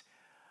got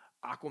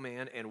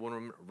Aquaman and Wonder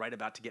Woman right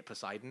about to get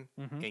Poseidon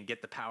and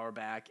get the power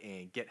back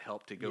and get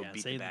help to go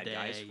beat the bad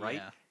guys. Right?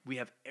 Yeah. We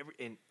have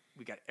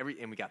we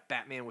got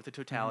Batman with the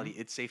totality.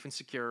 It's safe and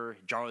secure.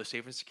 Jarl is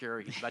safe and secure.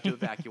 He's about to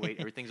evacuate.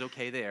 Everything's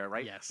okay there,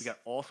 right? Yes. We got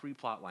all 3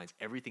 plot lines.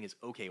 Everything is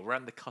okay. We're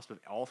on the cusp of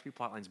all 3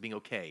 plot lines being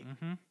okay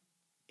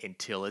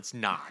until it's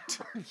not.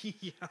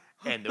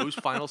 And those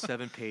final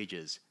 7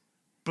 pages,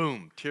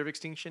 boom, tear of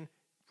extinction,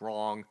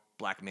 wrong.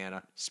 Black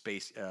mana,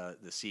 space,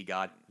 the sea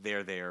god,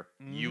 they're there.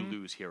 You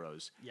lose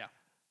heroes. Yeah.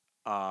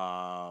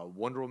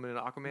 Wonder Woman and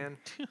Aquaman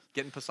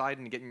getting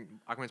Poseidon and getting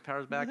Aquaman's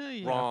powers back.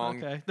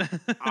 Wrong. Okay.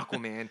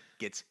 Aquaman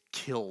gets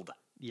killed.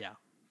 Yeah.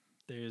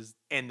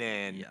 And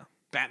then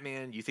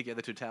Batman, you think you have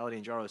the totality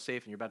and Jarl is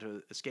safe and you're about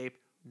to escape.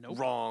 Nope.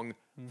 Wrong.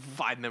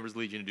 5 members of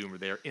Legion of Doom are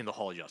there in the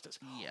Hall of Justice.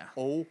 Yeah.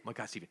 Oh my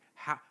God, Steven.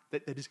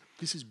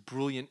 This is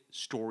brilliant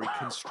story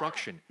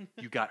construction.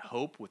 You got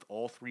Hope with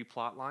all 3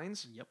 plot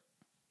lines. Yep.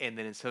 And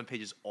then in 7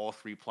 pages, all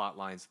 3 plot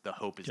lines, the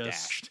hope is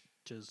dashed.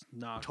 Just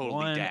knock totally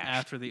one dashed.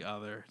 after the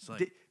other. It's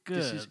like,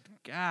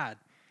 God.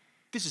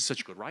 This is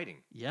such good writing.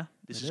 Yeah,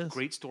 This is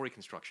great story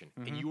construction.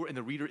 And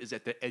the reader is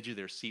at the edge of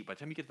their seat. By the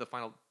time you get to the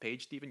final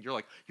page, Stephen, you're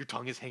like, your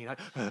tongue is hanging out.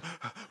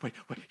 Wait,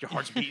 your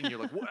heart's beating. You're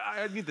like, what?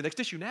 I need the next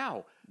issue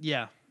now.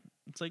 Yeah.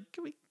 It's like,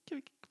 can we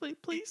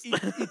please?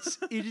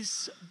 It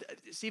is,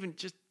 Stephen,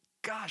 just,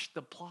 gosh,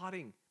 the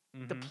plotting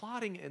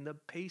and the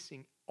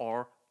pacing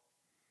are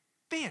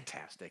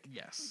fantastic.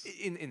 Yes.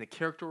 In the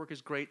character work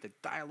is great. The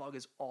dialogue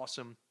is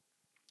awesome.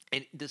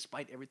 And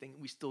despite everything,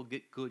 we still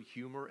get good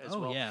humor as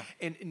well. Yeah.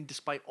 And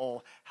despite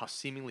all how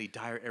seemingly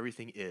dire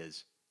everything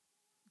is.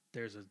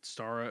 There's a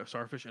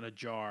starfish in a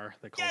jar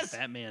that calls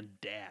Batman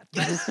Dad.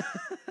 Yes.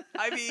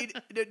 I mean,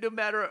 no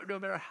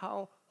matter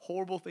how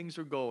horrible things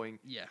are going.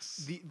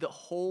 Yes. The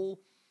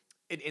whole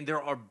and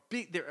there are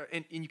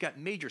and you got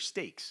major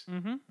stakes.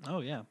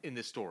 Oh yeah. In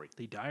this story.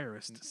 The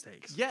direst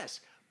stakes.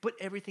 Yes, but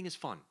everything is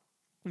fun.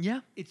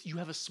 Yeah. You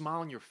have a smile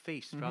on your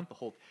face throughout the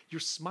whole. You're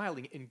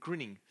smiling and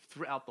grinning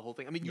throughout the whole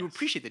thing. I mean, you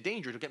appreciate the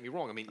danger. Don't get me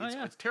wrong. I mean,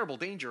 it's terrible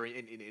danger and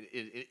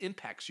it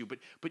impacts you. But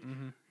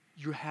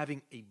you're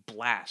having a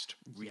blast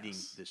reading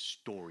this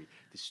story.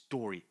 This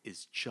story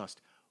is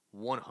just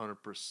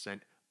 100%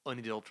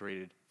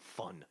 unadulterated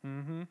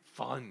fun.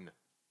 Fun.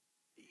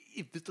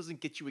 If this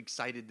doesn't get you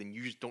excited, then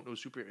you just don't know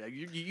superhero.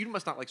 You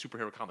must not like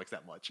superhero comics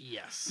that much.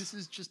 Yes. This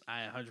is just.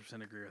 I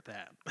 100% agree with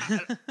that.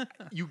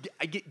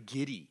 I get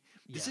giddy.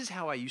 This is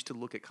how I used to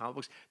look at comic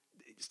books.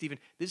 Stephen,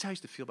 this is how I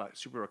used to feel about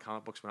superhero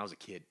comic books when I was a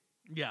kid.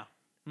 Yeah.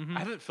 I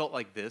haven't felt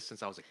like this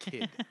since I was a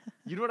kid.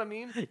 You know what I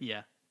mean?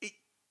 Yeah.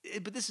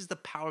 But this is the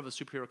power of a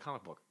superhero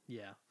comic book.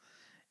 Yeah.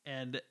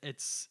 And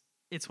it's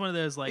one of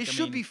those like it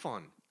should be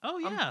fun. Oh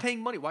yeah. I'm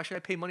paying money. Why should I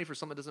pay money for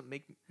something that doesn't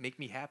make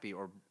me happy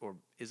or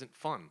isn't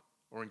fun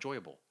or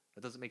enjoyable?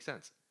 That doesn't make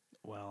sense.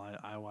 Well,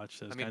 I watch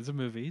those kinds of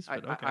movies,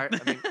 but okay. I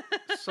mean,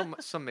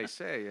 some may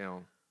say,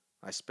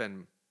 I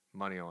spend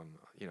money on,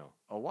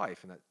 a wife,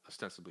 and that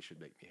ostensibly should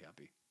make me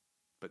happy.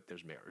 But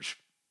there's marriage.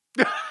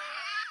 Steven!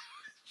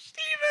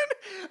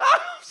 I'm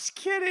just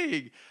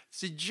kidding.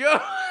 It's a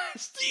joke.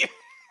 Steven.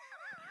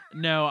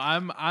 No,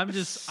 I'm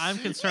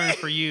concerned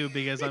for you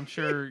because I'm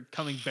sure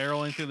coming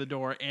barreling through the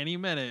door any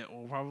minute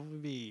will probably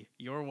be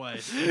your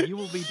wife. And you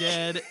will be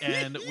dead,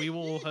 and we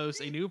will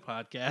host a new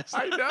podcast.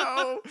 I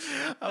know.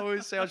 I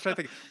was trying to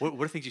think. What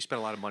are things you spend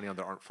a lot of money on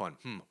that aren't fun?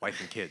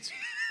 Wife and kids.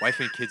 Wife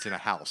and kids in a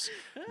house.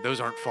 Those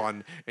aren't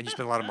fun, and you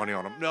spend a lot of money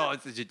on them. No,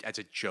 it's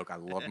a joke. I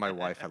love my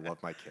wife. I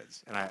love my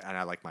kids, and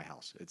I like my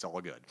house. It's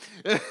all good.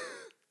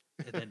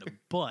 And then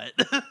but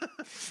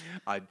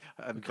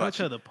Coach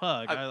of the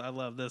Pug. I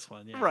love this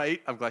one. Yeah. Right.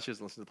 I'm glad she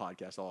doesn't listen to the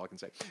podcast. All I can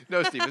say.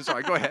 No, Steven.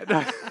 Sorry. Go ahead.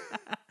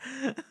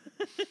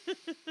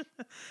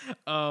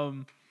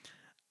 And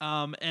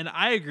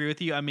I agree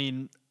with you. I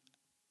mean,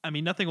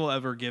 nothing will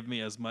ever give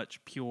me as much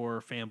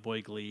pure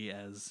fanboy glee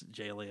as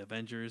JLA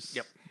Avengers.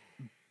 Yep.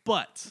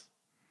 But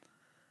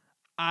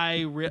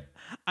I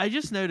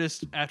just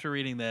noticed after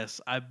reading this,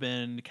 I've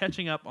been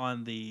catching up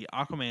on the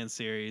Aquaman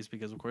series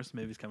because, of course, the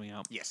movie's coming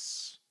out.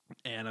 Yes.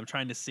 And I'm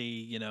trying to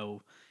see,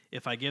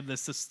 if I give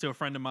this to a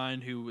friend of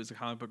mine who is a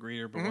comic book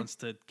reader but wants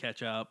to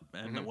catch up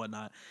and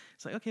whatnot,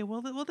 it's like, okay,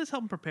 well, will this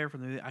help him prepare for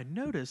the movie? I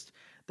noticed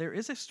there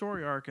is a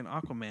story arc in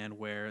Aquaman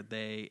where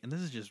and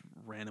this is just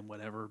random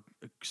whatever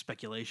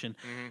speculation,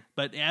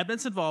 but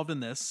Advent's involved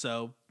in this,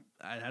 so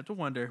I have to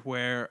wonder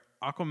where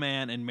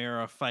Aquaman and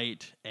Mera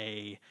fight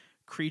a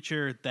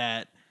creature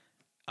that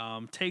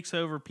takes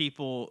over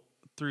people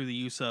through the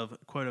use of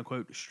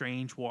quote-unquote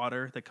strange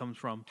water that comes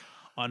from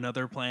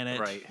another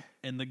planet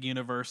in the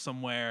universe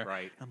somewhere.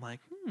 Right. I'm like,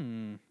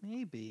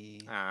 maybe.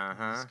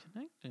 Uh-huh. It's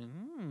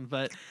connected.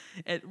 But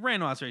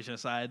random observation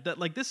aside, that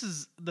this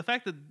is the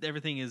fact that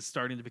everything is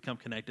starting to become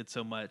connected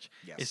so much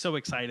is so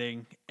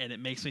exciting, and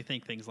it makes me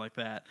think things like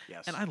that.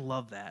 Yes. And I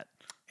love that.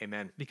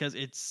 Amen. Because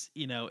it's,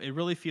 it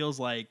really feels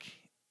like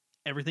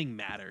everything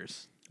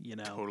matters,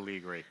 Totally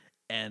agree.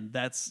 And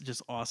that's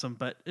just awesome.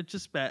 But it's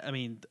just bad. I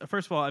mean,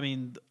 first of all, I'm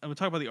going to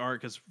talk about the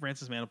art because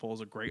Francis Manapul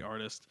is a great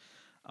artist.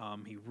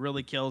 He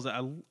really kills it.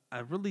 I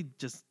really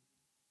just,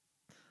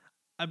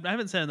 I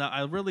haven't said enough.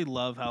 I really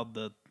love how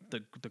the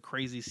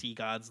crazy sea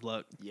gods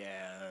look.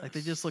 Yeah. Like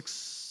they just look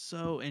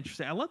so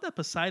interesting. I love that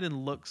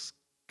Poseidon looks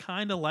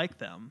kind of like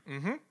them.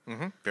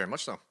 Very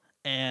much so.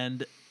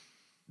 And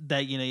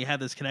that, you have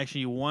this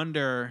connection. You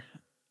wonder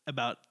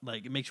about,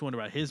 like, it makes you wonder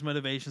about his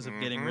motivations of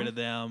getting rid of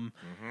them.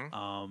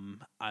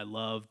 I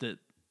love that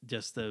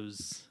just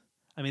those.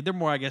 I mean, they're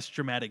more, I guess,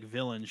 dramatic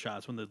villain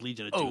shots when the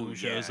Legion of Doom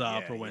shows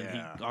up, or when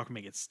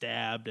Aquaman gets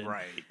stabbed, and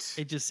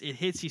it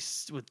hits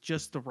you with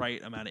just the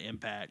right amount of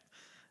impact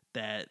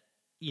that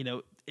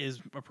is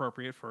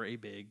appropriate for a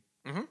big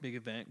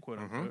event, quote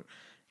unquote.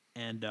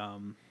 And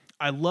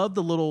I love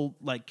the little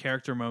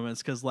character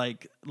moments because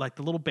like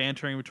the little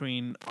bantering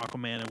between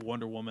Aquaman and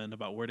Wonder Woman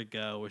about where to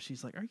go, where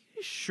she's like, "Are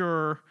you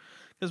sure?"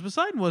 Because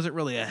Poseidon wasn't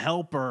really a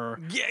helper.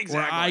 Yeah, exactly.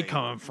 Where I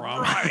come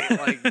from, right?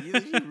 Like,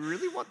 you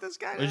really want this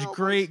guy? It was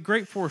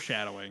great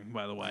foreshadowing,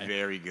 by the way.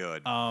 Very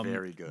good,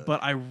 very good.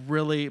 But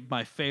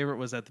my favorite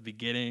was at the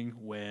beginning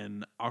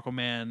when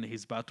Aquaman,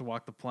 he's about to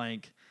walk the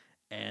plank,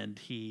 and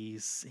he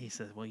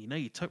says, "Well,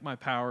 you took my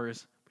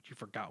powers, but you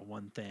forgot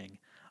one thing.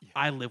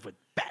 I live with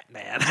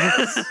Batman."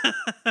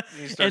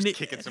 He starts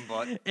kicking some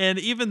butt. And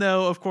even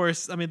though, of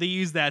course, I mean, they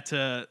use that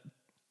to,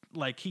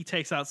 he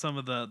takes out some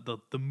of the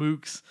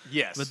mooks.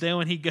 Yes. But then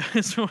when he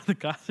goes for the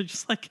gods, they're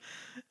just like,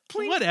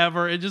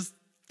 whatever, and just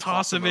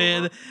toss him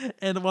in.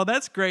 And while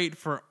that's great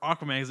for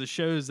Aquaman, because it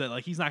shows that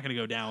he's not going to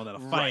go down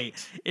without a fight.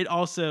 Right. It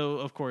also,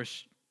 of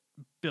course,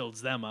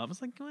 builds them up.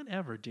 It's like,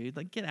 whatever,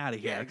 dude. Get out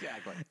of here. Yeah,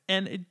 exactly.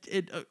 And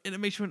it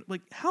makes you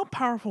how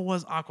powerful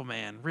was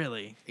Aquaman,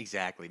 really?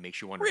 Exactly.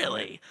 Makes you wonder.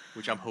 Really?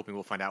 Which I'm hoping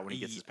we'll find out when he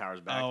gets his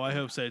powers back. Oh, I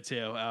hope so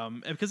too.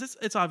 Because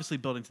it's obviously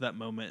building to that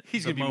moment.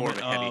 He's going to be more of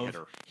a heavy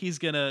hitter. He's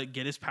going to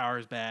get his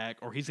powers back,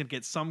 or he's going to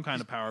get some kind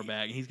of power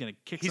back, and he's going to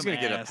kick some ass. He's going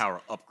to get a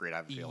power upgrade, I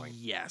have a feeling.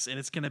 Yes, and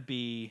it's going to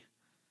be...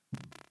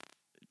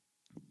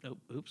 Oh,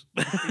 oops.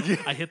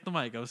 I hit the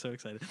mic. I was so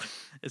excited.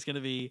 It's going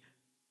to be...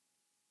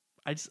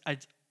 I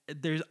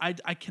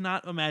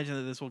cannot imagine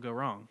that this will go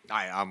wrong.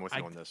 I'm with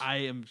you on this. I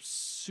am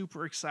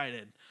super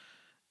excited,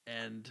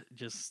 and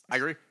just I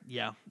agree.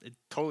 Yeah,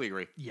 totally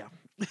agree. Yeah,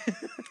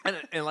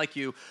 and like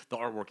you, the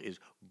artwork is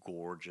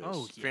gorgeous.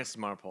 Oh, yeah. Francis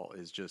Manapul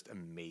is just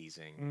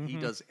amazing. He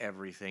does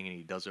everything, and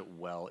he does it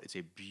well. It's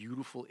a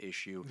beautiful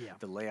issue. Yeah.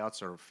 The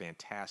layouts are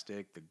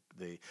fantastic.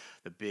 The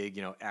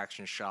big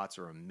action shots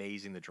are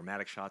amazing. The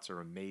dramatic shots are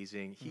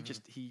amazing. He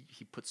just he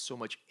puts so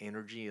much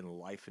energy and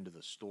life into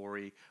the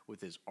story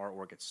with his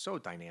artwork. It's so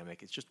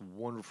dynamic. It's just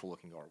wonderful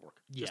looking artwork.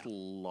 Yeah. Just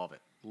love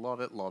it.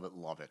 Love it. Love it.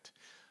 Love it.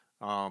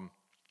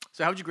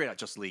 So how would you grade out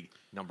Justice League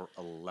number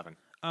 11?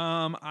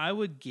 I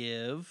will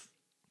give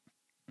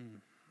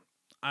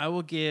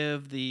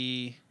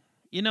the.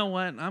 You know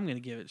what? I'm going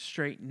to give it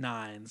straight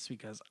 9s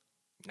because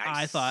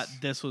I thought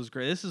this was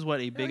great. This is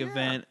what a big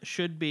event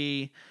should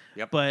be.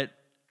 Yep. But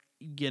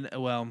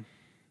well,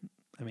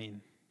 I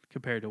mean,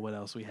 compared to what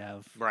else we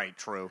have, right?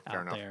 True. Fair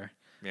out enough. there.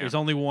 Yeah. There's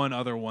only one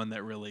other one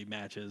that really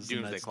matches.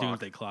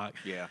 Doomsday Clock.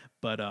 Yeah.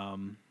 But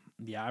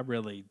yeah,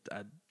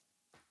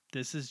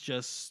 this is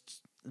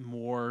just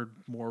more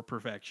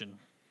perfection.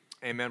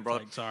 Amen,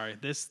 brother. Sorry,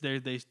 this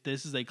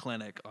is a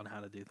clinic on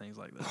how to do things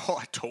like this. Oh,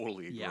 I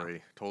totally agree. Yeah.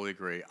 Totally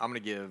agree. I'm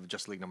going to give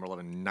Justice League number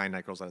 11 9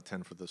 Night Girls out of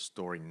 10 for the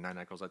story, 9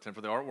 Night Girls out of 10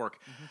 for the artwork.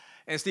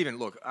 And Steven,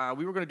 look,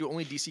 we were going to do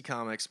only DC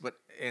Comics,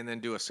 and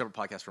then do a separate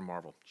podcast for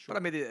Marvel. Sure. But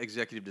I made the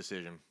executive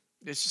decision.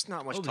 There's just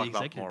not much to talk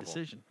about Marvel.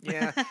 Decision.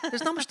 Yeah,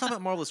 there's not much to talk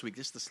about Marvel this week.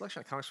 Just the selection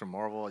of comics from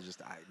Marvel,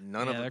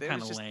 none of it. They're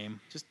kind of lame.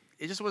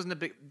 It just wasn't a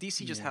big.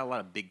 DC just had a lot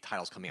of big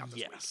titles coming out this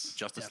week.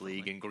 Justice definitely.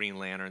 League and Green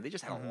Lantern. They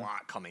just had a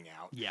lot coming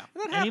out. Yeah,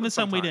 and even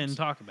some sometimes. we didn't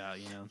talk about.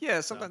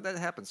 Yeah, sometimes that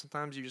happens.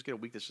 Sometimes you just get a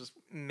week that's just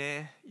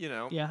meh.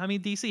 Yeah, I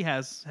mean DC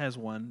has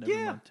one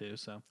every month too.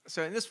 So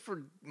and this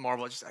for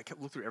Marvel, I kept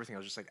looking through everything. I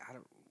was just like,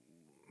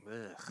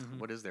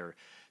 what is there?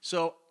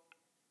 So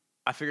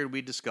I figured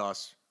we'd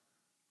discuss.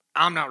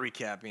 I'm not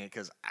recapping it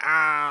because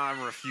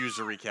I refuse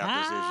to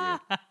recap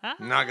this issue.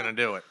 I'm not gonna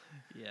do it.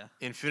 Yeah.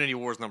 Infinity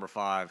Wars number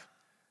 5.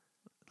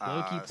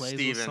 Loki plays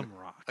Steven, with some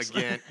rocks.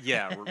 Again,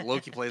 yeah,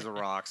 Loki plays with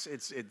rocks.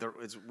 It's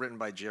written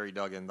by Jerry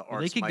Duggan. The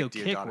art's Mike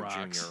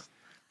Diodato Jr.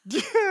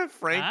 Yeah,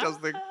 Frank does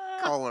the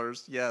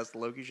colors. Yes,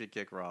 Loki should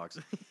kick rocks.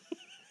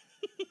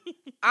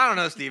 I don't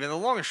know, Steven. The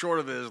long and short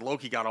of it is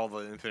Loki got all the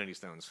Infinity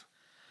Stones.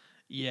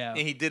 Yeah. And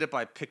he did it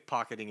by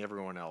pickpocketing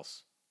everyone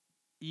else.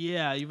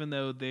 Yeah, even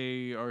though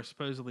they are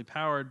supposedly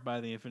powered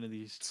by the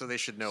Infinity Stones. So they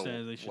should know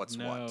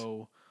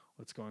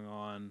what's going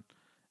on.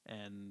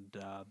 And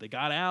they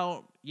got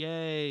out.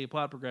 Yay,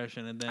 plot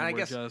progression. And then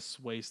we're just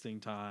wasting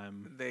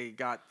time. They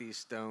got these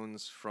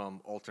stones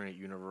from alternate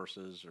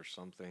universes or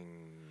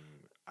something.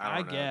 I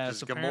don't know.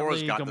 Guess.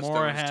 Gammora's got Gamora the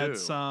stones had too.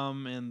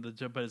 some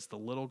but it's the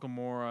little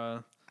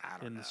Gamora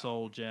in know. the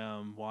Soul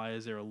Gem. Why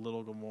is there a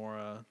little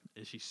Gamora?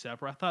 Is she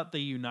separate? I thought they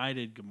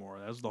united Gamora.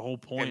 That was the whole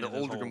point. And the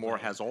older Gamora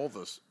has all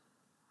this.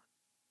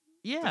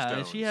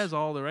 Yeah, she has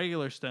all the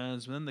regular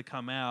stones, but then they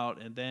come out,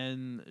 and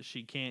then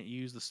she can't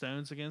use the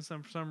stones against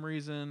them for some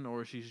reason,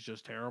 or she's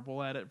just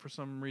terrible at it for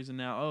some reason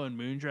now. Oh, and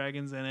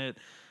Moondragon's in it,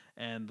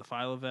 and the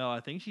Phyla-Vell.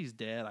 I think she's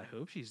dead. I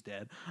hope she's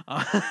dead.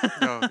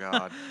 Oh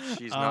God,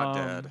 she's not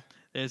dead.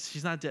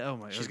 She's not dead. Oh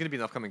my. She's going to be in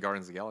the upcoming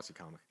Guardians of the Galaxy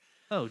comic.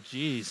 Oh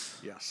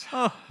jeez. Yes.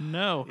 Oh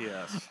no.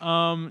 Yes.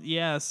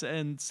 Yes,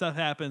 and stuff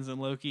happens,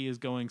 and Loki is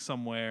going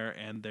somewhere,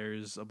 and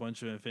there's a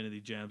bunch of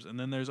Infinity Gems, and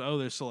then there's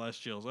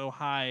Celestials. Oh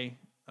hi.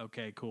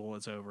 Okay, cool.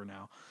 It's over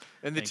now.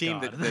 And the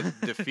team that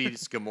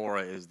defeats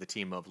Gamora is the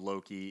team of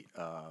Loki,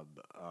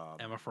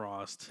 Emma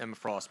Frost,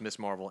 Miss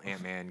Marvel,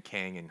 Ant-Man,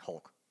 Kang, and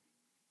Hulk.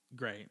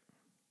 Great.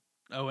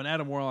 Oh, and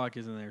Adam Warlock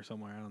is in there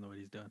somewhere. I don't know what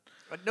he's doing.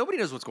 But nobody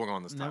knows what's going on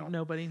in this title.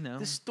 Nobody knows.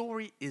 This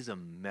story is a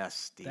mess,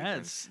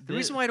 Steven. The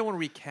reason why I don't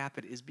want to recap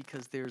it is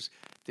because there's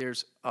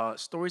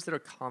stories that are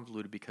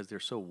convoluted because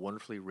they're so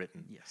wonderfully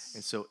written. Yes.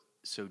 And so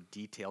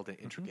detailed and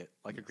intricate,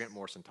 like a Grant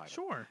Morrison title.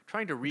 Sure.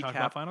 Trying to recap Talk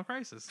about Final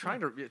Crisis. Trying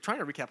to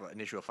recap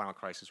an issue of Final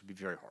Crisis would be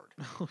very hard.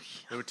 Oh,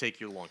 yeah. It would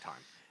take you a long time.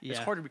 Yeah. It's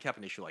hard to recap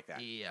an issue like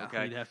that. Yeah.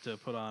 Okay. We'd have to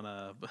put on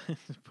a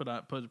put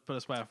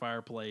us by a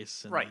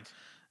fireplace. And, right.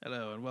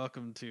 Hello and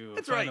welcome to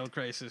That's Final right.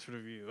 Crisis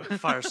review.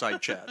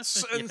 Fireside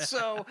chats. And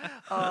so,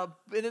 and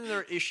then there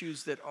are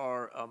issues that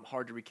are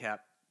hard to recap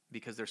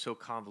because they're so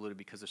convoluted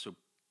because they're so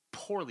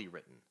poorly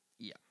written.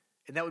 Yeah.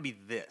 And that would be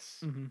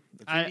this.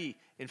 Mm-hmm.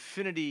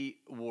 Infinity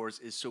Wars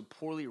is so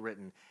poorly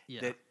written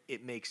that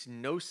it makes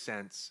no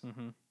sense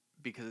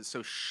because it's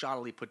so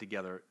shoddily put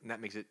together, and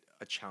that makes it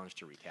a challenge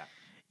to recap.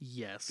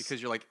 Yes.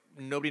 Because you're like,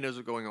 nobody knows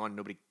what's going on,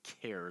 nobody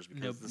cares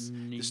because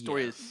the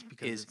story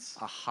is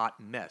a hot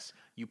mess.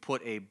 You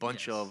put a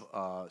bunch of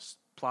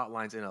plot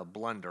lines in a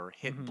blender,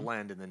 hit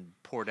blend, and then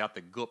poured out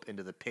the goop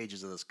into the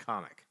pages of this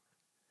comic.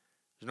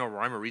 There's no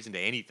rhyme or reason to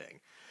anything.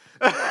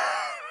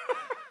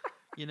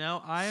 You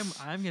know,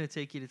 I'm going to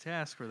take you to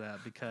task for that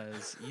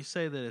because you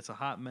say that it's a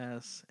hot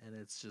mess and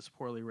it's just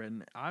poorly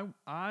written.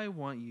 I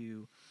want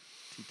you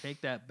to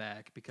take that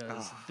back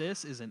because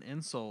this is an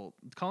insult.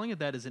 Calling it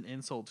that is an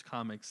insult to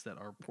comics that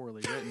are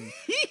poorly written.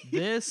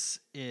 This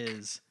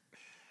is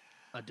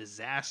a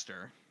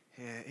disaster.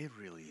 Yeah, it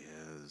really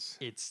is.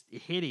 It's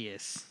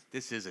hideous.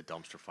 This is a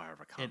dumpster fire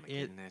of a comic,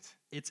 isn't it?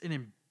 It's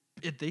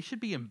they should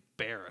be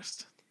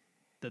embarrassed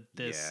that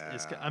this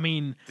is. I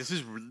mean, this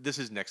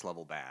is next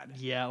level bad.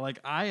 Yeah, like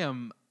I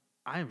am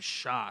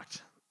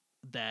shocked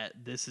that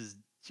this is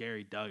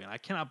Jerry Duggan. I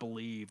cannot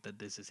believe that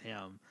this is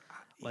him.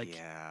 Like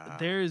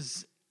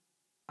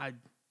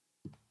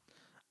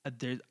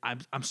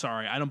I'm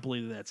sorry. I don't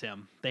believe that's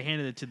him. They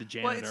handed it to the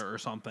janitor or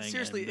something.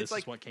 Seriously, and this it's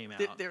like is what came out.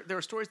 There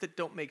are stories that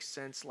don't make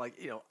sense.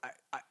 Like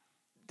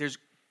there's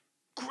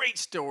great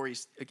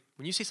stories. Like,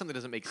 when you say something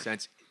doesn't make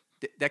sense,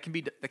 that can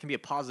be a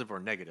positive or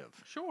a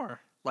negative. Sure.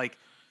 Like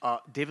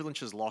David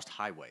Lynch's Lost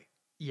Highway.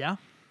 Yeah.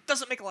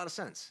 Doesn't make a lot of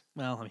sense.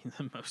 Well, I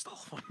mean, most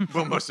all of them.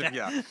 Well, most of them,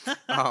 yeah.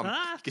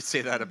 You could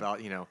say that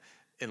about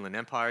Inland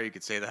Empire. You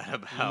could say that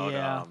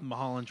about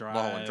Mulholland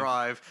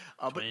Drive.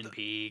 Twin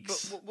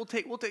Peaks.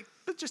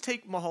 But just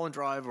take Mulholland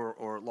Drive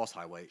or Lost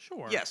Highway.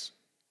 Sure. Yes,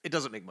 it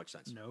doesn't make much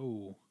sense.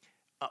 No.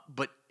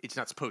 But it's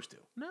not supposed to.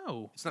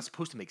 No. It's not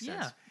supposed to make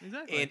sense. Yeah,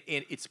 exactly.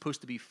 And it's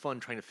supposed to be fun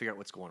trying to figure out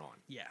what's going on.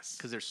 Yes.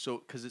 Because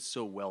it's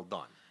so well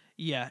done.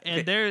 Yeah,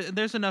 and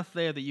there's enough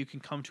there that you can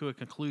come to a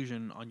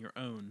conclusion on your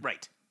own.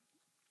 Right.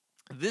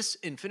 This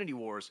Infinity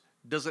Wars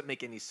doesn't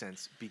make any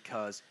sense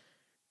because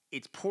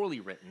it's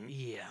poorly written.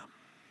 Yeah.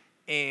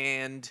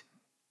 And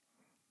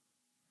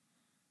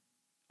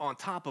on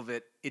top of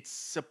it, it's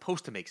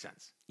supposed to make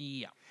sense.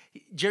 Yeah.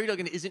 Jerry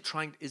Duggan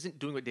isn't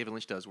doing what David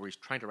Lynch does, where he's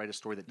trying to write a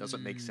story that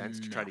doesn't make sense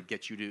to try to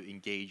get you to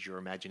engage your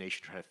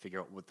imagination, try to figure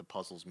out what the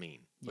puzzles mean,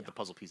 what the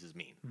puzzle pieces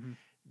mean. Mm-hmm.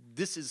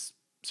 This is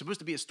supposed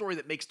to be a story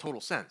that makes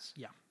total sense.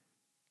 Yeah.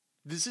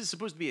 This is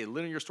supposed to be a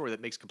linear story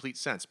that makes complete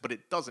sense, but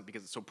it doesn't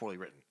because it's so poorly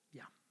written.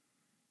 Yeah.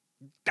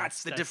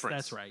 That's the difference.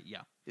 That's right.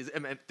 Yeah.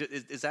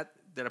 Is that?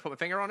 Did I put my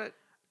finger on it?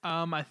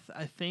 I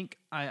think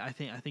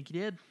you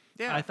did.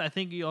 Yeah. I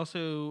think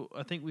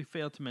we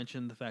failed to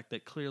mention the fact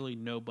that clearly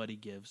nobody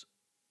gives.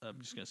 I'm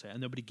just gonna say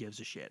nobody gives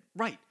a shit.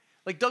 Right.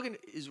 Like Duggan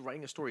is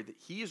writing a story that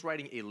he is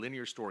writing a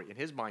linear story in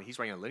his mind. He's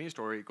writing a linear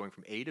story going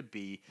from A to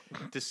B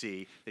to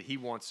C that he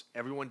wants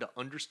everyone to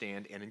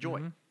understand and enjoy.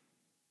 Mm-hmm.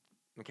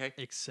 Okay.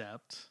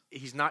 Except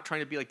he's not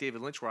trying to be like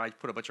David Lynch, where I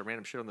put a bunch of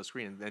random shit on the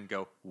screen and then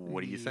go,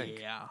 "What do you think?"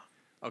 Yeah.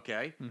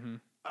 Okay. Mm-hmm.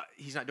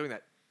 He's not doing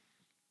that.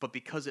 But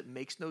because it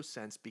makes no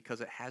sense,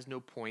 because it has no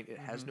point, it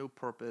has no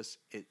purpose,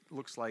 it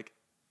looks like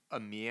a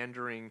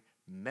meandering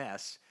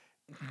mess.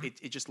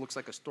 It just looks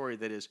like a story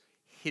that is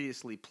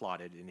hideously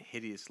plotted and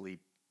hideously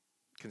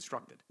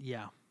constructed.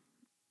 Yeah.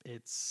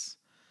 It's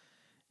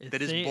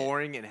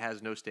boring and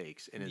has no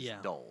stakes and is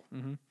dull.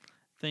 Mm-hmm.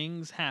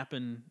 Things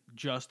happen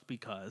just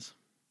because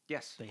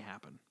they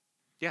happen.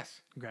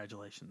 Yes.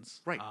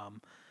 Congratulations. Right.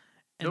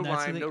 And no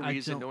rhyme, no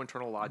reason, no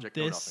internal logic,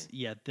 no nothing.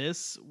 Yeah,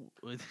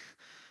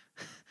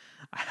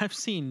 I've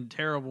seen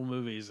terrible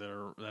movies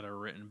that are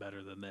written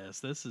better than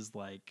this. This is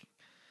like,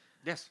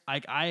 yes,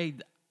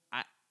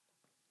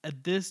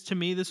 this to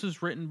me, this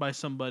was written by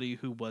somebody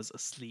who was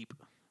asleep,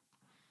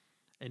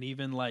 and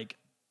even I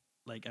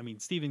mean,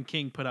 Stephen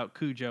King put out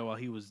Cujo while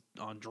he was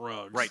on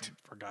drugs. Right.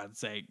 For God's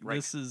sake, Right.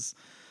 This is,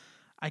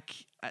 I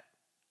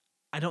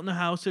don't know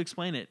how else to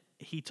explain it.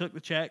 He took the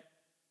check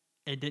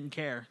and didn't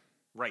care.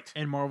 Right.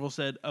 And Marvel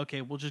said,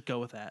 "Okay, we'll just go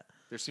with that."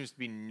 There seems to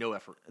be no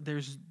effort.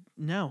 There's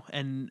no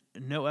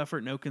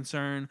effort, no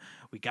concern.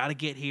 We got to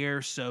get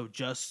here, so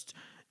just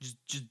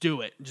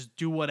do it. Just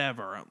do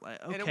whatever. I'm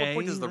like, okay. And at what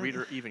point does the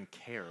reader even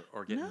care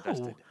or get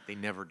invested? They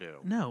never do.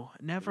 No,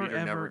 never, the reader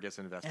ever, never gets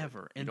invested.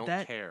 ever. You and don't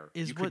that care.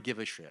 Is you what, could give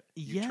a shit.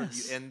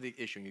 Yes. You end the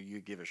issue and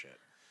you give a shit.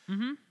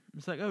 Mm-hmm.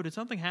 It's like, oh, did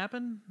something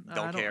happen?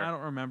 Don't care. I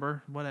don't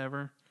remember.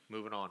 Whatever.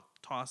 Moving on.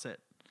 Toss it.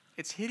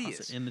 It's hideous.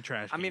 Toss it in the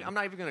trash I mean, can. I'm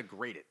not even going to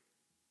grade it.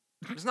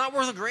 It's not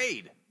worth a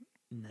grade.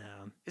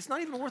 No. It's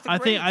not even worth a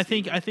grade. I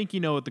think you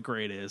know what the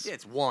grade is. Yeah,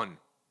 it's 1.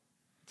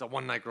 It's a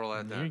one night girl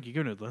at that.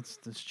 You're gonna that's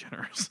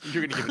generous.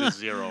 You're gonna give it a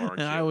 0, aren't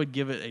and you? I would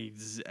give it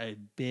a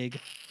big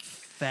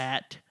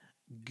fat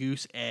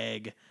goose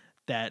egg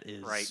that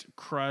is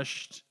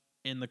crushed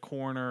in the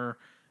corner,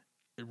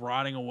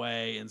 rotting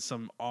away in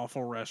some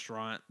awful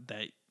restaurant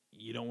that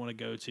you don't want to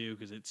go to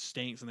because it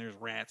stinks and there's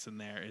rats in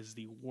there. Is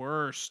the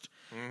worst.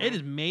 Mm-hmm. It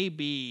is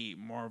maybe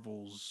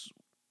Marvel's,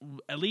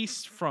 at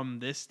least from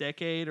this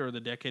decade or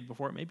the decade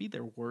before, it may be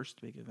their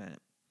worst big event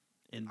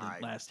in the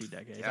last 2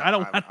 decades. Yeah, I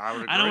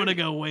don't want to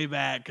go way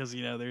back because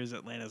there's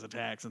Atlanta's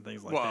attacks and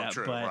things like that.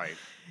 True, but right.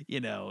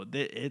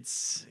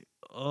 It's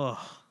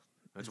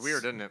It's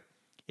weird, isn't it?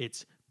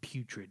 It's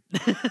putrid.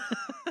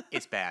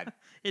 It's bad.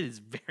 It is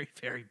very,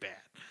 very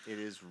bad. It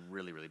is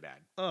really, really bad.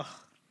 Ugh.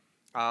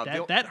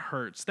 That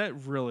hurts. That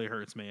really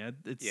hurts me.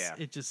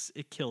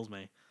 It kills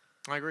me.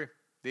 I agree.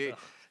 The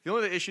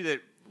only issue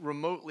that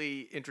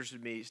remotely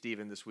interested me,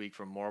 Steven, this week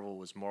from Marvel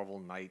was Marvel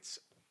Knights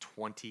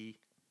 20.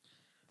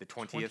 The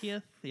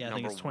 20th? Yeah, I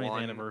think it's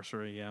 20th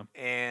anniversary, yeah.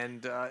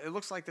 And it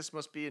looks like this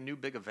must be a new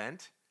big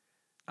event.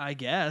 I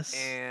guess.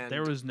 And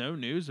there was no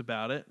news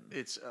about it.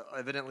 It's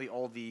evidently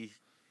all the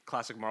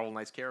classic Marvel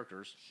Knights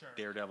characters. Sure.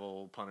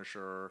 Daredevil,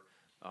 Punisher,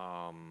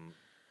 and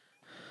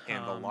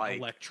the like.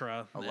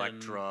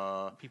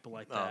 Elektra. People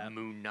like that.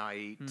 Moon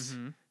Knight.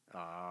 Mm-hmm.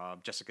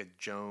 Jessica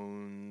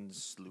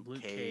Jones,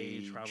 Luke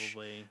Cage,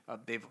 probably.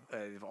 They've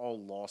all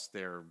lost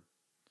their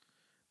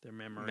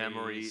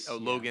memories. Oh,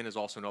 yeah. Logan is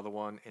also another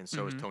one, and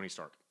so is Tony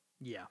Stark.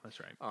 Yeah, that's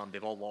right.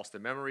 They've all lost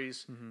their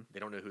memories. Mm-hmm. They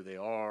don't know who they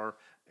are,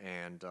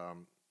 and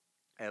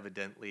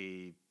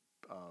evidently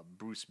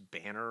Bruce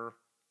Banner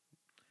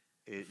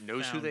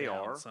knows who they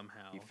are.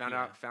 Somehow he found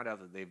out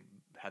that they've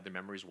had their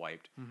memories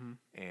wiped,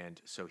 and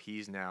so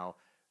he's now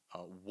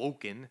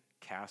woken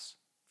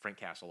Frank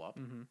Castle up.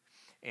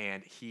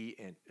 And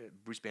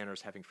Bruce Banner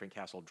is having Frank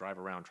Castle drive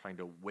around trying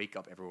to wake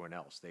up everyone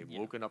else. They've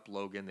woken up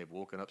Logan. They've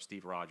woken up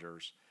Steve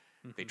Rogers.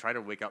 They try to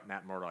wake up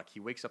Matt Murdock.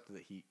 He wakes up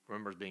that he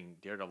remembers being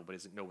Daredevil, but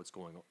doesn't know what's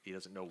going on. He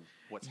doesn't know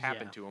what's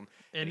happened to him,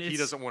 and he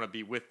doesn't want to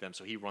be with them,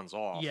 so he runs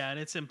off. Yeah, and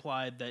it's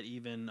implied that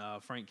even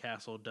Frank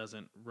Castle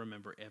doesn't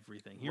remember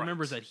everything. He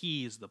remembers that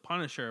he's the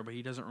Punisher, but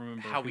he doesn't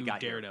remember how we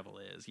got Daredevil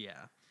is.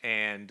 Yeah.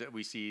 And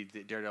we see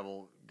that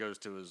Daredevil goes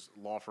to his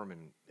law firm,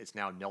 and it's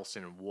now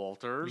Nelson and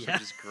Walters,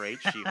 which is great.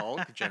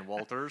 She-Hulk, Jen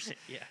Walters.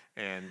 Yeah.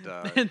 And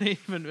they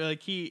even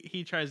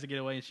he tries to get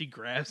away, and she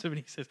grabs him,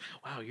 and he says,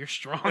 "Wow, you're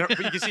strong." But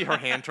you can see her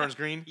hand turns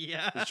green.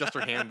 Yeah. It's just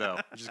her hand, though,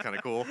 which is kind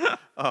of cool.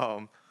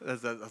 I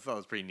thought it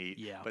was pretty neat.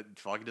 Yeah. But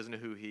Foggy doesn't know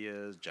who he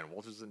is. Jen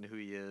Walters doesn't know who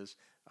he is.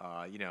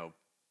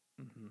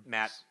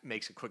 Matt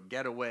makes a quick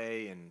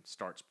getaway and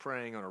starts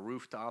praying on a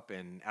rooftop,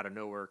 and out of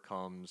nowhere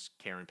comes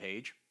Karen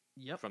Page.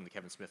 Yep. From the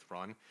Kevin Smith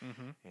run,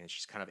 and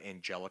she's kind of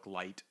angelic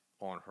light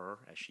on her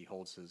as she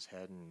holds his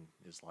head and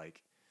is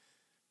like,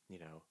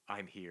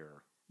 I'm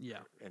here. Yeah.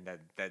 And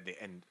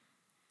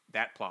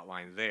that plot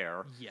line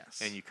there. Yes.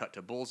 And you cut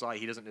to Bullseye.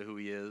 He doesn't know who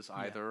he is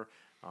either.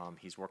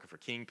 He's working for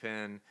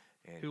Kingpin,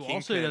 and who Kingpin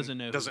also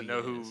doesn't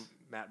know who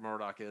Matt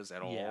Murdock is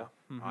at all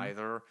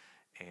either.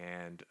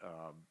 And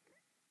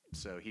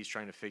so he's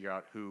trying to figure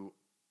out who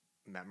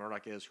Matt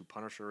Murdock is, who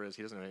Punisher is.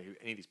 He doesn't know who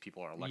any of these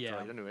people are. Elektra, he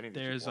doesn't know any of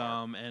these people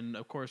are. And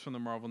of course from the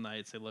Marvel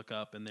Knights, they look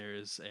up and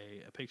there's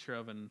a picture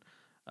of a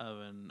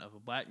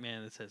black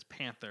man that says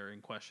Panther in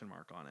question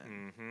mark on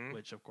it,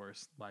 which of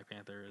course Black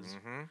Panther is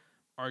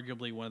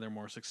arguably one of their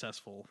more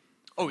successful.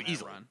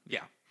 Easily, run.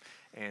 Yeah.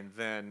 And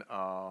then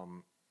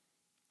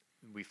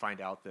we find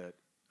out that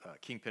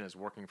Kingpin is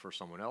working for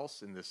someone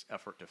else in this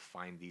effort to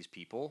find these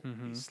people,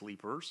 these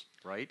sleepers,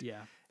 right?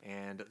 Yeah.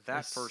 And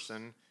that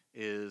person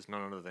is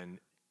none other than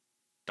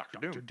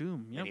Dr.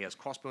 Doom, yep. And he has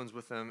Crossbones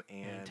with him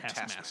and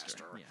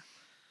Taskmaster. Yeah.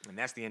 And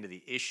that's the end of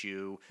the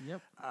issue. Yep.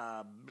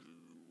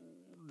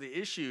 The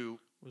issue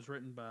was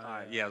written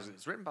by...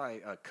 it's written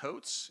by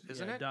Coates,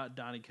 isn't it?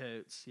 Donnie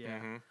Coates, yeah.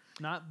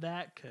 Not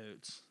that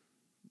Coates.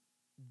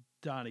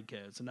 Donnie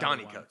Coates.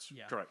 Donnie Coates,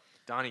 correct.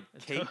 Donnie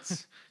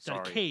Cates.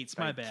 Donnie Cates,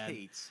 my bad.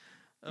 Cates.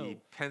 The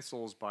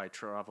pencils by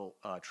Travel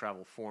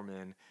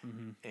Foreman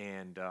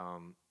and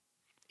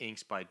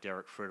inks by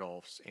Derek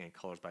Fridolfs and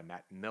colors by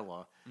Matt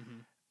Milla.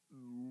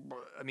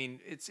 I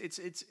mean, it's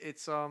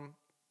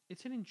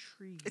It's an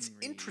intriguing. It's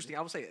read. interesting.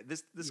 I would say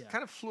this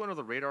kind of flew under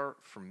the radar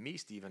for me,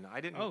 Steven. I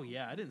didn't. Oh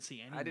yeah, I didn't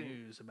see any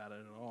news about it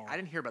at all. I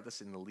didn't hear about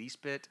this in the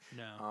least bit.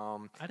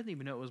 No, I didn't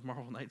even know it was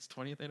Marvel Knights'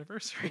 20th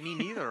anniversary. Me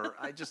neither.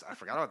 I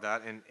forgot about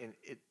that, and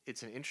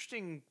it's an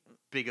interesting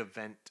big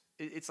event.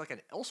 It's like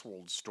an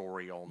Elseworld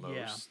story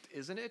almost,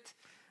 isn't it?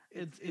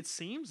 It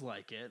seems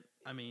like it.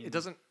 I mean, it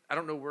doesn't. I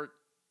don't know where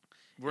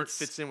it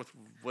fits in with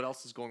what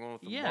else is going on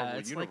with the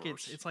Marvel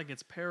universe. It's like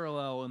it's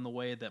parallel in the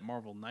way that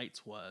Marvel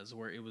Knights was,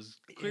 where it was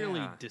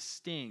clearly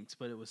distinct,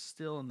 but it was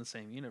still in the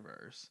same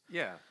universe.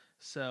 Yeah.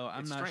 So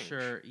I'm not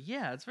sure.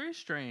 Yeah, it's very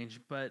strange,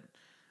 but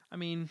I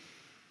mean,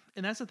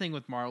 and that's the thing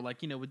with Marvel.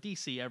 Like, with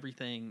DC,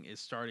 everything is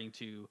starting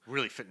to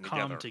really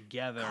come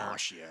together.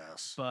 Gosh,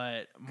 yes.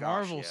 But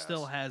Marvel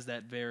still has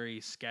that very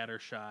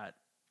scattershot.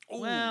 Ooh.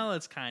 Well,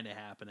 it's kind of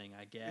happening,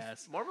 I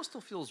guess. Marvel still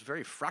feels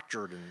very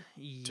fractured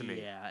to me.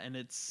 Yeah, and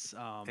it's...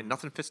 and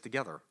nothing fits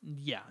together.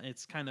 Yeah,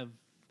 it's kind of...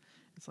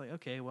 It's like,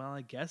 okay, well,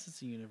 I guess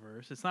it's a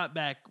universe. It's not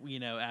back,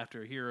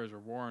 after Heroes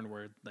Reborn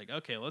where, like,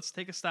 okay, let's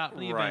take a stop in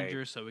the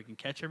Avengers so we can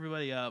catch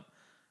everybody up.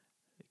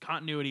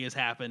 Continuity has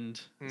happened.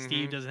 Mm-hmm.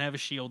 Steve doesn't have a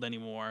shield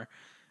anymore.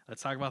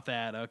 Let's talk about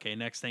that. Okay,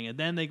 next thing. And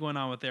then they went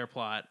on with their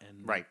plot,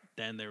 and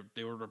then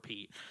they would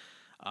repeat.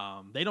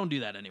 They don't do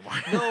that anymore.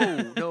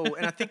 No,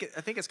 and I think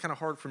it's kind of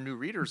hard for new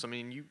readers. I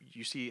mean,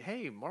 you see,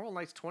 hey, Marvel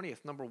Knights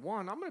 20th #1.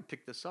 I'm going to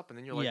pick this up, and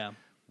then you're like,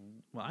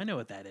 well, I know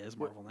what that is,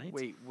 Marvel Knights.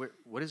 Wait,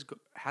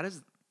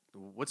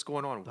 what's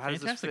going on? How does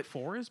Fantastic this fit?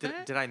 Four is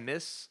back? Did I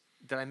miss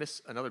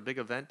another big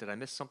event? Did I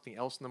miss something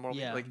else in the Marvel?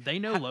 Yeah, they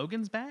know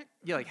Logan's back.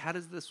 Yeah, like how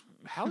does this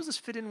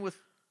fit in with?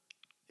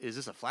 Is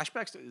this a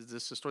flashback? Is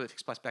this a story that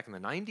takes place back in the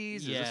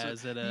 90s?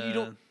 Is it a? You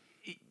don't.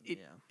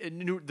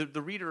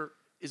 The reader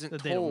isn't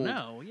told. They don't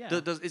know. Yeah,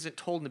 isn't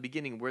told in the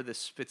beginning where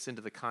this fits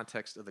into the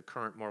context of the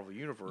current Marvel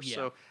universe. Yeah.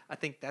 So I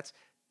think that's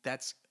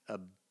a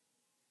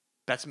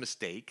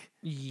mistake.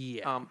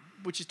 Yeah.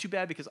 Which is too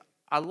bad because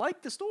I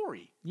like the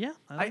story. Yeah,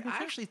 I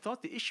actually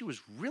thought the issue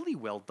was really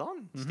well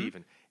done,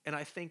 Steven. And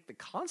I think the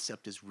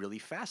concept is really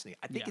fascinating.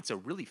 I think it's a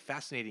really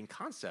fascinating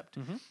concept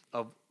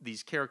of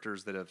these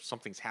characters that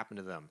something's happened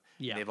to them.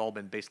 Yeah. And they've all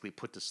been basically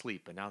put to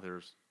sleep. And now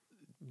there's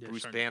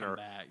Bruce Banner.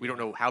 We don't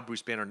know how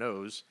Bruce Banner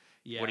knows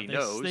what he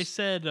knows. They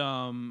said,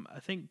 I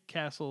think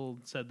Castle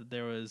said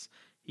that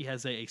he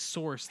has a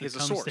source that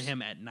comes to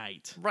him at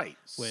night. Right.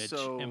 Which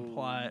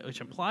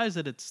implies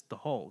that it's the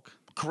Hulk.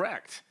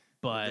 Correct.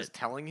 But it's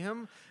telling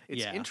him.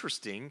 It's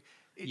interesting.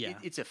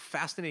 It's a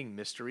fascinating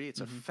mystery.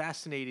 It's a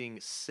fascinating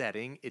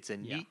setting. It's a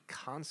neat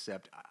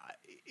concept,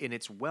 and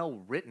it's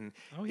well written.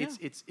 Oh, yeah.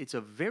 It's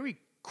a very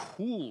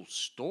cool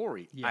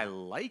story. Yeah. I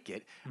like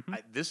it.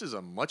 This is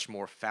a much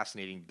more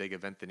fascinating big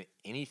event than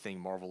anything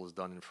Marvel has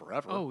done in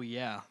forever. Oh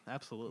yeah,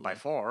 absolutely. By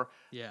far.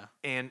 Yeah.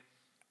 And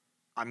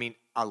I mean,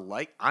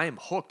 I am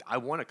hooked. I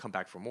want to come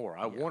back for more.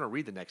 I want to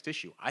read the next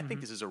issue. I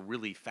think this is a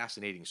really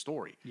fascinating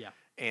story. Yeah.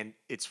 And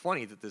it's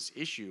funny that this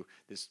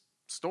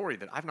story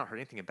that I've not heard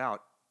anything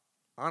about,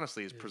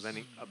 honestly, is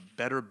presenting a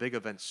better big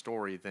event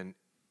story than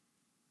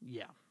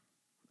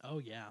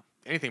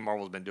anything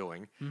Marvel's been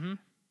doing.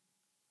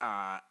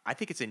 I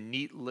think it's a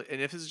neat,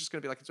 and if this is just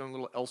going to be like its own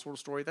little Elseworld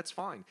story, that's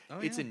fine.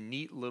 It's a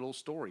neat little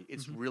story.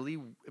 It's really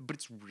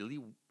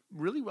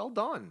well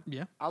done.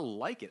 Yeah, I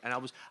like it, and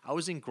I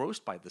was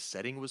engrossed by it. The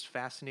setting was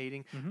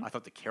fascinating. I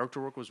thought the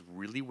character work was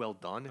really well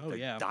done.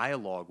 The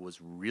dialogue was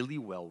really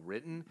well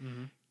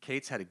written.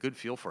 Kate's had a good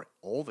feel for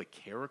all the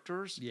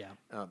characters. Yeah,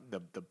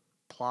 the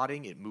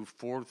plotting, it moved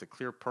forward with a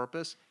clear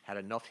purpose, had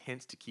enough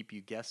hints to keep you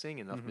guessing,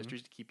 enough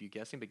mysteries to keep you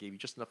guessing, but gave you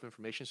just enough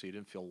information so you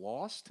didn't feel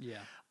lost. Yeah.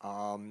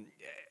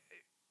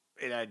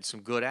 It had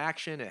some good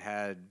action. It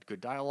had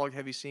good dialogue,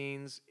 heavy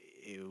scenes.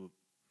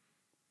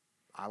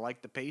 I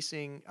liked the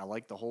pacing. I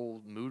liked the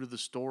whole mood of the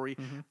story.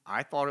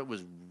 I thought it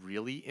was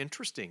really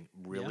interesting.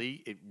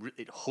 Really,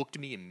 it hooked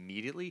me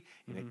immediately,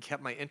 and it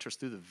kept my interest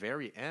through the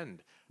very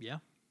end. Yeah.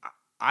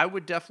 I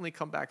would definitely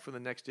come back for the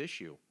next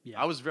issue.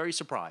 Yeah. I was very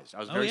surprised. I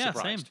was very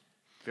surprised. Same.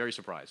 Very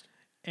surprised.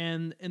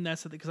 And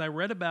that's the thing, because I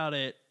read about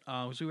it,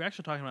 because we were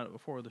actually talking about it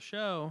before the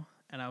show,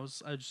 and I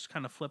was just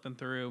kind of flipping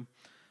through,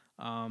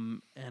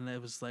 and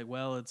it was like,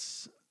 well,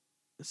 it's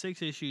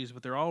 6 issues,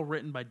 but they're all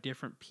written by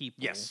different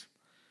people. Yes.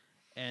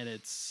 And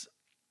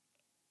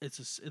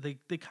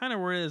they kind of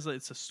word it as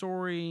it's a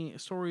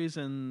stories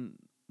in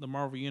the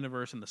Marvel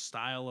universe and the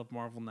style of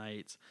Marvel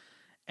Knights,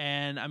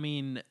 and I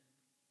mean,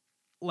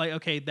 like,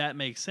 okay, that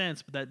makes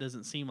sense, but that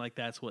doesn't seem like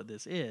that's what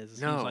this is. It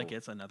seems like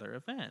it's another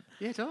event.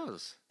 Yeah, it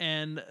does.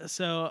 And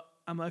so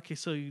I'm like, okay,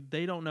 so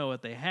they don't know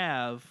what they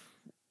have.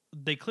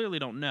 They clearly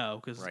don't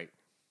know, because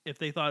if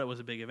they thought it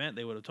was a big event,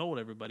 they would have told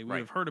everybody. We would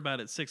have heard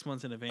about it 6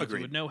 months in advance. Agreed.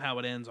 We would know how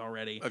it ends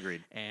already.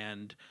 Agreed.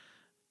 And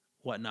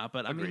whatnot.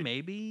 But I mean,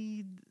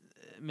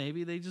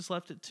 maybe they just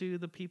left it to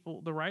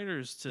the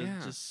writers to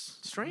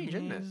just strange,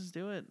 isn't it? Just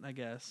do it, I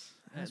guess.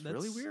 That's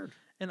really weird.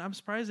 And I'm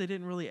surprised they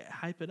didn't really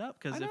hype it up,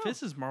 because if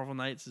this is Marvel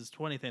Knights'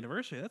 20th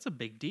anniversary, that's a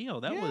big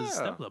deal. That was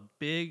a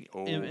big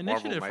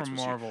initiative from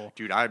Marvel.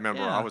 Dude, I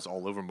remember I was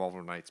all over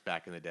Marvel Knights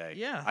back in the day.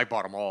 Yeah. I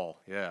bought them all.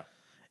 Yeah.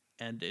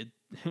 And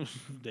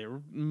they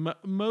were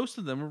most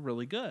of them were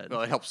really good.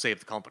 Well, it helped save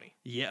the company.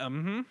 Yeah,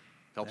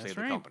 Helped That's save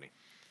the company.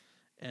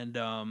 And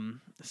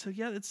so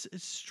yeah, it's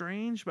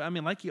strange, but I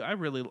mean, like you,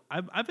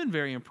 I've been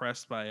very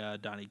impressed by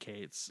Donny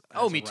Cates.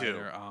 Oh, as a me too.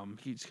 writer.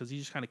 Because he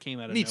just kind of came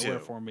out of Me nowhere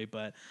too. for me.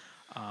 But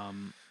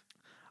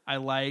I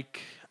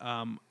like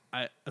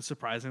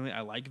surprisingly,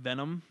 I like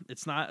Venom.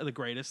 It's not the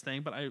greatest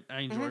thing, but I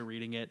enjoy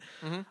reading it.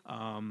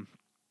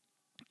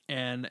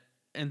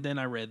 And then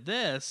I read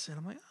this, and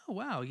I'm like, oh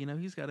wow,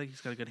 he's got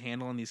a good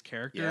handle on these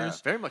characters. Yeah,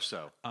 very much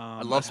so.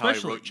 I love how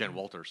he wrote Jen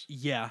Walters.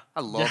 Yeah,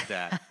 I love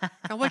that.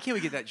 Now, why can't we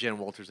get that Jen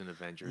Walters in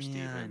Avengers,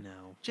 Yeah, Steven? I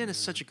know. Jen is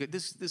such a good.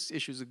 This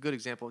issue is a good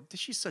example.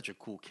 She's such a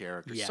cool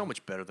character. Yeah. So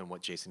much better than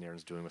what Jason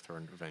Aaron's doing with her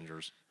in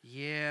Avengers.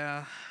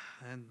 Yeah,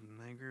 and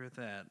I agree with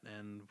that.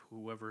 And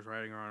whoever's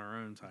writing her on her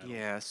own title.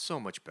 Yeah, so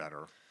much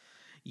better.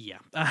 Yeah.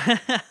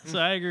 So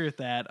I agree with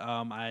that.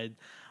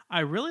 I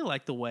really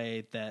like the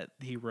way that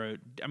he wrote.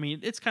 I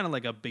mean, it's kind of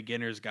like a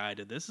beginner's guide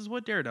to this is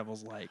what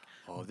Daredevil's like.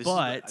 Oh, this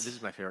is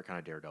my favorite kind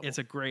of Daredevil. It's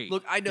a great.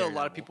 Look, I know Daredevil. a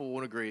lot of people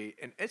won't agree,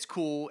 and it's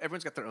cool.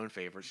 Everyone's got their own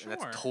favorites, and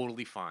Sure. that's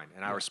totally fine,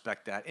 and I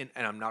respect that. And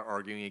I'm not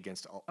arguing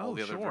against all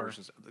the other sure.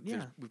 versions.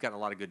 Yeah. We've got a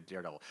lot of good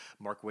Daredevil.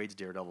 Mark Waid's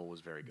Daredevil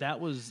was very good. I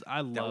love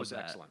that. That was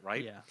excellent,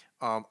 right? Yeah.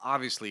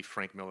 Obviously,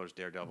 Frank Miller's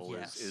Daredevil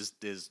is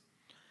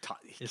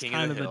It's King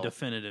kind of of the a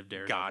definitive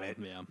Daredevil. Got it.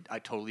 Yeah. I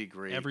totally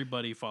agree.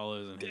 Everybody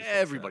follows in his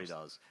Everybody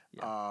footsteps. does.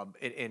 Yeah.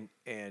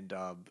 And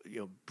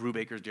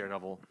Brubaker's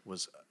Daredevil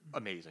was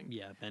amazing.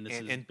 Yeah, and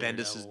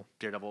Bendis's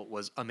Daredevil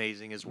was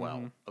amazing as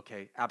well.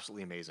 Okay,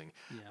 absolutely amazing.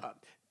 Yeah.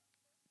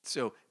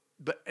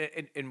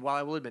 And while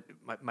I will admit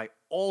my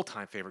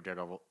all-time favorite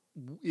Daredevil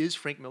is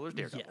Frank Miller's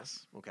Daredevil.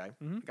 Yes. Okay,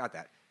 got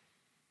that.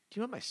 Do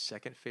you know what my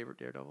second favorite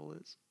Daredevil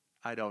is?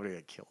 I don't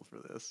get killed for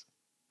this.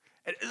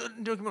 And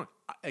don't get me wrong.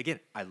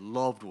 Again, I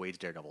loved Wade's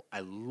Daredevil.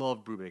 I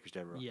loved Brubaker's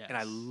Daredevil. Yes. And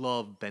I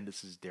love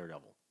Bendis's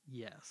Daredevil.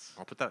 Yes.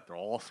 I'll put that. They're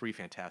all three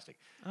fantastic.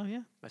 Oh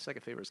yeah. My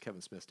second favorite is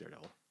Kevin Smith's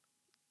Daredevil.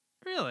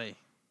 Really?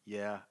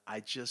 Yeah,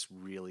 I just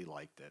really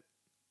liked it.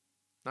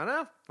 I don't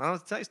know what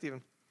to tell you,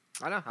 Steven.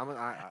 I know.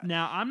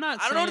 Now I'm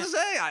not. I don't know what to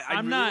say. I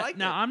really not. liked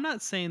Now it. I'm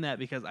not saying that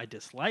because I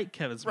dislike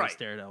Kevin Smith's Right.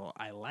 Daredevil.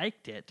 I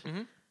liked it.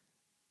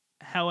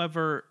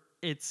 However,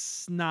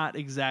 it's not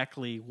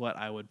exactly what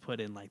I would put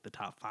in like the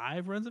top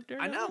 5 runs of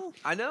Daredevil.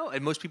 I know,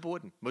 and most people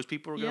wouldn't. Most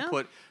people are going to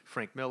put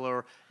Frank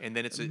Miller, and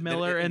then it's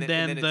Miller, and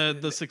then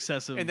the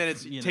successive, and then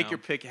it's take your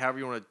pick, however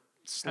you want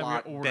to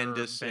slot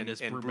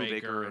Bendis and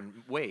Brubaker and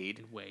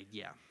Wade. Wade,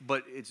 yeah.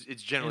 But it's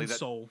generally And that.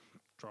 Soul.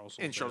 Charles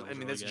Soule. And Charles, I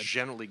mean, that's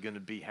generally going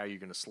to be how you're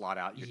going to slot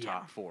out your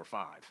top 4 or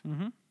 5.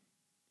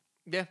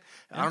 Yeah,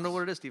 I don't know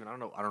what it is, Steven. I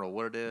don't know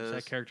what it is.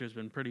 That character has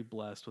been pretty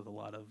blessed with a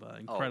lot of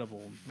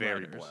incredible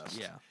very writers. blessed.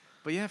 Yeah.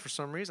 But yeah, for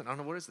some reason, I don't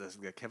know what is this.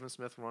 The Kevin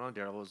Smith run on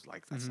Daredevil is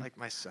like that's like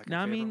my second.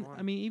 Now, favorite one.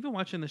 I mean, even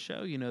watching the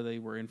show, they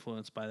were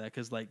influenced by that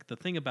because, like, the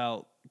thing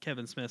about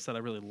Kevin Smith that I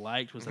really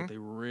liked was that they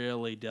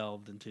really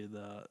delved into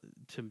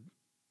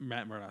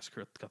Matt Murdock's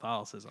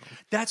Catholicism.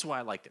 That's why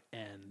I liked it,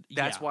 and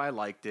that's why I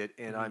liked it.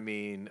 And I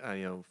mean,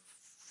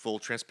 full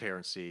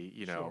transparency.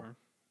 Sure.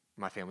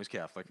 My family's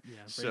Catholic,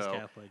 raised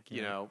Catholic.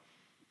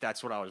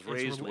 That's what I was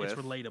raised with.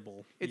 It's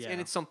relatable. And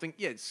it's something.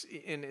 Yeah,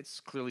 it's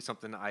clearly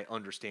something I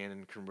understand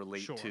and can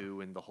relate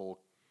to, in the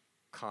whole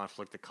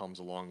conflict that comes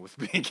along with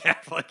being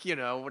Catholic.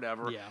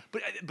 Whatever. Yeah.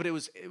 But it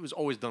was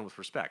always done with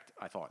respect,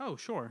 I thought. Oh,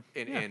 sure.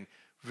 And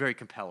very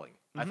compelling.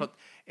 I thought,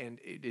 and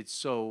it's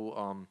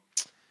so.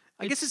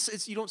 I guess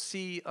it's you don't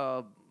see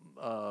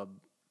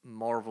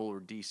Marvel or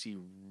DC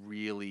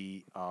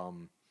really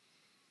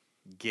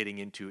getting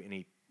into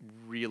any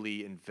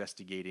really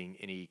investigating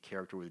any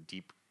character with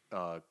deep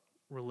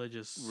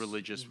religious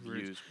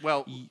views.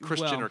 Well,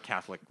 Christian or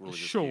Catholic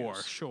religious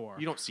views. Sure.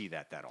 You don't see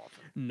that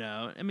often.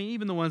 No, I mean,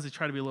 even the ones that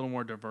try to be a little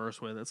more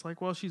diverse with, it's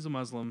like, well, she's a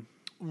Muslim,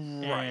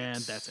 right?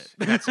 And that's it.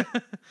 That's it.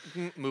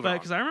 Move on.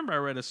 Because I remember I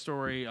read a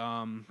story.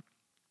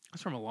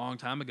 It's from a long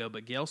time ago,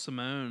 but Gail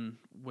Simone,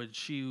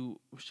 she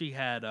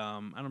had I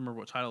don't remember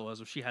what title it was,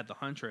 but she had The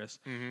Huntress,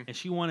 and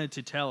she wanted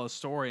to tell a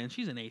story, and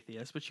she's an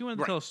atheist, but she wanted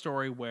to tell a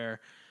story where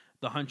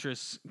the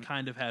Huntress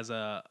kind of has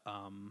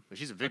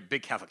she's a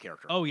big Catholic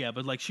character. Oh yeah,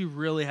 but like she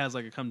really has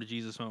like a come to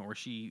Jesus moment where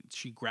she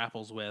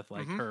grapples with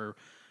like her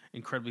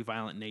incredibly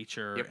violent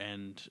nature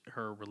and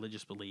her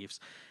religious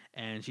beliefs.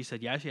 And she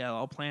said, she had it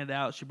all planned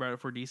out. She brought it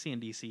for DC,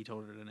 and DC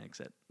told her to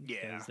exit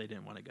because they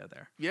didn't want to go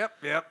there.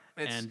 Yep.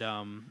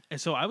 And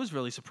so I was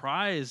really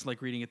surprised,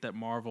 like reading it, that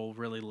Marvel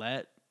really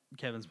let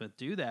Kevin Smith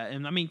do that.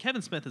 And I mean,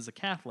 Kevin Smith is a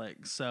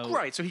Catholic, so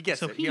so he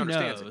gets it. He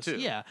understands it too.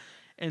 Yeah,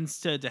 and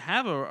so to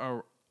have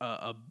a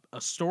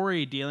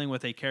story dealing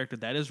with a character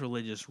that is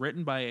religious,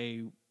 written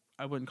by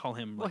I wouldn't call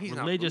him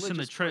religious in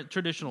the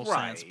traditional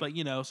sense, but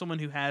someone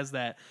who has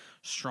that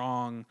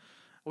strong,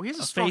 he has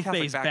a strong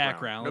faith-based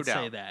background. Let's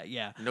say that,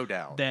 no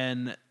doubt.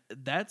 Then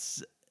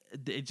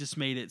it just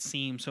made it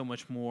seem so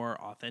much more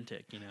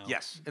authentic, you know.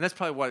 Yes, and that's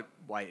probably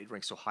why it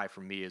ranks so high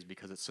for me is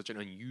because it's such an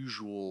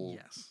unusual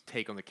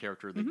take on the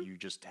character that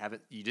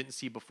you didn't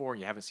see before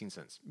and you haven't seen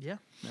since. Yeah,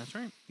 that's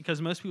right.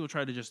 Because most people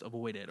try to just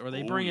avoid it, or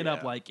they bring it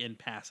up like in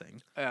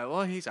passing.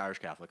 Well, he's Irish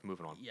Catholic.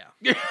 Moving on.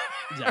 Yeah,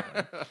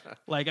 exactly.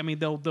 Like, I mean,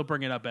 they'll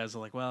bring it up as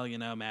like, well, you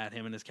know, Matt,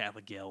 him and his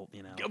Catholic guilt,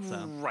 you know,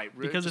 so, right?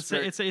 Because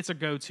it's a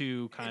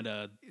go-to kind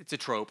of. It's a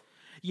trope.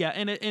 Yeah,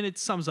 and it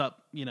sums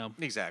up, you know,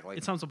 exactly.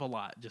 It sums up a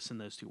lot just in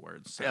those two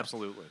words. So.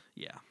 Absolutely.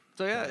 Yeah.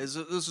 So yeah, this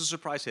is a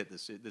surprise hit.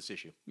 This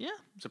issue. Yeah.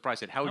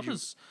 Surprise hit. How would you?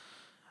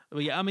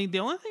 Well, yeah, I mean, the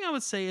only thing I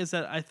would say is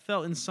that I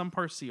felt in some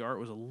parts the art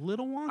was a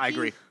little wonky.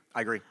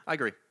 I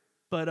agree.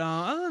 But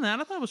other than that,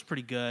 I thought it was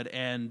pretty good.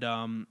 And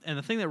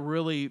the thing that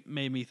really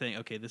made me think,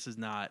 okay, this is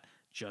not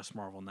just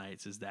Marvel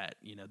Knights, is that,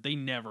 you know, they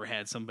never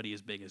had somebody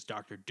as big as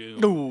Doctor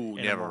Doom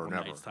in a Marvel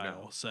Knights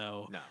title.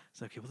 So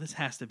it's okay. Well, this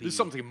has to be there's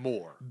something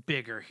more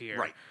bigger here,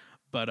 right?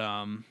 But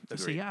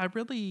so yeah,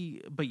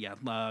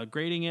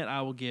 grading it,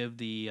 I will give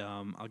the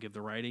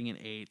writing an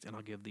 8, and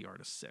I'll give the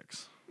artist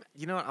 6.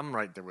 You know what? I'm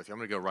right there with you. I'm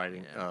gonna go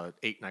writing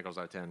 8 Night Girls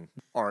out of 10,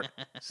 art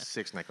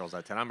 6 Night Girls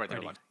out of 10. I'm right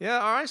there. Yeah,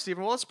 all right,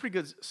 Steven. Well, that's a pretty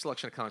good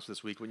selection of comics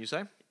this week, wouldn't you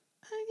say?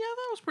 Yeah,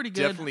 that was pretty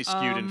good. Definitely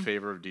skewed in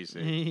favor of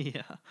DC.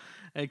 Yeah,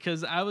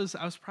 because I was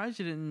surprised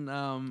you didn't.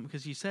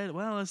 Because you said,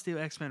 "Well, let's do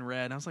X-Men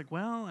Red." And I was like,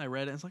 "Well, I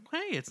read it." And it's like,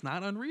 "Hey, it's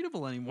not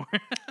unreadable anymore."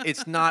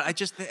 It's not.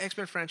 The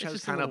X-Men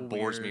franchise kind of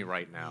bores me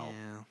right now.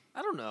 Yeah.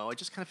 I don't know. I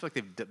just kind of feel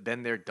like they've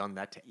been there, done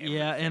that to everything.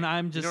 Yeah, and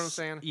I'm just, you know what I'm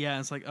saying? Yeah,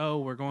 it's like, oh,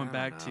 we're going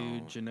back to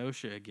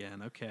Genosha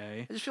again.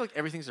 Okay. I just feel like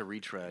everything's a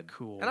retread.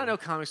 Cool. And I know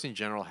comics in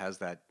general has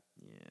that.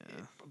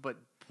 Yeah. But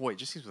boy, it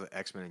just seems with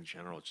X-Men in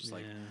general, it's just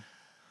like.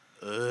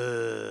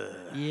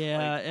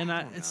 Yeah, like, and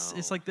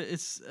it's like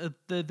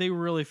they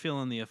really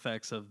feeling the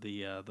effects of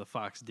the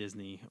Fox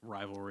Disney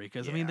rivalry,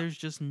 because I mean, there's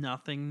just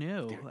nothing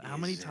new. How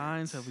many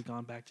times have we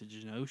gone back to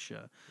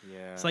Genosha?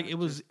 Yeah, it's like it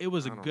was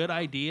a good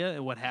idea,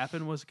 and what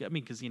happened was, I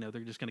mean, because you know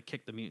they're just gonna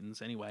kick the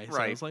mutants anyway, so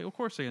it's like, of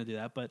course they're gonna do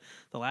that. But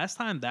the last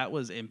time that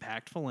was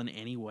impactful in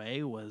any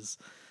way was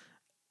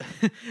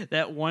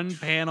that one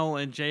panel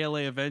in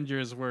JLA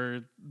Avengers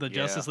where the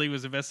Justice League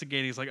was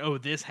investigating. It's like, oh,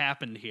 this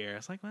happened here.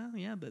 It's like, well,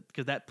 yeah,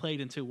 because that played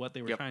into what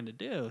they were trying to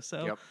do.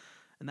 So,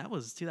 and that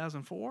was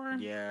 2004.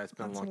 Yeah, it's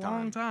been a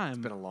long time.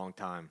 It's been a long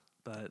time.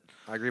 But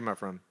I agree, my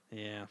friend.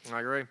 Yeah, I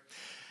agree.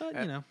 But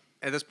you know,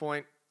 at this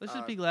point, let's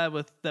just be glad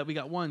that we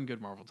got one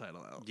good Marvel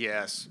title out.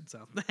 Yes.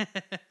 So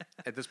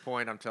at this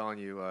point, I'm telling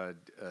you,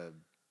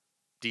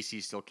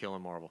 DC's still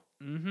killing Marvel.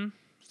 Mm-hmm.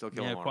 Still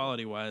killing Marvel.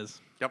 Quality wise.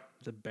 Yep.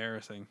 It's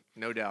embarrassing.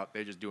 No doubt.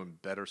 They're just doing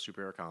better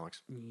superhero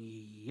comics.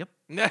 Yep.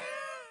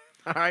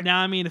 All right. Now,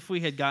 I mean, if we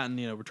had gotten,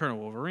 Return of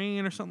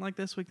Wolverine or something like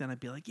this week, then I'd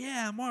be like,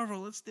 yeah, Marvel,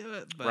 let's do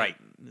it. But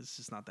it's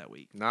just not that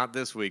week. Not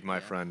this week, my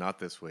friend. Not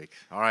this week.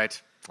 All right.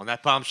 On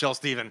that bombshell,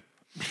 Steven.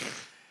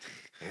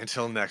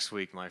 Until next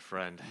week, my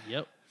friend.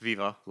 Yep.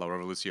 Viva la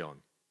Revolucion.